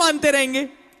उसी को मानते रहेंगे।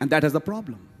 And that is the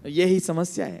problem. यही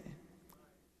समस्या है।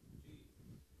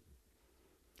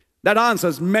 That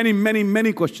answers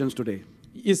many questions today.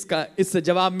 इससे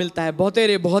जवाब मिलता है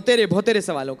बहुतेरे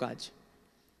सवालों का आज।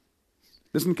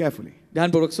 Listen carefully.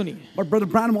 ध्यानपूर्वक सुनिए। But Brother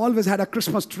Branham always had a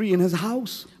Christmas tree in his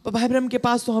house. पर भाई ब्रह्म के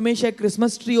पास तो हमेशा एक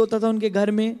क्रिसमस ट्री होता था उनके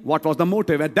घर में। What was the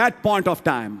motive at that point of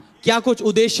time? क्या कुछ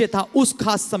उद्देश्य था उस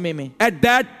खास समय में? At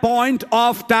that point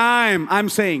of time, I'm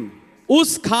saying.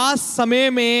 उस खास समय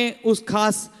में, उस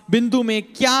खास बिंदु में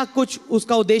क्या कुछ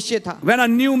उसका उद्देश्य था? When a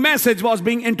new message was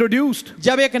being introduced.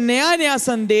 जब एक नया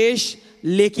संदेश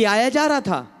लेके आया जा रहा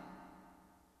था।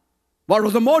 What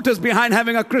was the motives behind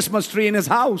having a Christmas tree in his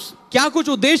house? क्या कुछ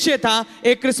उद्देश्य था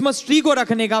एक क्रिसमस ट्री को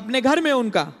रखने का अपने घर में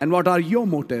उनका? And what are your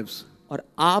motives? और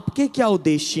आपके क्या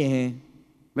उद्देश्य हैं?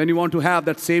 When you want to have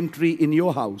that same tree in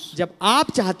your house. जब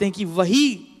आप चाहते हैं कि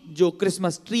वही जो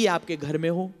क्रिसमस ट्री आपके घर में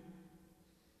हो।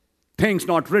 Things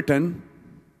not written.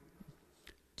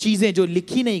 चीजें जो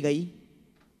लिखी नहीं गई।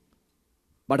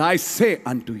 But I say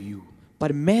unto you.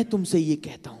 पर मैं तुमसे ये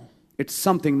कहता हूं। It's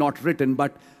something not written,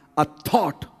 but a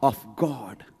thought of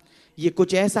God. ये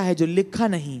कुछ ऐसा है जो लिखा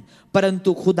नहीं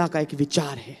परंतु खुदा का एक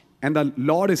विचार है। And the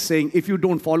Lord is saying, if you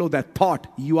don't follow that thought,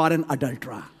 you are an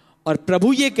adulterer. और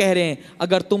प्रभु ये कह रहे हैं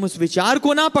अगर तुम उस विचार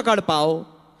को ना पकड़ पाओ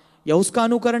या उसका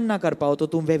अनुकरण ना कर पाओ तो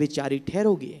तुम वे विचारी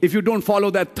ठहरोगे। If you don't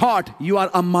follow that thought, you are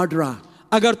a murderer.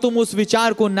 अगर तुम उस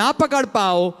विचार को ना पकड़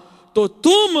पाओ तो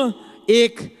तुम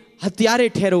एक हत्यारे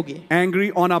ठहरोगे।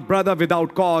 Angry on a brother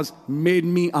without cause made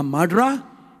me a murderer.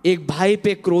 एक भाई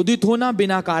पे क्रोधित होना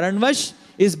बिना कारणवश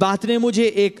इस बात ने मुझे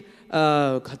एक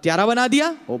हत्यारा बना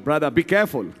दिया। Oh brother, be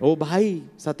careful. ओ भाई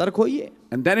सतर्क होइए।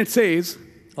 And then it says,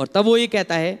 और तब वो ये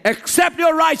कहता है except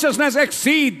your righteousness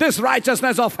exceed this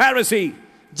righteousness of Pharisee.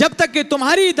 जब तक कि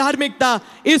तुम्हारी धार्मिकता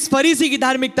इस फरीसी की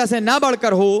धार्मिकता से ना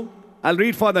बढ़कर हो। I'll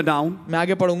read further down. मैं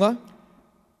आगे पढ़ूंगा।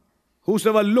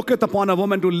 Whosoever looketh upon a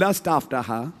woman to lust after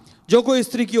her जो कोई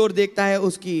स्त्री की ओर देखता है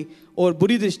उसकी और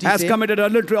बुरी दृष्टि has से committed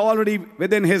adultery already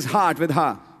within his heart with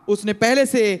her. उसने पहले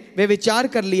से वे विचार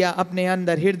कर लिया अपने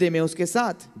अंदर हृदय में उसके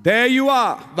साथ। There you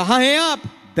are. वहां हैं आप।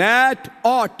 That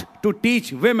ought to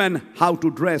teach women how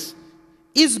to dress.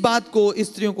 इस बात को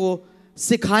स्त्रियों को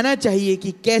सिखाना चाहिए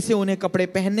कि कैसे उन्हें कपड़े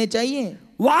पहनने चाहिए।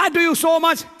 Why do you so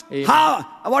much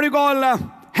what do you call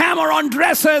hammer on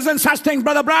dresses and such things,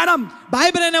 Brother Branham?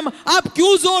 भाई ब्रैनम आप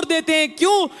क्यों जोर देते हैं,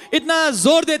 क्यों इतना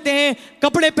जोर देते हैं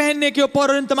कपड़े पहनने के ऊपर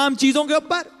और इन तमाम चीजों के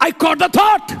ऊपर? I caught the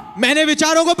thought मैंने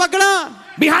विचारों को पकड़ा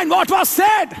behind what was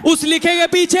said. उस लिखे के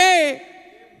पीछे।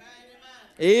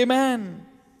 Amen.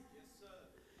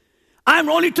 I'm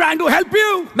only trying to help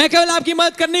you. मैं केवल आपकी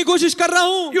मदद करने की कोशिश कर रहा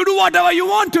हूं। You do whatever you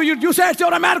want to. You say it's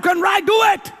your American right, do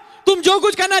it. तुम जो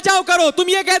कुछ करना चाहो करो। तुम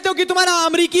ये कहते हो कि तुम्हारा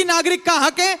अमेरिकी नागरिक का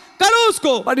हक है, करो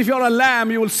उसको। But if you're a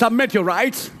lamb, you will submit your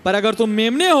rights. पर अगर तुम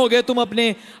मेमने होगे तुम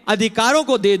अपने अधिकारों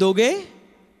को दे दोगे।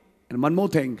 And one more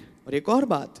thing. और एक और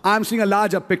बात, I'm seeing a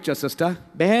larger picture, sister.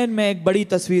 बहन मैं एक बड़ी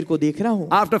तस्वीर को देख रहा हूं।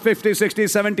 After 50, 60,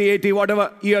 70, 80, whatever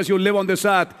years you live on this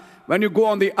earth, when you go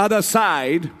on the other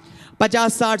side, 50,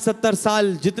 60, 70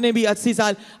 साल जितने भी 80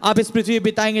 साल आप इस पृथ्वी पे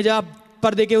बिताएंगे, जब आप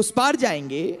पर्दे के उस पार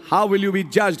जाएंगे, how will you be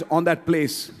judged on that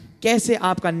place? कैसे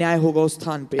आपका न्याय होगा उस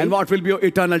स्थान पे? And what will be your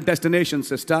eternal destination,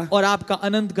 sister? और आपका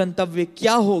अनंत गंतव्य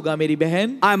क्या होगा मेरी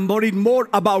बहन? I'm worried more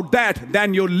about that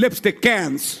than your lipstick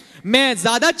cans. मैं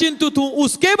ज्यादा चिंतित हूं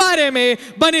उसके बारे में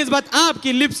बनिस्बत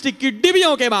आपकी लिपस्टिक की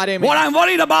डिबियों के बारे में। What I'm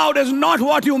worried about is not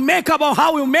what you make up or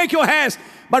how you make your hairs,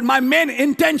 but my main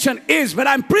intention is when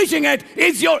I'm preaching it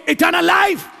is your eternal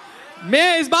life.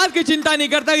 मैं इस बात की चिंता नहीं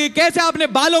करता कि कैसे आपने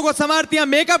बालों को संवारती हैं,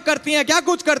 मेकअप करती हैं, क्या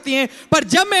कुछ करती हैं, पर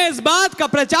जब मैं इस बात का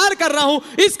प्रचार कर रहा हूं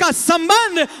इसका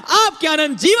संबंध आपके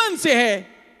अनंत जीवन से है।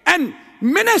 And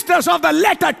ministers of the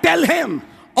letter tell him,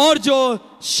 और जो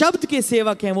शब्द के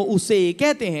सेवक हैं वो उससे ये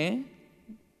कहते हैं,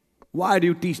 why do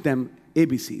you teach them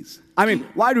ABCs? I mean,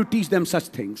 why do you teach them such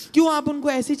things? क्यों आप उनको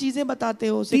ऐसी चीजें बताते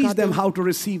हो, Teach सिखाते them हो? how to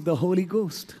receive the Holy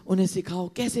Ghost. उन्हें सिखाओ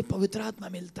कैसे पवित्र आत्मा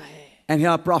मिलता है। And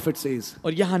here a prophet says,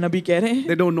 और यहाँ नबी कह रहे हैं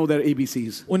they don't know their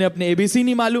ABCs. उन्हें अपने एबीसी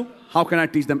नहीं मालूम। How can I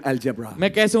teach them algebra?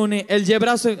 मैं कैसे उन्हें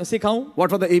अलजेब्रा सिखाऊं?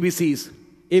 What were the ABCs?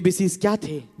 ABCs क्या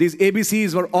थे? These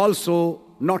ABCs were also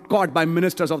not caught by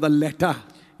ministers of the letter.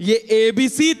 ये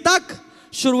एबीसी तक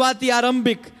शुरुआती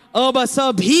आरंभिक अब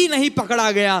सब भी नहीं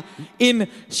पकड़ा गया इन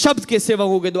शब्द के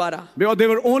सेवकों के द्वारा, Because they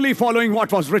were only following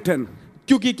what was written.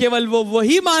 क्योंकि केवल वो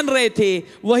वही मान रहे थे,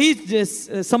 वही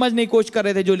समझने की कोशिश कर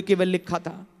रहे थे जो केवल लिखा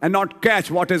था, And not catch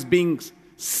what is being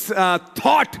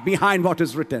thought behind what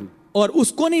is written. और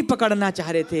उसको नहीं पकड़ना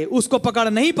चाह रहे थे, उसको पकड़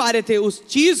नहीं पा रहे थे उस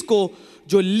चीज को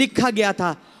जो लिखा गया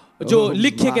था, जो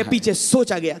लिखे के पीछे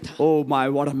सोचा गया था। Oh my,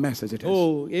 what a message it is.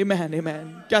 ओ आमेन आमेन,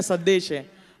 क्या संदेश है।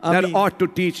 That आमीन। ought to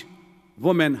teach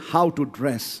women how to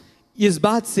dress. इस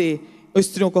बात से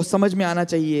स्त्रियों को समझ में आना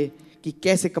चाहिए कि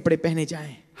कैसे कपड़े पहने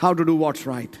जाएं, How to do what's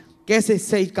right. कैसे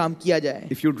सही काम किया जाए।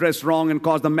 If you dress wrong and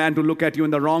cause the man to look at you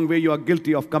in the wrong way, you are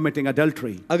guilty of committing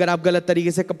adultery. अगर आप गलत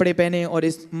तरीके से कपड़े पहने और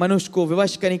इस मनुष्य को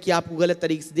विवश करें कि आपको गलत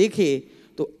तरीके से देखे,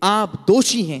 तो आप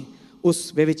दोषी हैं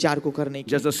उस व्यभिचार को करने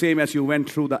के। Just the same as you went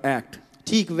through the act.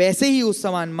 ठीक वैसे ही उस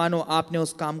समान मानो आपने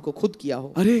उस काम को खुद किया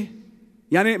हो। अरे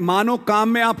यानी मानो काम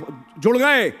में आप जुड़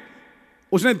गए,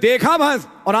 उसने देखा बस,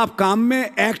 और आप काम में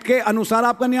एक्ट के अनुसार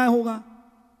आपका न्याय होगा।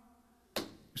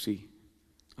 See,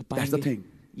 that's the thing.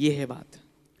 ये है बात।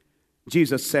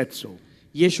 Jesus said so.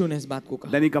 यीशु ने इस बात को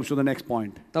कहा। Then he comes to the next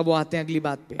point. तब वो आते हैं अगली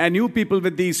बात पे। And you people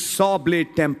with these saw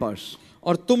blade tempers,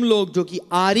 और तुम लोग जो कि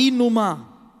आरी नुमा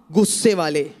गुस्से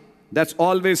वाले, that's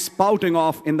always spouting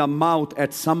off in the mouth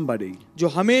at somebody, जो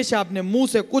हमेशा अपने मुंह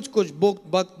से कुछ कुछ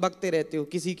बकते रहते हो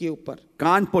किसी के ऊपर,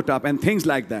 can't put up and things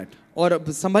like that. और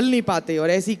संभल नहीं पाते और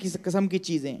ऐसी किस्म की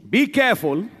चीजें। Be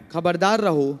careful. खबरदार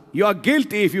रहो। You are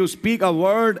guilty if you speak a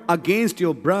word against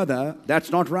your brother.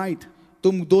 That's not right.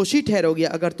 तुम दोषी ठहरोगे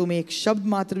अगर तुम एक शब्द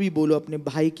मात्र भी बोलो अपने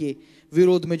भाई के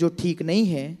विरोध में जो ठीक नहीं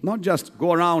है। Not just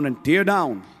go around and tear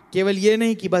down. केवल ये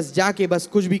नहीं कि बस जाके बस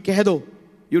कुछ भी कह दो।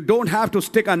 You don't have to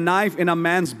stick a knife in a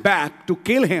man's back to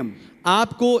kill him.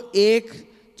 आपको एक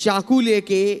चाकू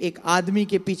लेके एक आदमी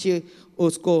के पीछे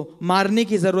उसको मारने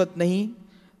की जरूरत नहीं,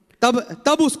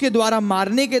 तब उसके द्वारा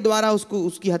मारने के द्वारा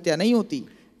उसकी हत्या नहीं होती।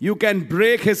 You can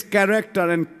break his character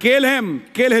and kill him,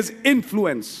 kill his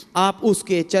influence. आप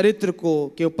उसके चरित्र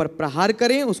के ऊपर प्रहार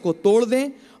करें, उसको तोड़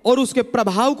दें और उसके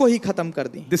प्रभाव को ही खत्म कर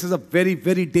दें। This is a very,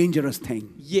 very dangerous thing.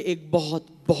 ये एक बहुत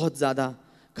बहुत ज्यादा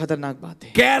खतरनाक बात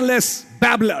है। Careless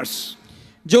babblers.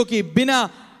 जो कि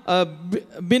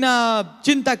बिना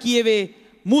चिंता किए वे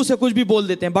मुंह से कुछ भी बोल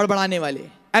देते हैं, बड़बड़ाने वाले।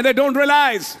 And they don't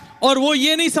realize और वो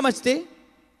ये नहीं समझते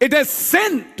it is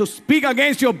sin to speak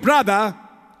against your brother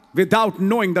without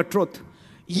knowing the truth.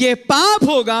 ये पाप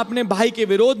होगा अपने भाई के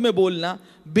विरोध में बोलना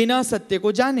बिना सत्य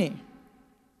को जाने,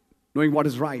 Knowing what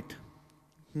is right.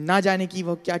 ना जाने की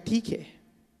वो क्या ठीक है।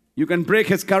 You can break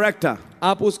his character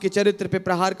आप उसके चरित्र पे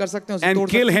प्रहार कर सकते हैं, उसे and तोड़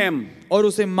kill सकते हैं him. और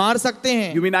उसे मार सकते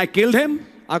हैं। You mean I killed him?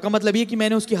 आपका मतलब ये कि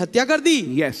मैंने उसकी हत्या कर दी?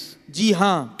 Yes. जी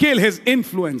हाँ, Kill his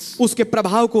influence. उसके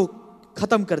प्रभाव को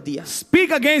खत्म कर दिया।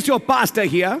 Speak against your pastor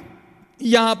here.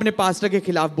 यहाँ अपने पास्टर के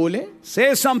खिलाफ बोले,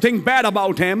 Say something bad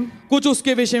about him. कुछ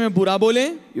उसके विषय में बुरा बोले,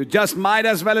 You just might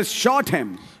as well as shot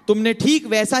him. तुमने ठीक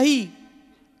वैसा ही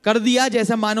कर दिया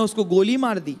जैसा मानो उसको गोली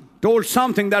मार दी। Told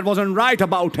something that wasn't right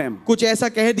about him. कुछ ऐसा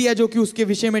कह दिया जो कि उसके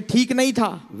विषय में ठीक नहीं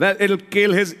था। Well, it'll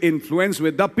kill his influence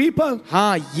with the people.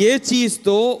 हाँ, ये चीज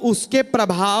तो उसके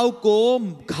प्रभाव को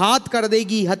घात कर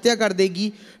देगी, हत्या कर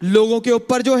देगी लोगों के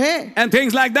ऊपर जो है, And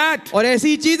things like that. और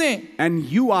ऐसी चीजें, And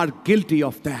you are guilty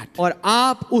of that. और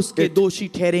आप उसके दोषी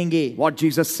ठहरेंगे। What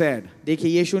Jesus said.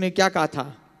 देखिए यीशु ने क्या कहा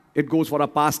था। It goes for a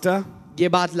pastor. ये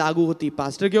बात लागू होती है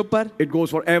पास्टर के ऊपर, It goes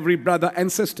for every brother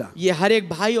and sister. ये हर एक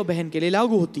भाई और बहन के लिए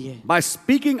लागू होती है। By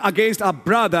speaking against a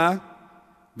brother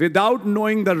without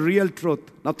knowing the real truth.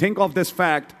 Now think of this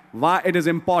fact, why it is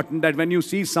important that when you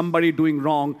see somebody doing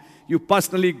wrong, you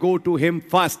personally go to him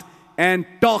first and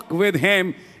talk with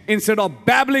him instead of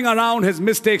babbling around his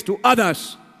mistakes to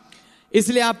others.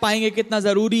 इसलिए आप पाएंगे कितना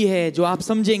जरूरी है जो आप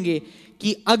समझेंगे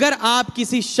कि अगर आप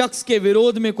किसी शख्स के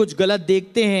विरोध में कुछ गलत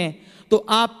देखते हैं तो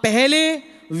आप पहले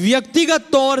व्यक्तिगत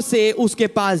तौर से उसके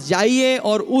पास जाइए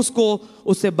और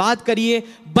उससे बात करिए,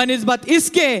 बनिस्बत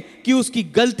इसके कि उसकी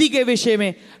गलती के विषय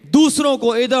में दूसरों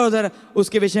को इधर उधर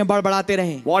उसके विषय में बड़बड़ाते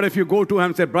रहें। What if you go to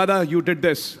him and say, brother, you did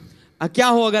this? क्या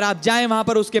हो अगर आप जाएं वहां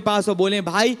पर उसके पास और बोलें,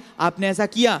 भाई आपने ऐसा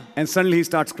किया, And suddenly he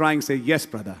starts crying, say, yes,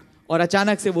 brother. और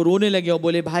अचानक से वो रोने लगे और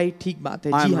बोले, भाई ठीक बात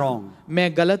है, I am जी हाँ, wrong.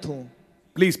 मैं गलत हूं,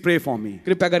 Please pray for me.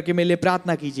 कृपया करके मेरे लिए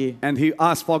प्रार्थना कीजिए। And he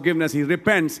asks forgiveness, he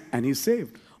repents, and he's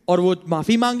saved. और वो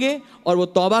माफी मांगे और वो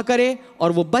तौबा करे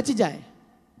और वो बच जाए।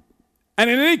 And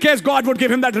in any case, God would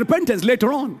give him that repentance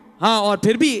later on. हाँ, और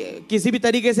फिर भी किसी भी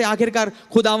तरीके से आखिरकार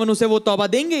खुदावन उसे वो तौबा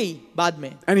देंगे ही बाद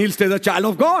में, And he'll stay the child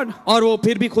of God. और वो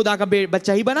फिर भी खुदा का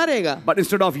बच्चा ही बना रहेगा। But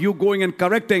instead of you going and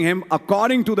correcting him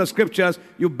according to the scriptures,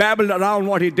 you babbled around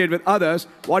what he did with others.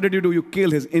 What did you do? You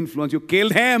killed his influence. You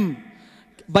killed him.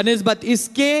 बनिस्बत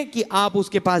इसके कि आप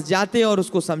उसके पास जाते और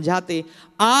उसको समझाते,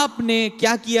 आपने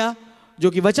क्या किया जो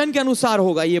कि वचन के अनुसार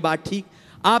होगा, ये बात ठीक,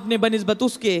 आपने बनिस्बत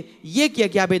उसके ये किया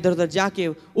कि आप इधर उधर जाके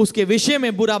उसके विषय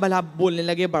में बुरा भला बोलने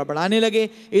लगे, बड़बड़ाने लगे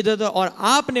इधर उधर, और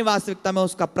आपने वास्तविकता में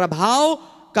उसका प्रभाव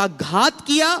का घात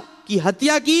किया, की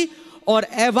हत्या की, और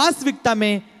अवास्तविकता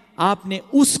में आपने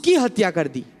उसकी हत्या कर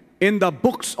दी। In the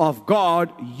books of God,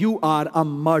 you are a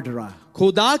murderer.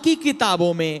 खुदा की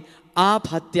किताबों में आप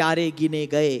हत्यारे गिने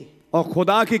गए। और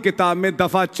खुदा की किताब में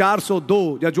दफा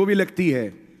 402 या जो भी लगती है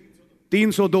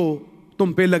 302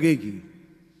 तुम पे लगेगी।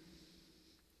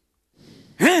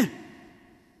 हैं?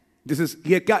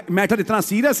 ये क्या मैटर इतना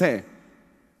सीरियस है?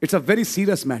 It's a very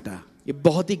serious matter. ये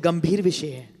बहुत ही गंभीर विषय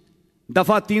है।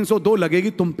 दफा 302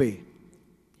 लगेगी तुम पे,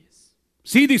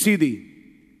 सीधी सीधी।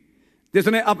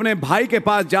 जिसने अपने भाई के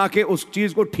पास जाके उस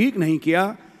चीज को ठीक नहीं किया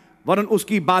वरन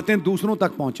उसकी बातें दूसरों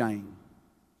तक पहुंचाई।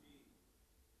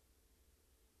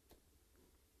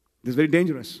 This very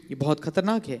dangerous. ये बहुत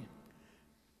खतरनाक है।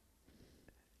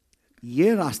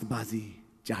 ये रास्तबाजी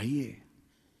चाहिए।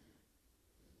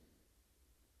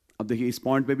 अब देखिए इस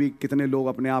पॉइंट पे भी कितने लोग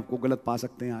अपने आप को गलत पा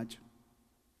सकते हैं आज।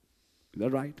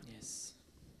 राइट?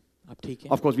 अब ठीक है।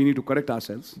 Of course we need to correct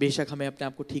ourselves. बेशक हमें अपने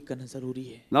आप को ठीक करना जरूरी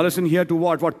है। Now listen here to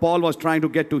what Paul was trying to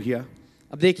get to here.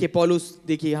 अब देखिए पौलुस,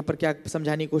 देखिए यहाँ पर क्या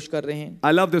समझाने की कोशिश कर रहे हैं।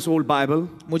 I love this old Bible.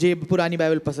 मुझे पुरानी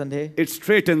बाइबल पसंद है। It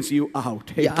straightens you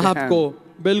out. ये आपको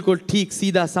बिल्कुल ठीक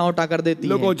सीधा साउटा कर देती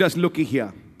Look, है। just looky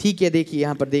here. ठीक है, देखिए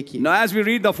यहाँ पर देखिए। Now, as we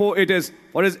read the 4, it is,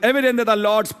 for it is evident that the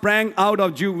Lord sprang out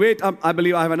of Jew. Wait, I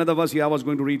believe I have another verse here I was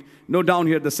going to read. No, down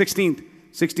here, the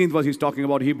 16th verse, he's talking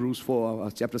about Hebrews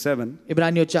 4, chapter 7.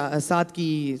 इब्रानियों 7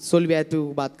 की 16वीं आयत पे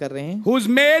वो बात कर रहे हैं। Who's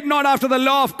made not after the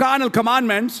law of carnal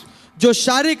commandments. जो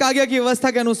शारीरिक आज्ञा की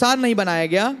व्यवस्था के अनुसार नहीं बनाया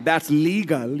गया। That's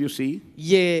legal, you see.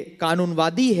 ये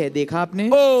कानूनवादी है, देखा आपने।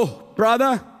 Oh,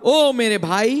 brother. ओ मेरे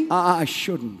भाई, I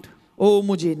shouldn't. ओ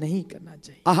मुझे नहीं करना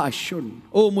चाहिए। I shouldn't.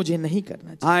 ओ मुझे नहीं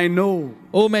करना चाहिए। I know.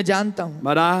 ओ मैं जानता हूँ।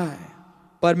 But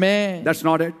पर मैं, that's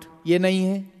not it. ये नहीं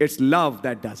है। It's love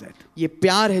that does it. ये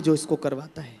प्यार है जो इसको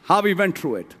करवाता है। How we went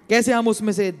through it. कैसे हम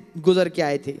उसमें से गुजर के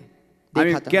आए थे,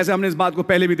 देखा था। कैसे हमने इस बात को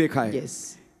पहले भी देखा है।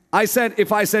 Yes. I said,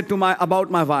 if I said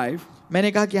about my wife.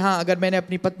 मैंने कहा कि हाँ, अगर मैंने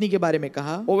अपनी पत्नी के बारे में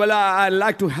कहा, Oh well, I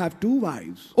like to have 2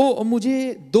 wives. ओ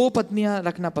मुझे 2 पत्नियां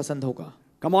रखना पसंद होगा।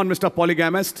 Come on, Mr.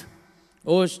 Polygamist.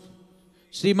 ओ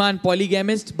श्रीमान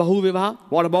पॉलीगैमिस्ट, बहुविवाह।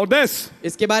 What about this?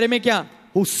 इसके बारे में क्या?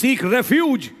 Who seek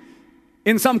refuge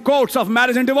in some courts of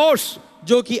marriage and divorce.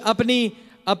 जो कि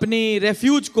अपनी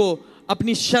रेफ्यूज को,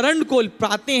 अपनी शरण को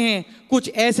पाते हैं कुछ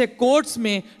ऐसे कोर्ट्स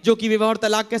में जो कि विवाह और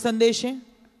तलाक के संदेश हैं।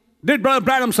 Did Brother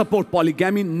Branham support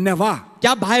polygamy? Never.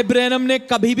 क्या भाई ब्रैनम ने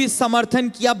कभी भी समर्थन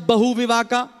किया बहुविवाह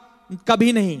का?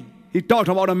 कभी नहीं। He talked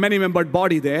about a many-membered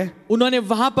body there. उन्होंने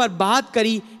वहां पर बात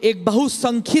करी एक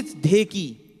बहुसंख्यित देह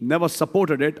की। Never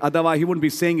supported it. Otherwise, he wouldn't be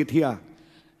saying it here.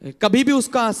 कभी भी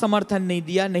उसका समर्थन नहीं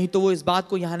दिया, नहीं तो वो इस बात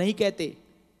को यहां नहीं कहते।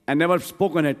 And never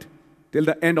spoken it till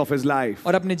the end of his life.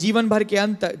 और अपने जीवन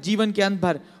के अंत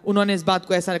भर उन्होंने इस बात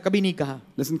को ऐसा कभी नहीं कहा।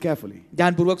 Listen carefully.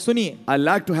 ध्यानपूर्वक सुनिए। I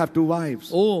like to have 2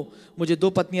 wives. ओ मुझे 2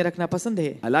 पत्नियां रखना पसंद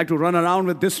है। I like to run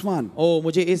around with this one. ओ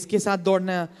मुझे इसके साथ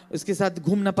दौड़ना, इसके साथ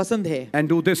घूमना पसंद है। And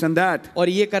do this and that. और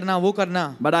ये करना वो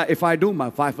करना। But if I do, my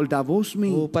wife will divorce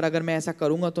me. ओ पर अगर मैं ऐसा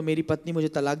करूंगा तो मेरी पत्नी मुझे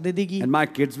तलाक दे देगी। And my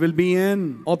kids will be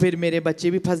in. और फिर मेरे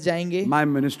बच्चे भी फंस जाएंगे। My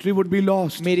ministry would be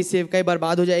lost. मेरी सेवकाई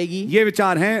बर्बाद हो जाएगी। ये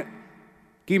विचार हैं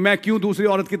कि मैं क्यों दूसरी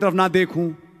औरत की तरफ ना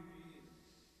देखूं,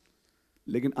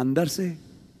 लेकिन अंदर से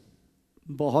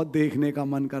बहुत देखने का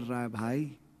मन कर रहा है भाई।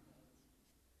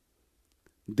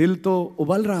 दिल तो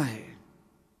उबल रहा है।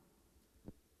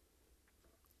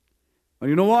 And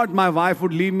you know what? My wife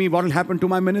would leave me. What will happen to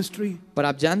my ministry? पर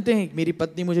आप जानते हैं मेरी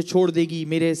पत्नी मुझे छोड़ देगी,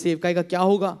 मेरे सेवकाई का क्या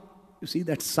होगा? You see,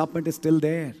 that serpent is still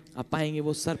there. आप पाएंगे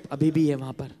वो सर्प अभी भी है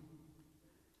वहां पर।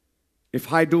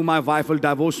 If I do, my wife will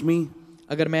divorce me.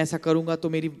 अगर मैं ऐसा करूंगा तो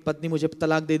मेरी पत्नी मुझे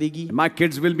तलाक दे देगी। My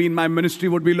kids will be in my ministry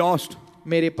would be lost.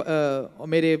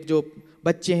 मेरे जो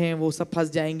बच्चे हैं वो सब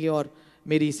फंस जाएंगे और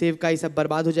मेरी सेवकाई सब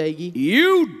बर्बाद हो जाएगी।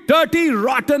 You dirty,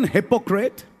 rotten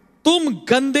hypocrite. तुम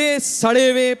गंदे सड़े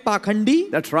हुए पाखंडी।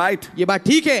 That's right. ये बात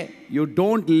ठीक है। You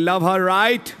don't love her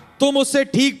right. तुम उससे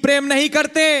ठीक प्रेम नहीं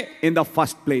करते। In the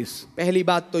first place. पहली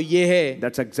बात तो ये है।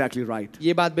 That's exactly right.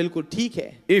 ये बात बिल्कुल ठीक है।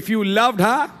 If you loved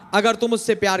her, अगर तुम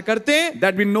उससे प्यार करते,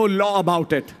 there'd be no law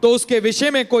about it. तो उसके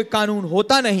विषय में कोई कानून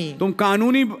होता नहीं। तुम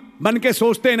कानूनी बन के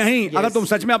सोचते नहीं। Yes. अगर तुम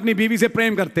सच में अपनी बीवी से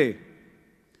प्रेम करते,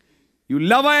 you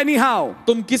love her anyhow.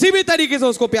 तुम किसी भी तरीके से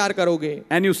उसको प्यार करोगे।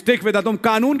 And you stick with her. तुम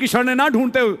कानून की शरण ना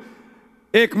ढूंढते हो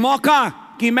एक मौका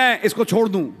कि मैं इसको छोड़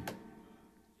दूं।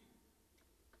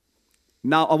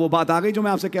 Now, अब वो बात आ गई जो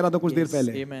मैं आपसे कह रहा था कुछ देर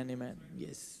पहले। Amen, amen.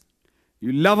 Yes.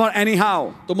 You love her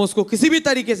anyhow. तुम उसको किसी भी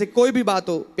तरीके से कोई भी बात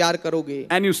हो प्यार करोगे।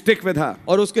 And you stick with her.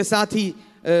 और उसके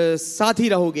साथ ही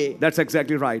रहोगे। That's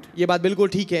exactly right. ये बात बिल्कुल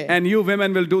ठीक है। And you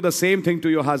women will do the same thing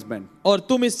to your husband. और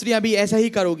तुम स्त्रियां भी ऐसा ही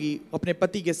करोगी अपने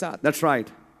पति के साथ। That's right.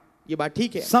 ये बात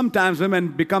ठीक है। Sometimes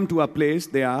women become to a place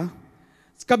they are.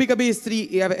 कभी कभी स्त्री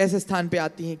ऐसे स्थान पे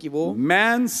आती हैं कि वो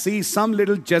Man sees some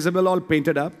little Jezebel all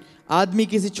painted up. आदमी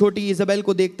किसी छोटी इज़ाबेल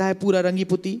को देखता है पूरा रंगी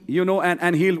पुती। You know,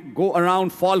 and he'll go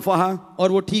around fall for her.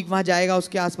 और वो ठीक वहां जाएगा,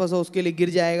 उसके आसपास उसके लिए गिर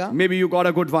जाएगा। Maybe you got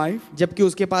a good wife. जबकि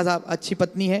उसके पास आप अच्छी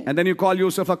पत्नी है। And then you call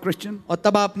yourself a Christian. और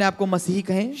तब आप अपने आप को मसीही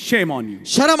कहें। Shame on you.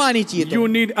 शर्म आनी चाहिए। You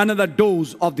need another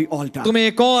dose of the altar. तुम्हें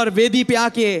एक और वेदी पे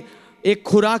आके एक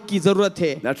खुराक की जरूरत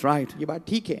है। That's right. ये बात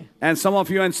ठीक है। And some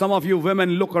of you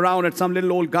women look around at some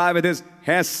little old guy with his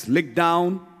hair slicked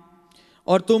down.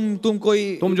 और तुम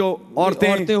जो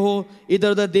औरतें हो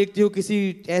इधर उधर देखती हो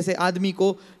किसी ऐसे आदमी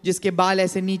को जिसके बाल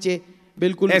ऐसे नीचे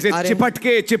बिल्कुल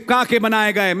ऐसे चिपका के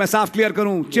बनाए गए। मैं साफ क्लियर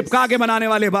करूं, चिपका के बनाने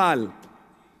वाले बाल,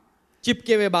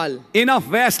 चिपके हुए बाल। Enough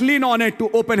Vaseline on it to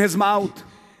open his mouth.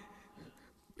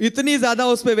 इतनी ज्यादा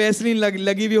उस पे वैसलीन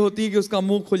लगी हुई होती है कि उसका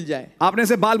मुंह खुल जाए। आपने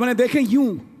ऐसे बाल बने देखे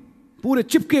यूं पूरे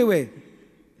चिपके हुए,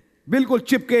 बिल्कुल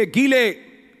चिपके गीले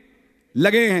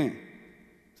लगे हैं।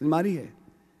 समझ मारी है।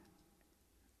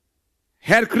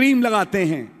 हेयर क्रीम लगाते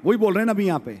हैं, वही बोल रहे हैं ना अभी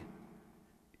यहां पे।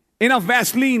 Enough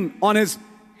Vaseline on his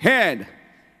head.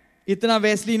 इतना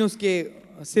वैसलीन उसके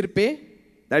सिर पे।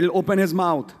 that he'll open his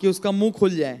mouth. कि उसका मुंह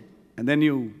खुल जाए. And then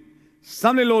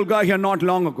some little old girl here not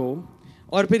long ago,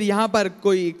 और फिर यहाँ पर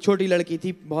कोई एक छोटी लड़की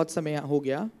थी, बहुत समय हो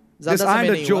गया, this ज्यादा समय isn't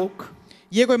a नहीं हुआ. joke,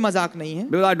 ये कोई मजाक नहीं है,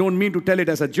 because I don't mean to tell it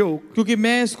as a joke, क्योंकि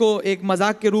मैं इसको एक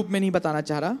मजाक के रूप में नहीं बताना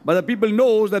चाह रहा. but the people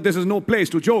knows that this is no place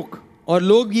to joke. और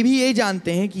लोग ये भी यही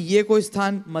जानते हैं कि ये कोई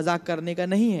स्थान मजाक करने का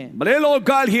नहीं है. But a little old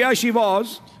girl here she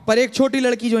was. पर एक छोटी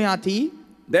लड़की जो यहाँ थी,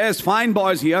 There's fine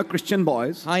boys here, Christian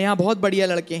boys. हाँ यहाँ बहुत बढ़िया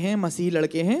लड़के हैं, मसीह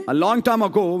लड़के हैं. A long time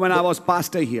ago when I was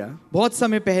pastor here, बहुत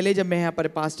समय पहले जब मैं यहाँ पर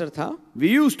पास्टर था, we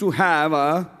used to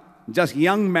have just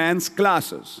young men's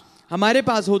classes. हमारे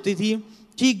पास होती थी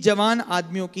ठीक जवान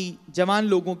आदमियों की, जवान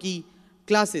लोगों की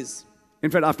classes. In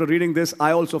fact, after reading this,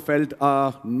 I also felt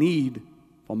a need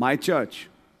for my church.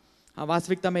 हाँ,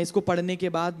 वास्तविकता में इसको पढ़ने के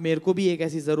बाद मेरे को भी एक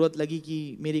ऐसी जरूरत लगी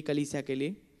कि मेरी कलीसिया के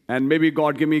लिए. And maybe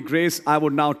God give me grace, I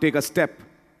would now take a step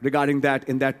regarding that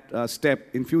in that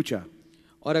step in future.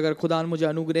 और अगर खुदा मुझे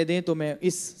अनुग्रह दें तो मैं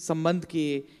इस संबंध के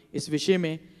इस विषय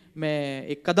में मैं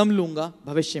एक कदम लूंगा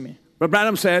भविष्य में. But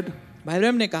Branham said, भाई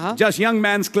ब्रैनम ने कहा just young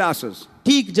men's classes.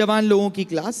 ठीक जवान लोगों की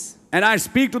class. And I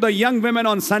speak to the young women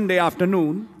on Sunday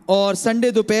afternoon और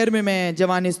संडे दोपहर में मैं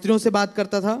जवान स्त्रियों से बात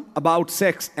करता था about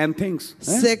sex and things.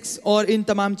 Sex और इन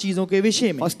तमाम चीजों के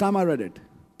विषय में. First time I read it.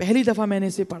 पहली दफा मैंने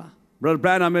इसे पढ़ा. Brother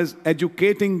Branham is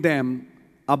educating them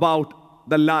about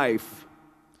the life.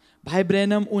 भाई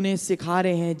ब्रैनम उन्हें सिखा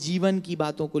रहे हैं जीवन की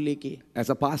बातों को लेके. As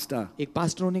a pastor, एक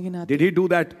पास्टर होने के नाते did he do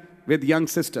that with young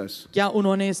sisters? क्या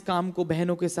उन्होंने इस काम को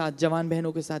बहनों के साथ, जवान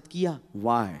बहनों के साथ किया?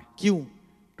 Why? क्यों?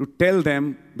 To tell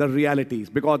them the realities,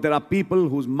 because there are people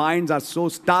whose minds are so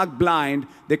stark blind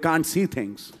they can't see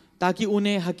things. ताकि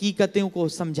उन्हें हकीकतों को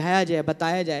समझाया जाए,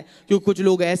 बताया जाए. क्योंकि कुछ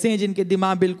लोग ऐसे हैं जिनके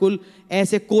दिमाग बिल्कुल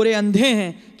ऐसे कोरे अंधे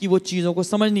हैं कि वो चीजों को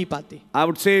समझ नहीं पाते. I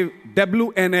would say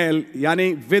WNL,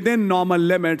 yani within normal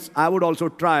limits, I would also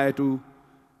try to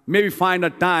maybe find a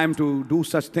time to do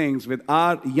such things with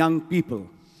our young people.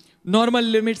 Normal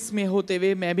limits में होते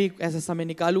हुए मैं भी ऐसा समय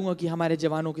निकालूंगा कि हमारे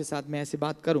जवानों के साथ मैं ऐसे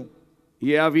बात करूं.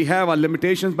 Yeah, we have our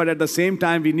limitations, but at the same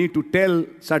time, we need to tell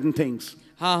certain things.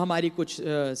 हाँ, हमारी कुछ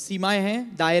सीमाएं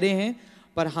हैं, दायरे हैं,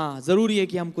 पर हाँ जरूरी है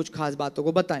कि हम कुछ खास बातों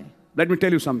को बताएं. Let me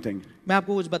tell you something. मैं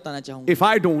आपको कुछ बताना चाहूंगा. If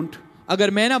I don't,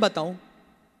 अगर मैं ना बताऊं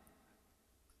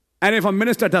and if a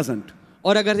minister doesn't,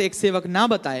 और अगर एक सेवक ना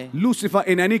बताए, Lucifer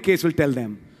in any case will tell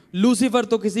them. Lucifer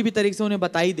तो किसी भी तरीके से उन्हें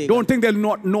बता ही देगा. Don't think they'll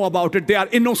not know about it. They are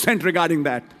innocent regarding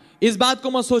that. इस बात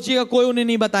को मत सोचिएगा कोई उन्हें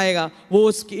नहीं बताएगा, वो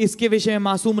इसके विषय में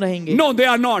मासूम रहेंगे. No, they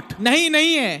are not.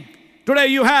 नहीं है. Today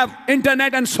you have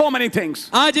internet and so many things.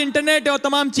 आज इंटरनेट और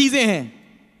तमाम चीजें हैं.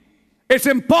 It's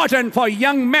important for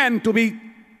young men to be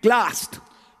classed.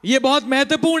 ये बहुत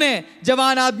महत्वपूर्ण है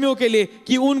जवान आदमियों के लिए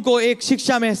कि उनको एक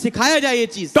शिक्षा में सिखाया जाए ये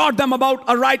चीज. Taught them about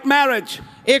a right marriage.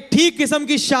 एक ठीक किस्म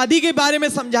की शादी के बारे में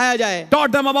समझाया जाए.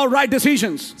 Taught them about right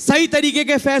decisions. सही तरीके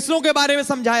के फैसलों के बारे में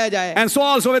समझाया जाए. And so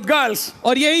also with girls.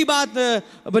 और यही बात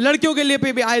लड़कियों के लिए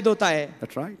भी आयद होता है.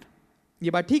 That's right.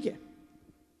 ये बात ठीक है.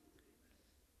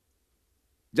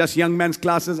 Just young men's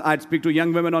classes. I'd speak to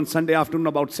young women on Sunday afternoon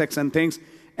about sex and things.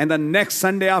 And the next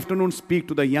Sunday afternoon speak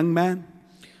to the young man.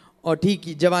 और ठीक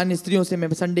ही जवान स्त्रियों से मैं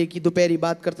संडे की दोपहरी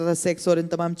बात करता था सेक्स और इन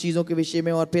तमाम चीजों के विषय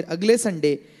में. और फिर अगले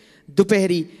संडे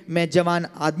दोपहरी मैं जवान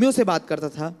आदमियों से बात करता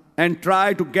था. And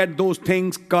try to get those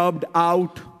things curbed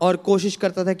out. और कोशिश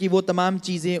करता था कि वो तमाम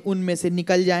चीजें उनमें से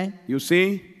निकल जाएं. You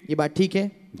see? ये बात ठीक है.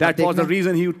 That was the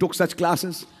reason he took such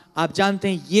classes. आप जानते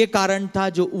हैं ये कारण था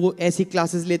जो वो ऐसी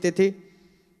क्लासेस लेते थे.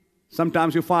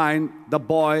 Sometimes you find the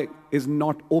boy is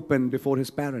not open before his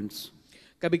parents.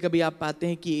 कभी कभी आप पाते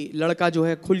हैं कि लड़का जो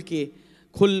है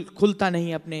खुलता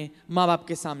नहीं अपने माँ बाप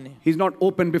के सामने. He's not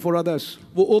open before others.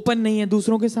 वो ओपन नहीं है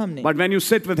दूसरों के सामने. But when you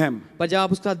sit with him, पर जब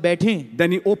आप उसके साथ बैठें,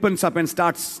 then he opens up and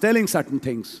starts telling certain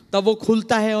things. तब वो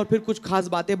खुलता है और फिर कुछ खास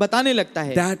बातें बताने लगता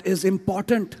है. That is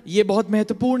important. ये बहुत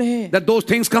महत्वपूर्ण है That those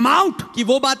things come out. कि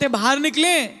वो बातें बाहर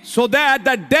निकलें. So that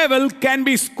the devil can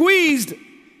be squeezed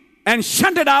and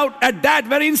shunted out at that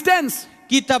very instance.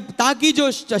 कि तब ताकि जो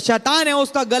शैतान है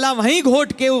उसका गला वहीं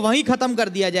घोट के वहीं खत्म कर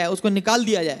दिया जाए, उसको निकाल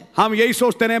दिया जाए. हम यही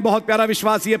सोचते हैं बहुत प्यारा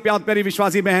विश्वासी है, प्यारी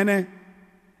विश्वासी बहन है,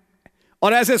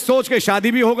 और ऐसे सोच के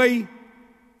शादी भी हो गई,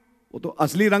 वो तो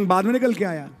असली रंग बाद में निकल के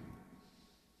आया.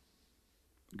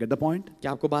 Get the point?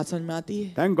 क्या आपको बात समझ में आती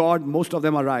है? Thank God most of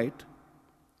them are right.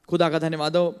 खुदा का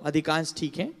धन्यवाद हो, अधिकांश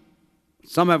ठीक हैं.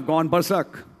 Some have gone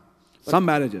berserk. Some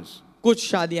marriages. कुछ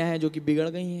शादियां हैं जो कि बिगड़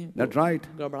गई हैं. That's right.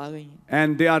 गड़बड़ा गई हैं.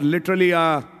 And they are literally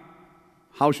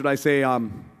how should I say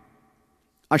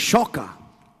a shocker.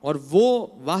 और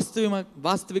वो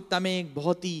वास्तविकता में एक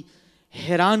बहुत ही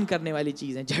हैरान करने वाली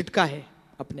चीज है, झटका है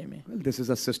अपने में. Well, this is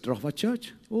a sister of a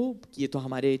church. ओ, ये तो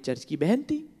हमारे चर्च की बहन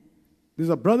थी. This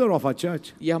is a brother of our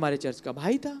church. ये हमारे चर्च का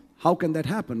भाई था। How can that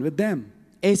happen with them?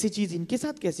 ऐसी चीज इनके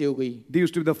साथ कैसे हो गई? They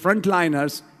used to be the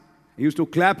frontliners. He used to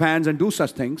clap hands and do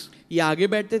such things. ये आगे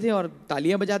बैठते थे और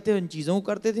तालियां बजाते इन चीजों को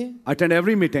करते थे। Attend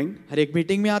every meeting. हर एक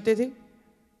मीटिंग में आते थे।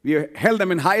 We held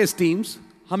them in high esteems.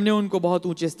 हमने उनको बहुत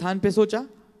ऊंचे स्थान पे सोचा।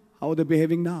 How are they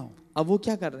behaving now? अब वो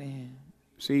क्या कर रहे हैं?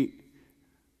 See,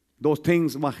 those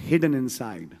things were hidden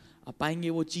inside. आप पाएंगे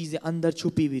वो चीजें अंदर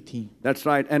छुपी हुई थी। That's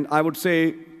right. And I would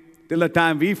say, till the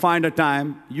time we find a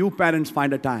time, you parents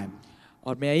find a time.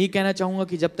 और मैं यही कहना चाहूंगा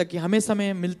कि जब तक कि हमें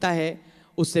समय मिलता है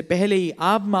उससे पहले ही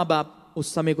आप माँ बाप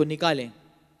उस समय को निकालें।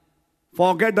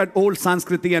 Forget that old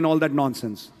Sanskriti and all that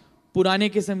nonsense. पुराने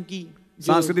किस्म की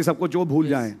संस्कृति सबको जो भूल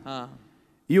जाएं. हाँ,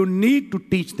 You need to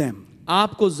teach them.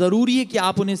 आपको जरूरी है कि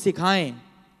आप उन्हें सिखाएं।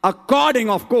 According,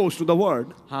 of course, to the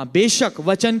word. हाँ, बेशक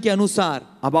वचन के अनुसार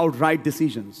About right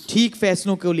decisions. ठीक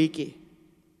फैसलों को लेके।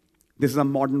 This is a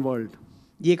modern world.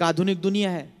 ये एक आधुनिक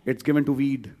दुनिया है। It's given to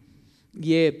weed.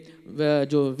 ये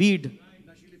जो वीड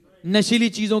नशीली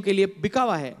चीजों के लिए बिका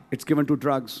हुआ है। It's given to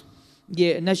drugs.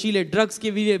 ये नशीले ड्रग्स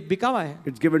के लिए बिका हुआ है।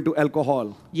 It's given to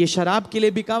alcohol. ये शराब के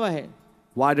लिए बिका हुआ है।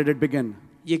 Why did it begin?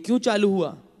 ये क्यों चालू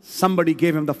हुआ? Somebody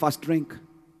gave him the first drink.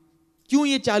 क्यों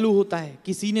ये चालू होता है?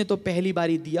 किसी ने तो पहली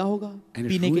बारी दिया होगा And it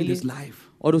पीने के ruined लिए his life.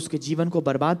 और उसके जीवन को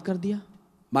बर्बाद कर दिया।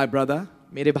 My brother,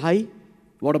 मेरे भाई,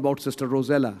 what about Sister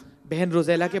Rosella? बहन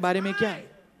रोजेला के बारे में क्या है?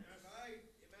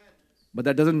 But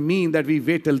that doesn't mean that we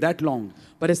wait till that long.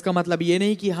 पर इसका मतलब ये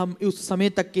नहीं कि हम उस समय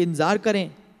तक के इंतजार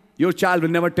करें। Your child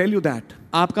will never tell you that.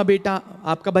 आपका बेटा,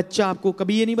 आपका बच्चा आपको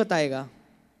कभी ये नहीं बताएगा।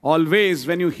 Always,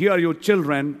 when you hear your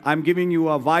children, I'm giving you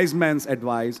a wise man's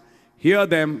advice, hear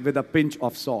them with a pinch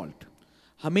of salt.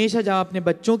 हमेशा जब अपने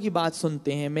बच्चों की बात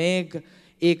सुनते हैं, मैं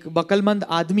एक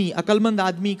अकलमंद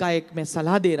आदमी का एक मैं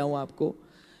सलाह दे रहा हूं आपको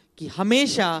कि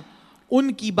हमेशा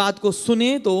उनकी बात को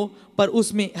सुने तो पर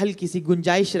उसमें हल्की सी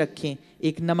गुंजाइश रखें,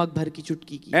 एक नमक भर की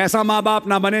चुटकी की। ऐसा माँ बाप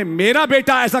ना बने, मेरा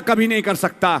बेटा ऐसा कभी नहीं कर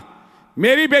सकता,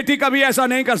 मेरी बेटी कभी ऐसा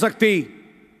नहीं कर सकती।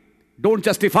 Don't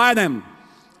justify them.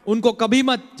 उनको कभी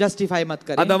मत जस्टिफाई मत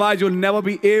करें। Otherwise, you'll never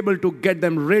be able to get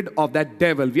them rid of that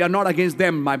devil. We are not against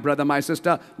them, my brother, my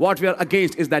sister. What we are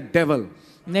against is that devil.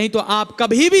 नहीं तो आप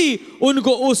कभी भी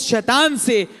उनको उस शैतान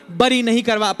से बरी नहीं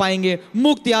करवा पाएंगे,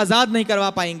 मुक्त आजाद नहीं करवा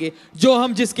पाएंगे। जो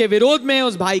हम जिसके विरोध में है,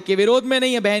 उस भाई के विरोध में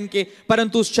नहीं है, बहन के,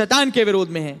 परंतु उस शैतान के विरोध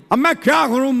में है। अब मैं क्या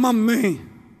करूं मम्मी?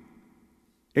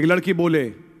 एक लड़की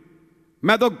बोले,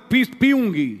 मैं तो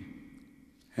पीऊंगी।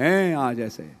 हैं आज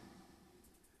ऐसे?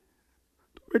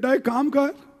 तो बेटा एक काम कर,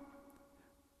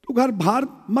 तू घर बाहर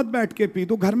मत बैठ के पी,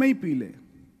 तू घर में ही पी ले।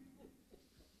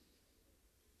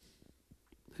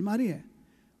 हमारी है,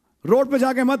 रोड पे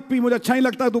जाके मत पी, मुझे अच्छा नहीं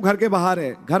लगता, तू घर के बाहर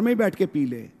है, घर में ही बैठ के पी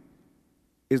ले।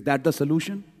 Is that the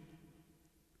solution?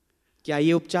 क्या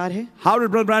ये उपचार है? How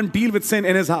did Brother Branham deal with sin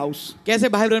in his house? कैसे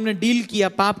भाई ब्रह्म ने डील किया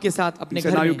पाप के साथ अपने He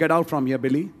said, घर now you में? get out from here,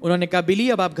 Billy. उन्होंने कहा, बिली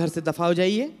अब आप घर से दफा हो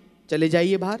जाइए, चले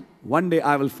जाइए बाहर। One day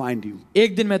I will find you.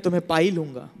 एक दिन मैं तुम्हें पा ही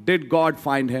लूंगा। Did God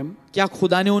find him? क्या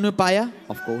खुदा ने उन्हें पाया?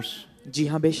 Of course. जी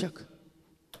हाँ, बेशक।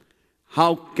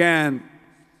 How can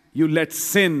you let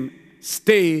sin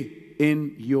stay in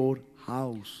your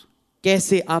house?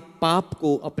 कैसे आप पाप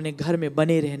को अपने घर में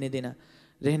बने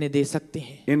रहने दे सकते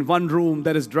हैं? In one room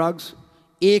there is drugs,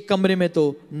 एक कमरे में तो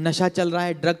नशा चल रहा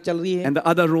है, ड्रग चल रही है, and the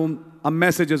other room a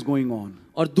message is going on.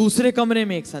 और दूसरे कमरे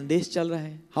में एक संदेश चल रहा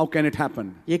है। How can it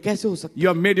happen? ये कैसे हो सकता है? You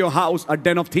have made your house a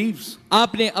den of thieves.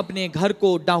 आपने अपने घर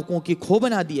को डाकुओं की खो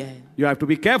बना दिया है। You have to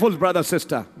be careful, brother,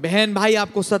 sister. बहन भाई,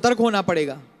 आपको सतर्क होना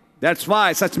पड़ेगा। That's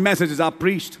why such messages are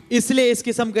preached. इसलिए इस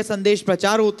किस्म के संदेश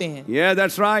प्रचार होते हैं। Yeah,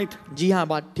 that's right. जी हाँ,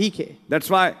 बात ठीक है। That's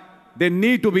why they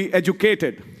need to be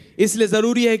educated. इसलिए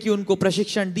जरूरी है कि उनको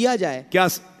प्रशिक्षण दिया जाए। क्या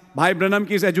भाई ब्रनम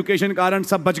की इस एजुकेशन के कारण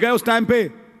सब बच गए उस टाइम पे?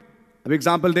 अब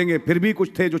एग्जाम्पल देंगे, फिर भी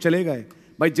कुछ थे जो चले गए।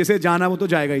 भाई जिसे जाना वो तो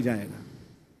जाएगा ही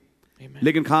जाएगा।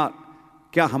 लेकिन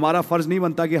क्या हमारा फर्ज नहीं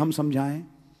बनता कि हम समझाएं?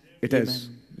 It is.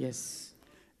 Yes.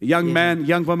 Young man,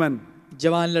 young women,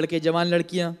 जवान लड़के, जवान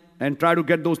लड़कियां, and try to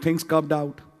get those things curbed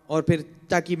out. और फिर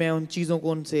ताकि मैं उन चीजों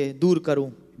को उनसे दूर करूं।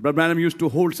 Brother Branham used to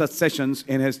hold such sessions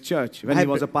in his church when he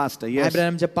was a pastor. Yes.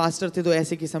 Branham जब पास्टर थे तो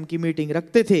ऐसे किस्म की मीटिंग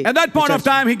रखते थे। At that point of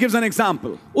time, he gives an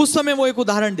example. उस समय वो एक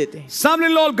उदाहरण देते हैं। Some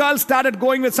little old girl started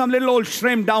going with some little old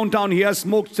shrimp downtown here,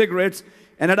 smoked cigarettes,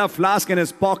 and had a flask in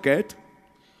his pocket.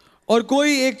 और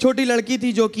कोई एक छोटी लड़की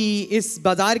थी जो कि इस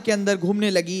बाजार के अंदर घूमने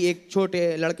लगी एक छोटे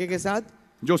लड़के के साथ,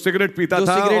 जो सिगरेट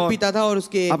पीता था और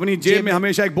उसके अपनी जेब में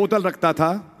हमेशा एक बोतल रखता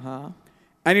था। हाँ।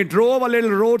 And he drove a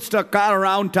little roadster car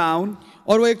around town.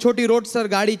 और वो एक छोटी रोडस्टर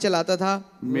गाड़ी चलाता था।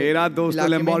 मेरा दोस्त तो इलाके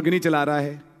में। लैम्बोर्गिनी चला रहा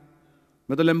है,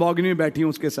 मैं तो लैम्बोर्गिनी में बैठी हूं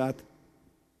उसके साथ।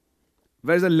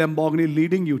 Where is the Lamborghini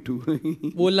leading you to?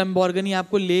 वो लैम्बोर्गिनी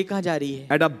आपको ले कहाँ जा रही है?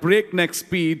 At a breakneck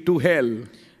speed to hell.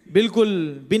 बिल्कुल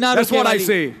बिना That's रुके what I वाली,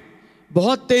 say.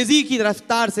 बहुत तेजी की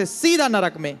रफ्तार से सीधा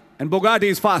नरक में। And Bugatti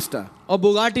is faster. और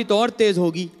बुगाटी तो और तेज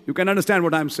होगी। You can understand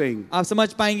what I'm saying. आप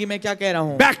समझ पाएंगे मैं क्या कह रहा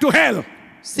हूँ। Back to hell.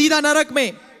 सीधा नरक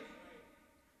में।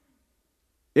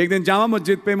 एक दिन जामा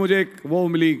मस्जिद पे मुझे एक वो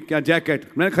मिली, क्या जैकेट,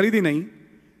 मैंने खरीदी नहीं,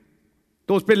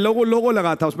 तो उस पे लोगो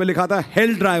लगा था, उस पे लिखा था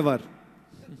हेल ड्राइवर।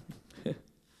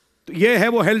 तो ये है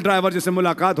वो हेल ड्राइवर जिससे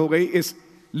मुलाकात हो गई इस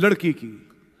लड़की की।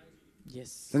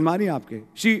 समझ मानी आपके?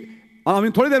 हम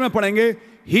थोड़ी देर में पढ़ेंगे,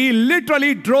 he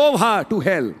literally drove her to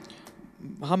hell.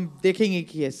 हम देखेंगे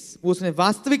कि उसने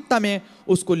वास्तविकता में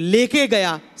उसको लेके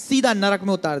गया, सीधा नरक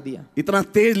में उतार दिया। इतना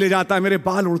तेज ले जाता है, मेरे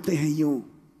बाल उड़ते हैं यूं।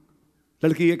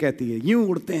 लड़की ये कहती है, यूं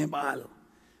उड़ते हैं बाल,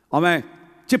 और मैं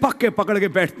चिपक के पकड़ के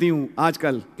बैठती हूं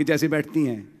आजकल कि जैसे बैठती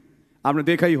हैं, आपने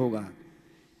देखा ही होगा।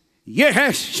 ये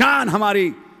है शान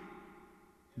हमारी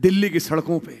दिल्ली की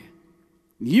सड़कों पे।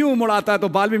 यूं मुड़ाता है तो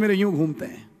बाल भी मेरे यूं घूमते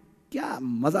हैं। क्या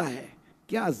मजा है,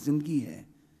 क्या जिंदगी है।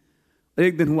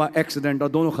 एक दिन हुआ एक्सीडेंट और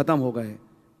दोनों खत्म हो गए।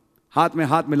 हाथ में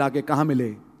हाथ मिला के कहां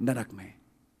मिले? नरक में।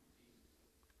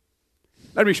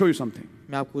 Let me show you something.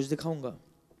 मैं आपको कुछ दिखाऊंगा।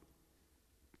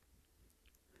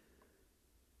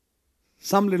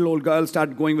 Some little old girl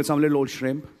started going with some little old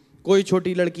shrimp. कोई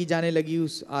छोटी लड़की जाने लगी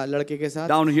उस लड़के के साथ।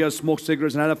 Down here smoked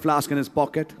cigarettes and had a flask in his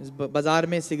pocket. बाजार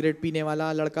में सिगरेट पीने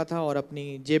वाला लड़का था और अपनी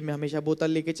जेब में हमेशा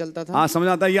बोतल लेके चलता था। हाँ, समझ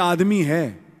आता है ये आदमी है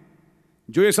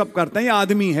जो ये सब करते हैं। ये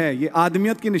आदमी है, ये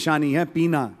आदमियत की निशानी है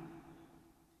पीना।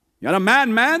 You're a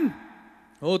man.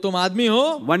 हो तुम आदमी हो।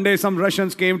 One day some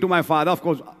Russians came to my father. Of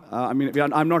course,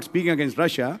 I'm not speaking against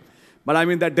Russia, but I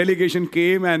mean that delegation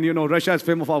came, and Russia is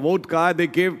famous for vodka. They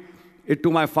gave it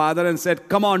to my father and said,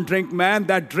 "Come on, drink, man.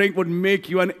 That drink would make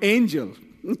you an angel."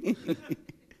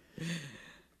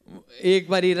 एक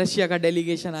बारी Russia का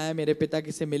delegation आया मेरे पिता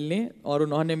की से मिलने, और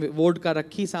उन्होंने वोडका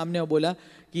रखी सामने और बोला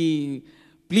कि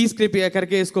प्लीज कृपया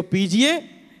करके इसको पीजिए,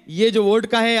 ये जो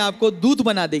वोडका है आपको दूत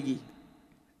बना देगी,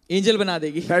 एंजल बना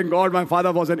देगी। Thank God my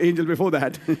father was an angel before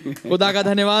that. खुदा का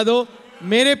धन्यवाद हो,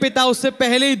 मेरे पिता उससे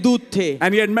पहले ही दूत थे।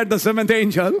 And he had met the seventh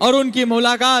angel. और उनकी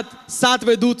मुलाकात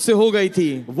 7वें दूत से हो गई थी।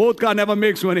 Vodka never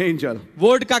makes you an angel.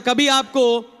 Vodka कभी आपको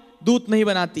दूत नहीं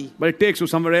बनाती, But it takes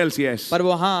you somewhere else, yes. पर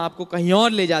वो हाँ आपको कहीं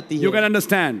और ले जाती है। You can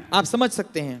understand. आप समझ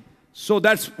सकते हैं। So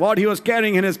that's what he was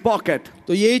carrying in his pocket.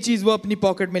 तो यही चीज वो अपनी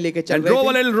पॉकेट में लेके चल And रहे drove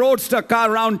a थे। little roadster car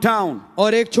around town.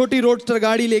 और एक छोटी रोडस्टर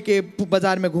गाड़ी लेके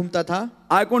बाजार में घूमता था।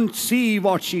 I couldn't see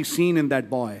what she seen in that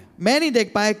boy. मैं नहीं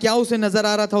देख पाया क्या उसे नजर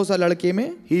आ रहा था उस लड़के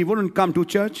में। He wouldn't come to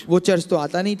church वो चर्च तो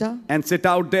आता नहीं था। and sit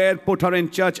out there, put her in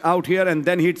church out here, and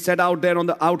then he'd sit out there on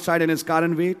the outside in his car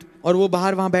and wait. और वो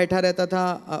बाहर वहां बैठा रहता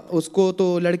था, उसको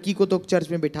तो लड़की को तो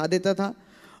चर्च में बिठा देता था,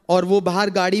 और वो बाहर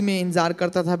गाड़ी में इंतजार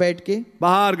करता था बैठ के।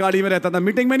 बाहर गाड़ी में रहता था,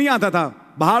 मीटिंग में नहीं आता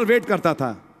था, बाहर वेट करता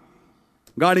था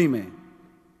गाड़ी में।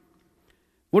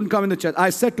 Wouldn't come in the church. I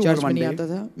said to her church में one नहीं day. आता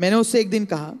था। मैंने उससे एक दिन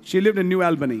कहा, She lived in New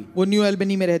Albany. वो न्यू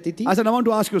एल्बनी में रहती थी। I said, I want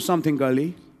to ask you something,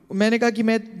 girlie. मैंने कहा कि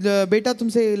मैं बेटा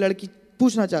तुमसे लड़की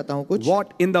पूछना चाहता हूँ कुछ।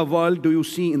 What in the world do you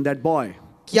see in that boy?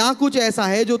 क्या कुछ ऐसा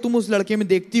है जो तुम उस लड़के में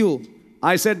देखती हो?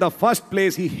 I said, the first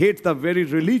place he hates the very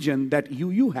religion that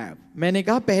you have. मैंने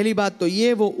कहा पहली बात तो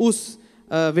ये वो उस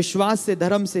विश्वास से,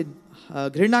 धर्म से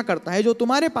घृणा करता है जो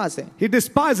तुम्हारे पास है। He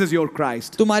despises your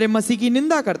Christ. तुम्हारे मसीह की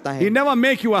निंदा करता He है। never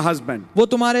make you a husband. वो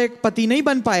तुम्हारा एक पति नहीं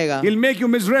बन पाएगा। He'll make you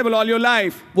miserable all your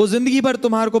life. वो जिंदगी भर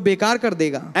तुम्हारे को बेकार कर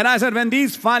देगा। And I said, when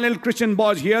these fine little Christian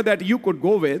boys here that you could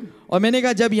go with, और मैंने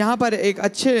कहा जब यहाँ पर एक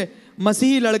अच्छे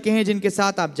मसीही लड़के हैं जिनके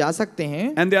साथ आप जा सकते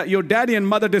हैं, and your daddy and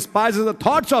mother despises the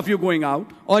thoughts of you going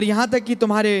out, और यहाँ तक कि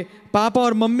तुम्हारे पापा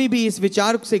और मम्मी भी इस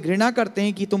विचार से घृणा करते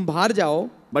हैं कि तुम बाहर जाओ,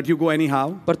 but you go anyhow,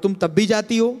 पर तुम तब भी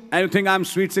जाती हो, and you think I'm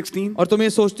sweet 16, और तुम ये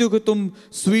सोचती हो कि तुम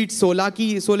स्वीट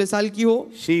 16 साल की हो।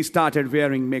 she started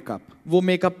wearing makeup वो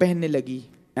मेकअप पहनने लगी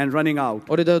and running out.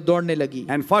 और इधर दौड़ने लगी।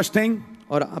 And first thing,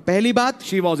 और पहली बात,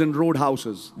 she was in road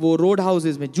houses. वो रोड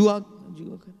हाउसेज में जुआ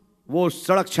कर, वो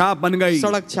सड़क छाप बन गई.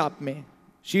 सड़क छाप में।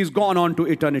 She's gone on to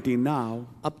eternity now.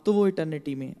 अब तो वो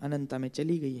इटर्निटी में, अनंता में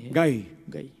चली गई है। गई.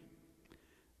 गई।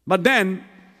 But then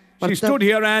she stood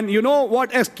here, and you know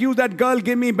what excuse that girl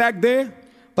gave me back there?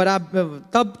 पर आप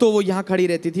तब तो वो यहाँ खड़ी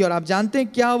रहती थी, और आप जानते हैं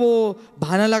क्या वो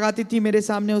बहाना लगाती थी मेरे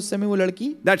सामने उस समय वो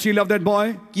लड़की, That she loved that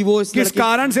boy. कि वो इस किस लड़के,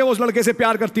 कारण से वो उस लड़के से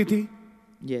प्यार करती थी?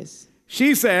 यस,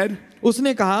 She said,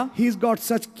 उसने कहा he's got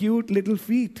such cute little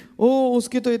feet ओ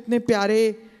उसके तो इतने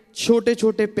प्यारे छोटे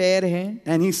छोटे पैर हैं,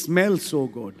 and he smells so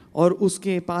good. और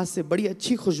उसके पास से बड़ी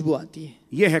अच्छी खुशबू आती है।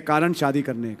 ये है कारण शादी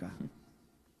करने का.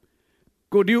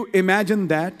 Could you imagine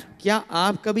that? क्या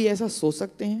आप कभी ऐसा सोच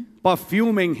सकते हैं?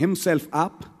 Perfuming himself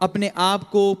up? अपने आप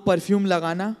को परफ्यूम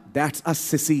लगाना, That's a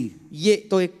sissy, ये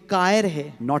तो एक कायर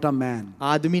है, not a man.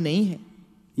 आदमी नहीं है।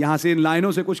 यहां से इन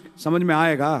लाइनों से कुछ समझ में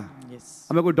आएगा? यस,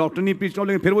 हमें कोई डॉक्टर नहीं पीछ रहा हूं,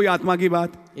 लेकिन फिर वही आत्मा की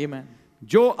बात। आमेन।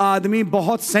 जो आदमी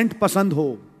बहुत सेंट पसंद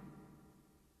हो,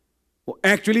 वो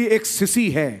एक्चुअली एक सिसी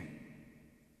है।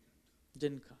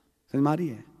 जिनका समझ में आ रही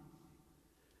है?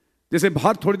 जैसे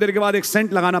बहुत थोड़ी देर के बाद एक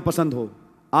सेंट लगाना पसंद हो,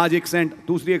 आज एक सेंट,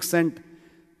 दूसरी एक Saint,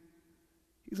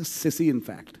 is a cc in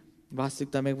fact.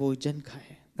 वास्तविकता में वो जिनका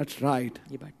है। That's right.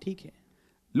 ये बात ठीक है।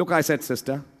 लुक, आई सेड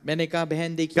सिस्टर, मैंने कहा बहन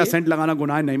क्या देखिए, सेंट लगाना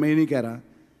गुनाह है? नहीं, मैं ये नहीं कह रहा,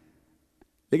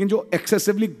 लेकिन जो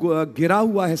एक्सेसिवली गिरा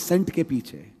हुआ है सेंट के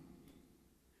पीछे,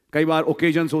 कई बार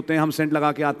ओकेजन्स होते हैं हम सेंट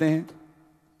लगा के आते हैं,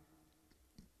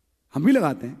 हम भी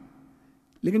लगाते हैं,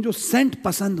 लेकिन जो सेंट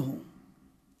पसंद हो,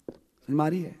 समझ में आ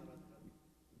रही है?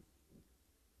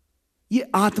 ये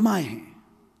आत्माएं हैं।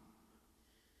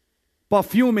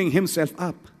 परफ्यूमिंग हिमसेल्फ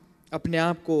अप, अपने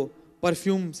आप को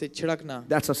परफ्यूम से छिड़कना,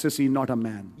 that's a cc, not a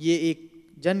man. ये एक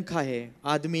जनखा है,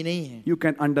 आदमी नहीं है। You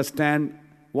can understand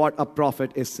what a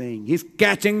prophet is saying. He's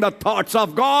catching the thoughts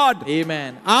of God.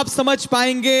 आमेन। आप समझ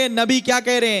पाएंगे नबी क्या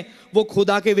कह रहे हैं, वो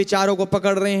खुदा के विचारों को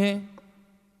पकड़ रहे हैं।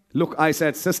 Look, I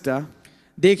said, sister,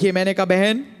 देखिए मैंने कहा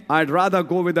बहन, I'd rather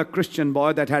go with a Christian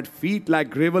boy that had feet like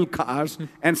gravel cars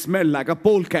and smelled like a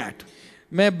polecat.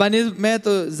 मैं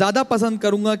तो ज्यादा पसंद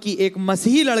करूंगा कि एक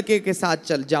मसीही लड़के के साथ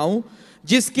चल जाऊं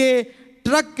जिसके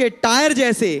ट्रक के टायर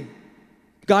जैसे,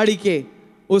 गाड़ी के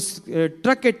उस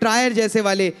ट्रक के टायर जैसे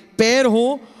वाले पैर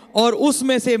हो और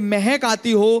उसमें से महक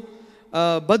आती हो,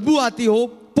 बदबू आती हो,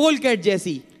 पोलकैट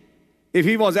जैसी। If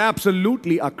he was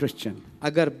absolutely a Christian.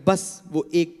 अगर बस वो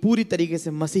एक पूरी तरीके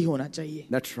से मसीह होना चाहिए।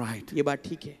 That's right. ये बात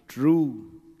ठीक है, True.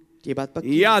 ये बात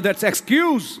पक्की। Yeah, that's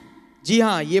excuse. जी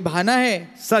हाँ, ये बहाना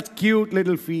है। Such cute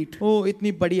little feet. ओ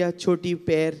इतनी बढ़िया छोटी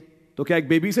पैर। तो क्या एक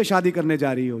बेबी से शादी करने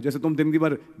जा रही हो, जैसे तुम जिंदगी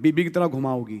भर बेबी की तरह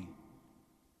घुमाओगी?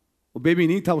 वो बेबी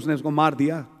नहीं था, उसने उसको मार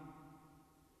दिया।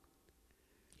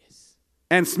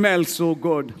 And smells so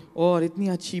good. और इतनी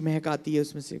अच्छी महक आती है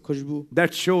उसमें से खुशबू।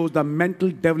 That shows the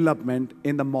mental development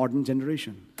in the modern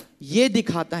generation. ये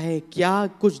दिखाता है क्या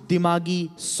कुछ दिमागी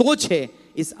सोच है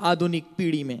इस आधुनिक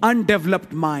पीढ़ी में।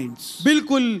 Undeveloped minds.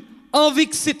 बिल्कुल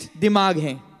अविकसित दिमाग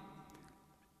हैं।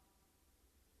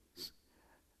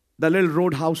 The little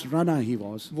roadhouse runner he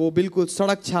was. वो बिल्कुल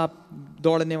सड़क छाप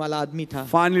दौड़ने वाला आदमी था।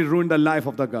 Finally ruined the life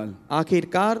of the girl.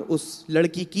 आखिरकार उस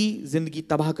लड़की की जिंदगी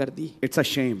तबाह कर दी। It's a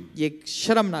shame. ये एक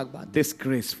शर्मनाक बात,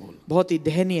 Disgraceful. बहुत ही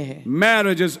दयनीय है।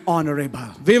 Marriage is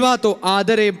honorable. विवाह तो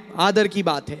आदर की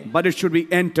बात है, But it should be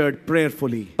entered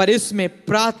prayerfully पर इसमें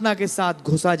प्रार्थना के साथ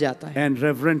घुसा जाता है and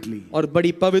reverently. और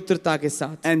बड़ी पवित्रता के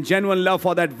साथ। And genuine love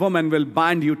for that woman will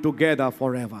bind you together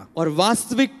forever. और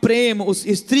वास्तविक प्रेम उस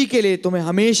स्त्री के लिए तुम्हें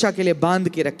हमेशा के लिए बांध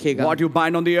के रखेगा। What you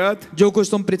bind on the earth, जो कुछ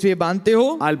तुम पृथ्वी पे बांधते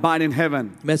हो, I'll bind in heaven.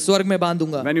 मैं स्वर्ग में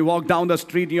बांधूंगा। When you walk down the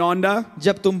street yonder,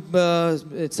 जब तुम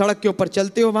सड़क के ऊपर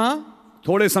चलते हो वहां,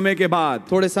 थोड़े समय के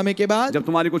बाद जब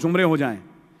तुम्हारी कुछ उम्रें हो जाएं,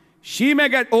 she may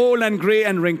get old and gray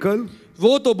and wrinkled.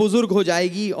 वो तो बुजुर्ग हो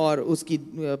जाएगी और उसकी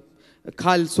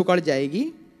खाल सुकड़ जाएगी,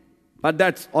 But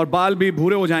that's, और बाल भी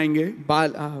भूरे हो जाएंगे.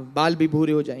 बाल भी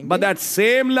भूरे हो जाएंगे। But that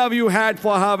same love you had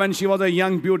for her when she was a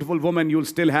young beautiful woman, you'll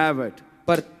still have it.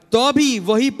 पर तो भी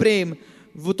वही प्रेम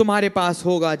वो तुम्हारे पास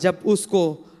होगा जब उसको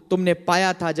तुमने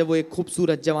पाया था जब वो एक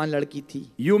खूबसूरत जवान लड़की थी।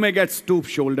 You may get stoop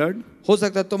shouldered, हो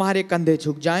सकता है तुम्हारे कंधे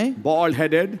झुक जाएं, bald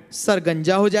headed, सर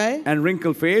गंजा हो जाए and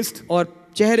wrinkle faced, और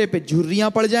चेहरे पे झुर्रियां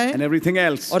पड़ जाएं and everything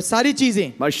else. और सारी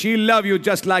चीजें, But she'll love you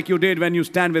just like you did when you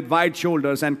stand with wide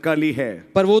shoulders and curly hair.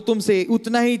 पर वो तुमसे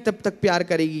उतना ही तब तक प्यार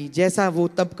करेगी जैसा वो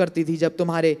तब करती थी जब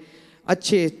तुम्हारे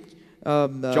अच्छे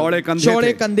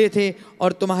चौड़े कंधे थे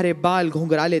और तुम्हारे बाल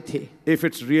घुंघराले थे। If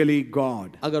it's really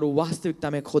God, अगर वो वास्तविकता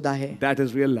में खुदा है, that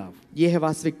is real love. ये है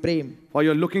वास्तविक प्रेम। For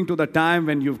you're looking to the time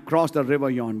when you've crossed the river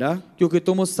yonder, क्योंकि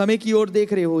तुम उस समय की ओर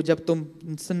देख रहे हो जब तुम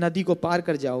नदी को पार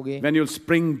कर जाओगे, when you'll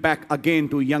spring back again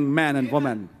to young man and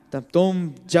woman, तब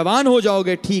तुम जवान हो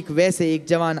जाओगे ठीक वैसे एक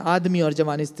जवान आदमी और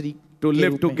जवान स्त्री to के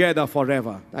live रूप में, together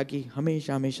forever. ताकि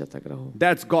हमेशा हमेशा तक रहो।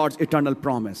 That's God's eternal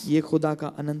promise. ये खुदा का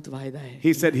अनंत वायदा है।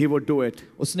 He said he would do it.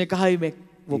 उसने कहा ही मैं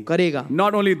वो करेगा।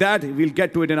 Not only that, we'll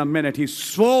get to it in a minute. He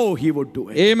swore he would do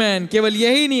it. आमेन। केवल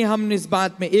यही नहीं, हम इस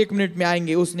बात में 1 मिनट में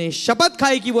आएंगे। उसने शपथ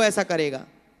खाई कि वो ऐसा करेगा।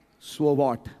 Swore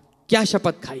what? क्या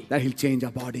शपथ खाई? That he'll change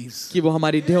our bodies. कि वो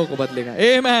हमारी देहों को बदलेगा।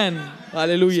 Amen,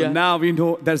 hallelujah. So now we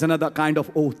know there's another kind of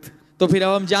oath. तो फिर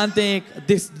अब हम जानते हैं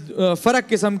एक फर्क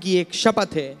किस्म की एक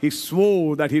शपथ है। He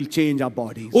swore that he'll change our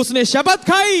bodies. उसने शपथ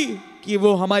खाई कि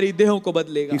वो हमारी देहों को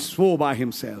बदलेगा। He swore by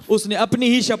himself. उसने अपनी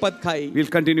ही शपथ खाई।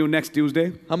 We'll continue next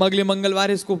Tuesday. हम अगले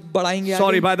मंगलवार इसको बढ़ाएंगे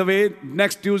Sorry, आगे। by the way,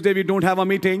 next Tuesday we don't have a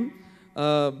meeting.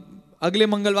 अगले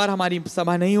मंगलवार हमारी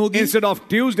सभा नहीं होगी। Instead of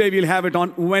Tuesday, we'll have it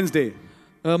on Wednesday.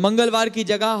 मंगलवार की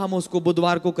जगह हम उसको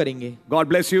बुधवार को करेंगे। God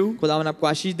bless you. खुदावन आपको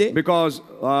आशीष दे। Because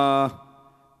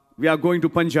we are going to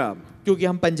Punjab. क्योंकि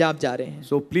हम पंजाब जा रहे हैं,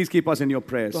 So please keep us in your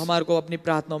prayers. तो हमारे को अपनी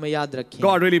प्रार्थनाओं में याद रखें।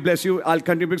 God really bless you. I'll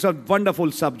continue because it's a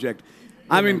wonderful subject.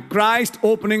 I mean, Christ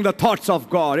opening the thoughts of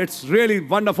God. It's really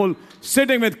wonderful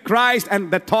sitting with Christ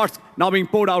and the thoughts now being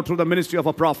poured out through the ministry of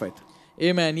a prophet.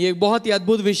 आमीन। ये एक बहुत ही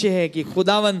अद्भुत विषय है कि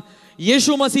खुदावन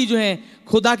यीशु मसीह जो है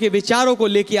खुदा के विचारों को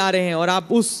लेके आ रहे हैं, और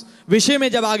आप उस विषय में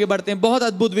जब आगे बढ़ते हैं, बहुत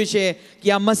अद्भुत विषय है कि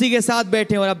आप मसीह के साथ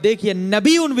बैठे और आप देखिए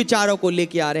नबी उन विचारों को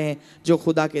लेके आ रहे हैं जो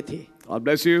खुदा के थे। God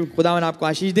bless you. खुदावन आपको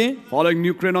आशीष दें। Following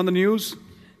Ukraine on the news.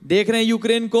 देख रहे हैं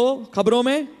यूक्रेन को खबरों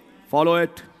में, Follow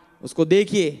it. उसको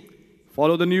देखिए,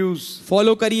 Follow the news.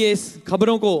 फॉलो करिए इस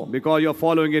खबरों को, Because you're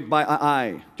following it by an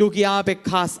eye. क्योंकि आप एक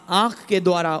खास आंख के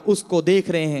द्वारा उसको देख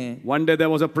रहे हैं। One day there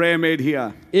was a prayer made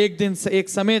here. एक दिन एक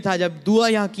समय था जब दुआ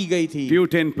यहाँ की गई थी,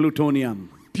 Putin, plutonium.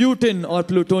 प्यूटिन और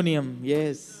plutonium.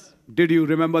 Yes, Did you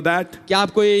remember that? क्या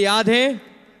आपको ये याद है?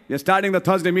 We're starting the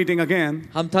Thursday meeting again.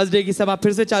 हम थर्सडे की सभा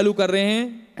फिर से चालू कर रहे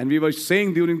हैं। And we were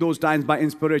saying during those times by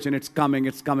inspiration, it's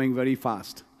coming very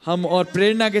fast. हम और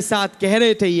प्रेरणा के साथ कह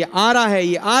रहे थे ये आ रहा है,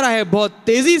 ये आ रहा है, बहुत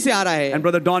तेजी से आ रहा है। And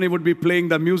Brother Donnie would be playing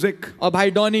the music. और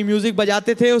भाई डॉनी म्यूजिक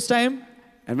बजाते थे उस time.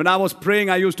 And when I was praying,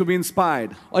 I used to be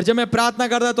inspired. और जब मैं प्रार्थना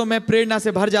करता तो मैं प्रेरणा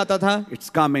से भर जाता था। It's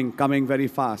coming very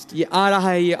fast. ये आ रहा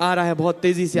है, ये आ रहा है, बहुत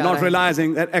तेजी से आ Not रहा है।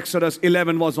 realizing that Exodus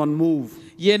 11 was on move.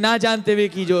 ये ना जानते हुए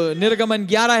कि जो निर्गमन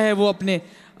 11 है वो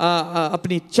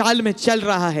अपनी चाल में चल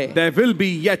रहा है। There will be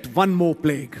yet one more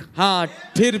plague. हाँ,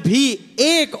 फिर भी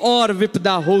एक और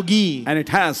विपदा होगी, And it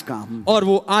has come. और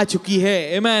वो आ चुकी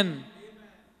है। आमीन।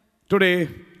 Today,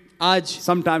 आज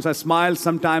sometimes I smile,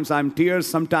 sometimes I'm tears,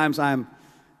 sometimes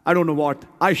I don't know what.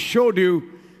 I showed you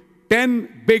 10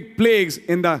 big plagues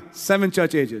in the 7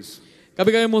 church ages.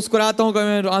 कभी कभी मुस्कुराता हूँ, कभी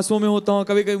मैं आंसुओं में होता हूँ,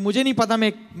 कभी कभी मुझे नहीं पता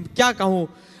मैं क्या कहूँ,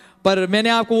 पर मैंने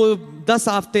आपको वो 10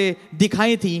 आफते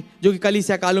दिखाई थी जो कि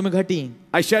कलीसिया कालों में घटी।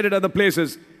 I shared it other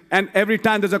places, and every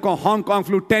time there's a Hong Kong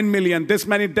flu, 10 million, this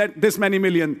many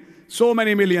million, so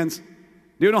many millions.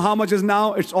 Do you know how much is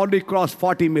now? It's already crossed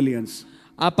 40 millions.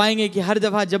 आप पाएंगे कि हर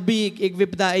दफा जब भी एक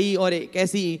विपदा आई और एक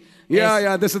ऐसी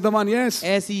Yeah, this is the one, yes.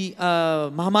 ऐसी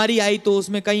महामारी आई तो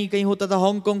उसमें कहीं कहीं होता था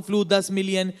हांगकांग फ्लू 10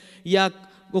 मिलियन या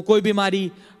कोई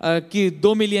बीमारी कि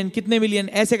 2 मिलियन, कितने मिलियन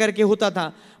ऐसे करके होता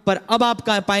था। पर अब आप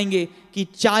पाएंगे कि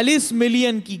 40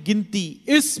 मिलियन की गिनती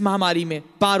इस महामारी में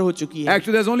पार हो चुकी है।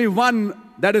 Actually, there's only one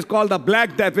that is called the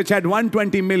Black Death, which had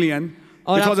 120 million,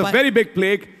 which was a very big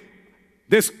plague.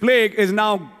 This plague is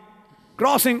now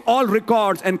crossing all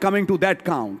records and coming to that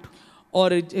count.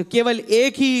 और केवल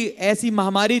एक ही ऐसी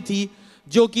महामारी थी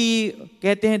जो कि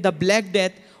कहते हैं द ब्लैक डेथ,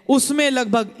 उसमें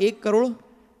लगभग 1 crore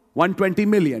 120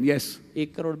 million, yes.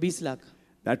 1 crore 20 lakh,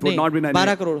 That would not be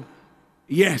 12 crore,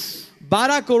 yes.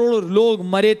 12 crore लोग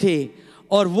मरे थे।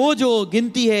 और वो जो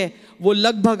गिनती है वो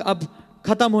लगभग अब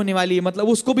खत्म होने वाली है, मतलब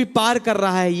उसको भी पार कर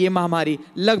रहा है ये महामारी,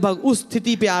 लगभग उस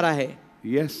स्थिति पे आ रहा है।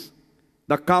 Yes.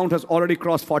 The count has already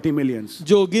crossed 40 millions.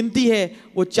 जो गिनती है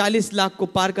वो 40 लाख को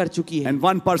पार कर चुकी है, And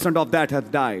 1% of that has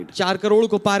died. 4 crore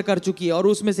को पार कर चुकी है, और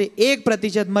उसमें से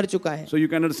 1% मर चुका है। So you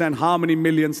can understand how many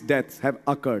millions deaths have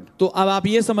occurred. तो अब आप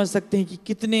ये समझ सकते हैं कि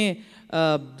कितने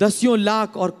दसियों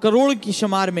लाख और करोड़ की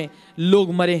शुमार में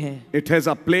लोग मरे हैं। It has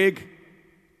a plague.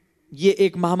 ये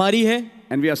एक महामारी है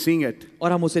And we are seeing it.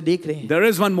 और हम उसे देख रहे हैं। There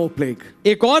is one more plague.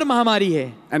 एक और महामारी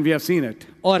है And we have seen it.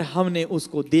 और हमने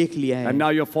उसको देख लिया है। And now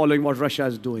you're following what Russia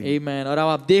is doing. आमीन। और अब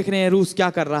आप देख रहे हैं रूस क्या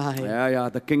कर रहा है। Yeah,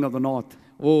 the king of the north.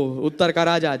 वो उत्तर का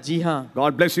राजा। जी हाँ,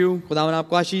 God bless you. खुदावन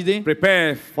आपको आशीष दे।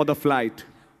 Prepare for the flight.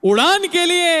 उड़ान के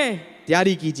लिए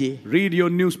तैयारी कीजिए। Read your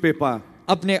newspaper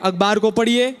अपने अखबार को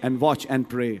पढ़िए and watch and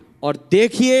pray. और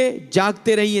देखिए,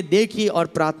 जागते रहिए, देखिए और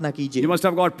प्रार्थना कीजिए। You must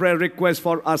have got prayer requests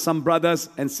for some brothers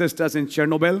and sisters in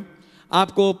Chernobyl.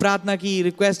 आपको प्रार्थना की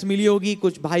रिक्वेस्ट मिली होगी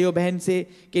कुछ भाइयों बहन से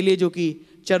के लिए जो कि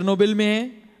चेरनोबिल में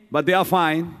हैं, But they are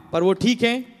fine. पर वो ठीक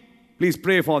हैं। Please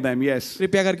pray for them, yes.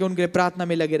 कृपया करके उनके लिए प्रार्थना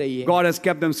में लगे रहिए। God has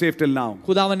kept them safe till now.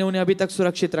 खुदावन ने उन्हें अभी तक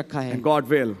सुरक्षित रखा है And God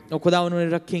will. और खुदावन उन्हें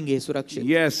रखेंगे सुरक्षित।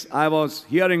 Yes, I was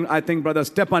hearing, I think, Brother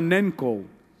Stepanenko.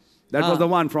 That was the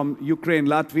one from Ukraine,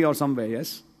 Latvia or somewhere,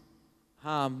 yes?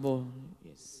 हाँ, वो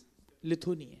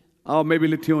Lithuania, Or maybe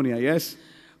Lithuania, yes?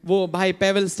 वो भाई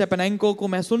पेवेल स्टेपनेंको को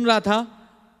मैं सुन रहा था।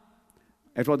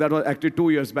 That was actually 2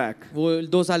 years back. वो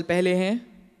 2 साल पहले हैं।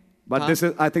 But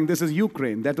I think this is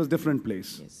Ukraine. That was different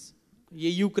place. ये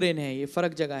यूक्रेन है, ये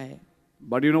फर्क जगह है।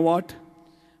 But you know what?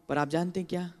 पर आप जानते हैं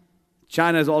क्या,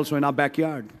 China is also in our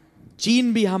backyard.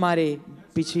 चीन भी हमारे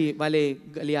पीछे वाले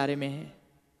गलियारे में है।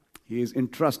 He is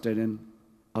interested in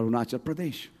Arunachal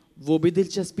Pradesh. वो भी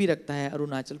दिलचस्पी रखता है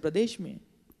अरुणाचल प्रदेश में।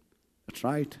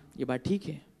 That's right. ये बात ठीक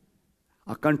है।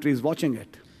 Our country is watching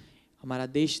it. हमारा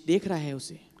देश देख रहा है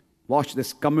उसे। Watch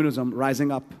this communism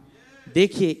rising up.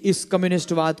 देखिए इस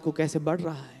कम्युनिस्टवाद को कैसे बढ़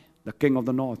रहा है। The king of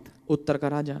the north. उत्तर का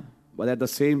राजा। But at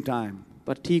the same time,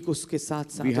 पर ठीक उसके साथ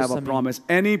साथ we have a promise.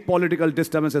 Any political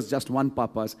disturbance has just one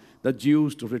purpose: the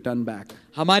Jews to return back.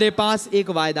 हमारे पास एक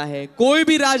वायदा है, कोई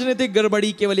भी राजनीतिक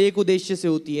गड़बड़ी केवल एक उद्देश्य से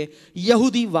होती है,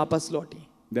 यहूदी वापस लौटे।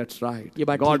 That's right. ये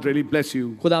बात God ठीक है। really bless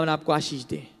you. खुदावन आपको आशीष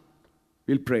दे।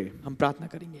 We'll pray. हम प्रार्थना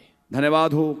करेंगे।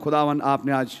 धन्यवाद हो खुदावन,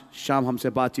 आपने आज शाम हमसे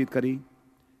बातचीत करी।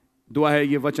 दुआ है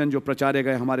ये वचन जो प्रचारे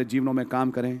गए हमारे जीवनों में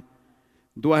काम करें।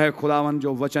 दुआ है खुदावन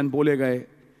जो वचन बोले गए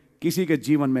किसी के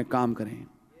जीवन में काम करें।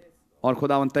 और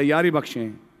खुदावन तैयारी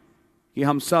बख्शें कि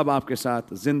हम सब आपके साथ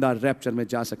जिंदा रैप्चर में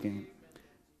जा सकें।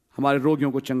 हमारे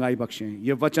रोगियों को चंगाई बख्शें।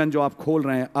 ये वचन जो आप खोल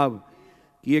रहे हैं अब,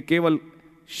 कि ये केवल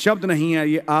शब्द नहीं है,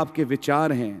 ये आपके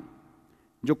विचार हैं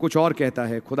जो कुछ और कहता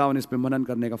है। खुदावन इस पे मनन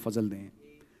करने का फजल दें।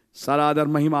 सारा आदर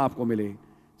महिमा आपको मिले।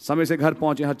 समय से घर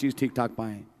पहुंचे, हर चीज़ ठीक ठाक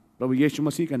पाएं, प्रभु यीशु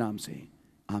मसीह के नाम से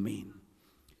आमीन।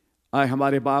 आए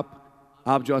हमारे बाप,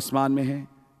 आप जो आसमान में हैं,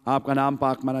 आपका नाम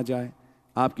पाक माना जाए,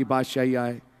 आपकी बादशाही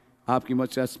आए, आपकी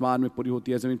मर्जी आसमान में पूरी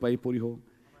होती है, ज़मीन पर ही पूरी हो।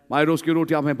 हमारे रोज़ की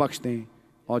रोटी आप हमें बख्श दें,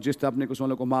 और जिस तरह अपने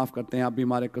कसूरों को माफ़ करते हैं, आप भी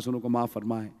हमारे कसूरों को माफ़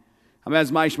फरमाएं। हमें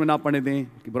आजमाइश में ना पड़ने दें,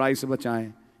 कि बुराई से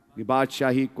बचाएं, कि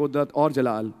बादशाही, कुदरत और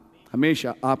जलाल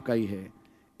हमेशा आपका ही है।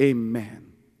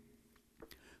 आमीन।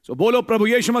 सो बोलो प्रभु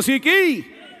यीशु मसीह की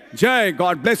जय।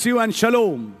 God bless you and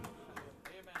शलोम।